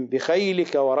عليهم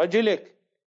بخيلك ورجلك،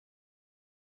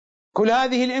 كل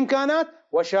هذه الإمكانات،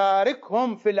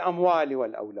 وشاركهم في الأموال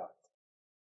والأولاد.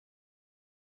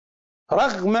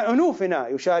 رغم أنوفنا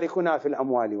يشاركنا في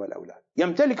الأموال والأولاد،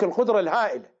 يمتلك القدرة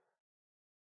الهائلة.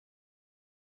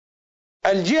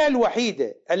 الجهة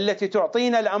الوحيدة التي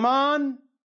تعطينا الأمان،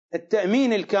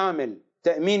 التأمين الكامل،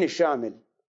 التأمين الشامل،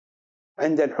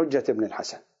 عند الحجة بن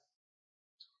الحسن.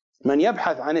 من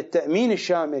يبحث عن التأمين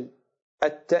الشامل،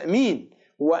 التأمين: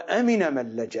 وأمن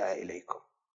من لجأ إليكم،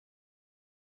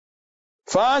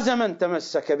 فاز من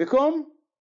تمسك بكم،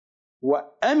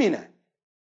 وأمن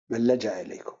من لجأ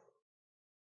إليكم.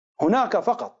 هناك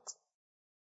فقط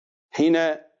حين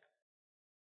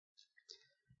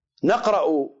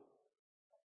نقرأ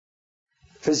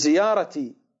في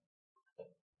الزيارة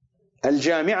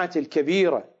الجامعة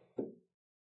الكبيرة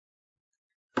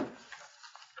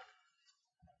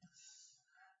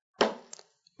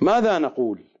ماذا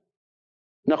نقول؟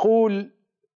 نقول: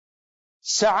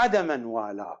 سعد من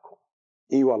والاكم.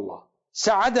 اي والله،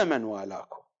 سعد من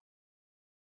والاكم،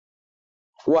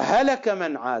 وهلك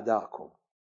من عاداكم،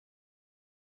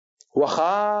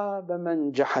 وخاب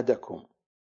من جحدكم،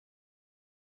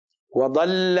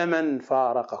 وضل من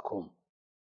فارقكم،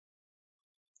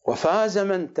 وفاز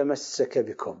من تمسك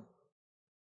بكم،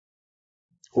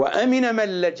 وأمن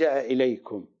من لجأ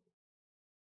إليكم،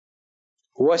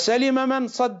 وسلم من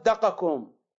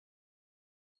صدقكم،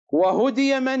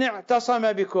 وهدي من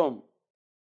اعتصم بكم.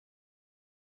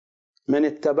 من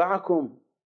اتبعكم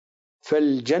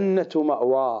فالجنة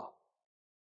مأواه،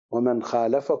 ومن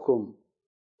خالفكم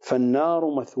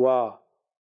فالنار مثواه.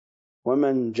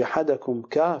 ومن جحدكم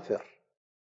كافر،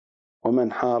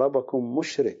 ومن حاربكم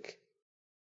مشرك،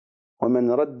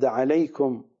 ومن رد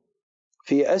عليكم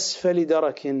في أسفل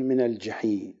درك من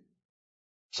الجحيم،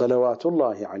 صلوات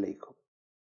الله عليكم.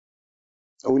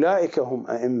 أولئك هم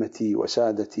أئمتي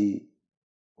وسادتي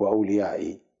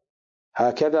وأوليائي.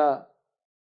 هكذا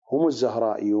هم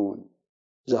الزهرائيون.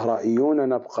 زهرائيون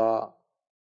نبقى،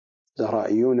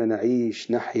 زهرائيون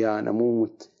نعيش، نحيا،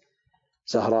 نموت،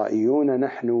 زهرائيون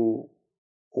نحن،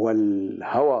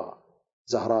 والهوى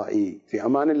زهرائي. في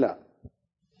أمان الله.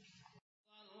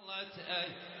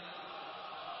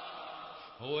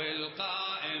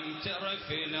 والقائم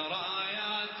ترفل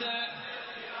راياته،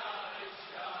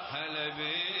 هلا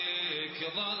بيك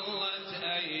ظلت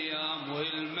أيام،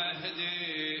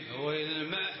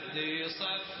 والمهدي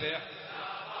يصفح،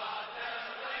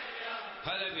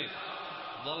 هلا بيك.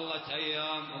 ظلت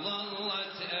أيام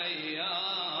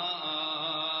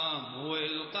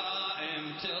والقائم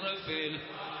ترفل،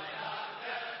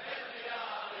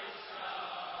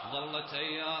 ظلت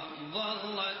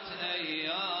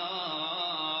أيام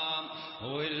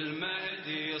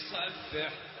والمهدي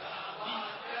يصفح،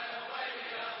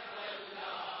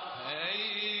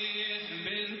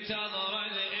 منتظر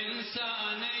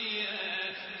الإنسانية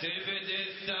تبدي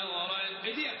الثورة،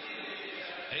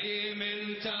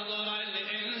 منتظر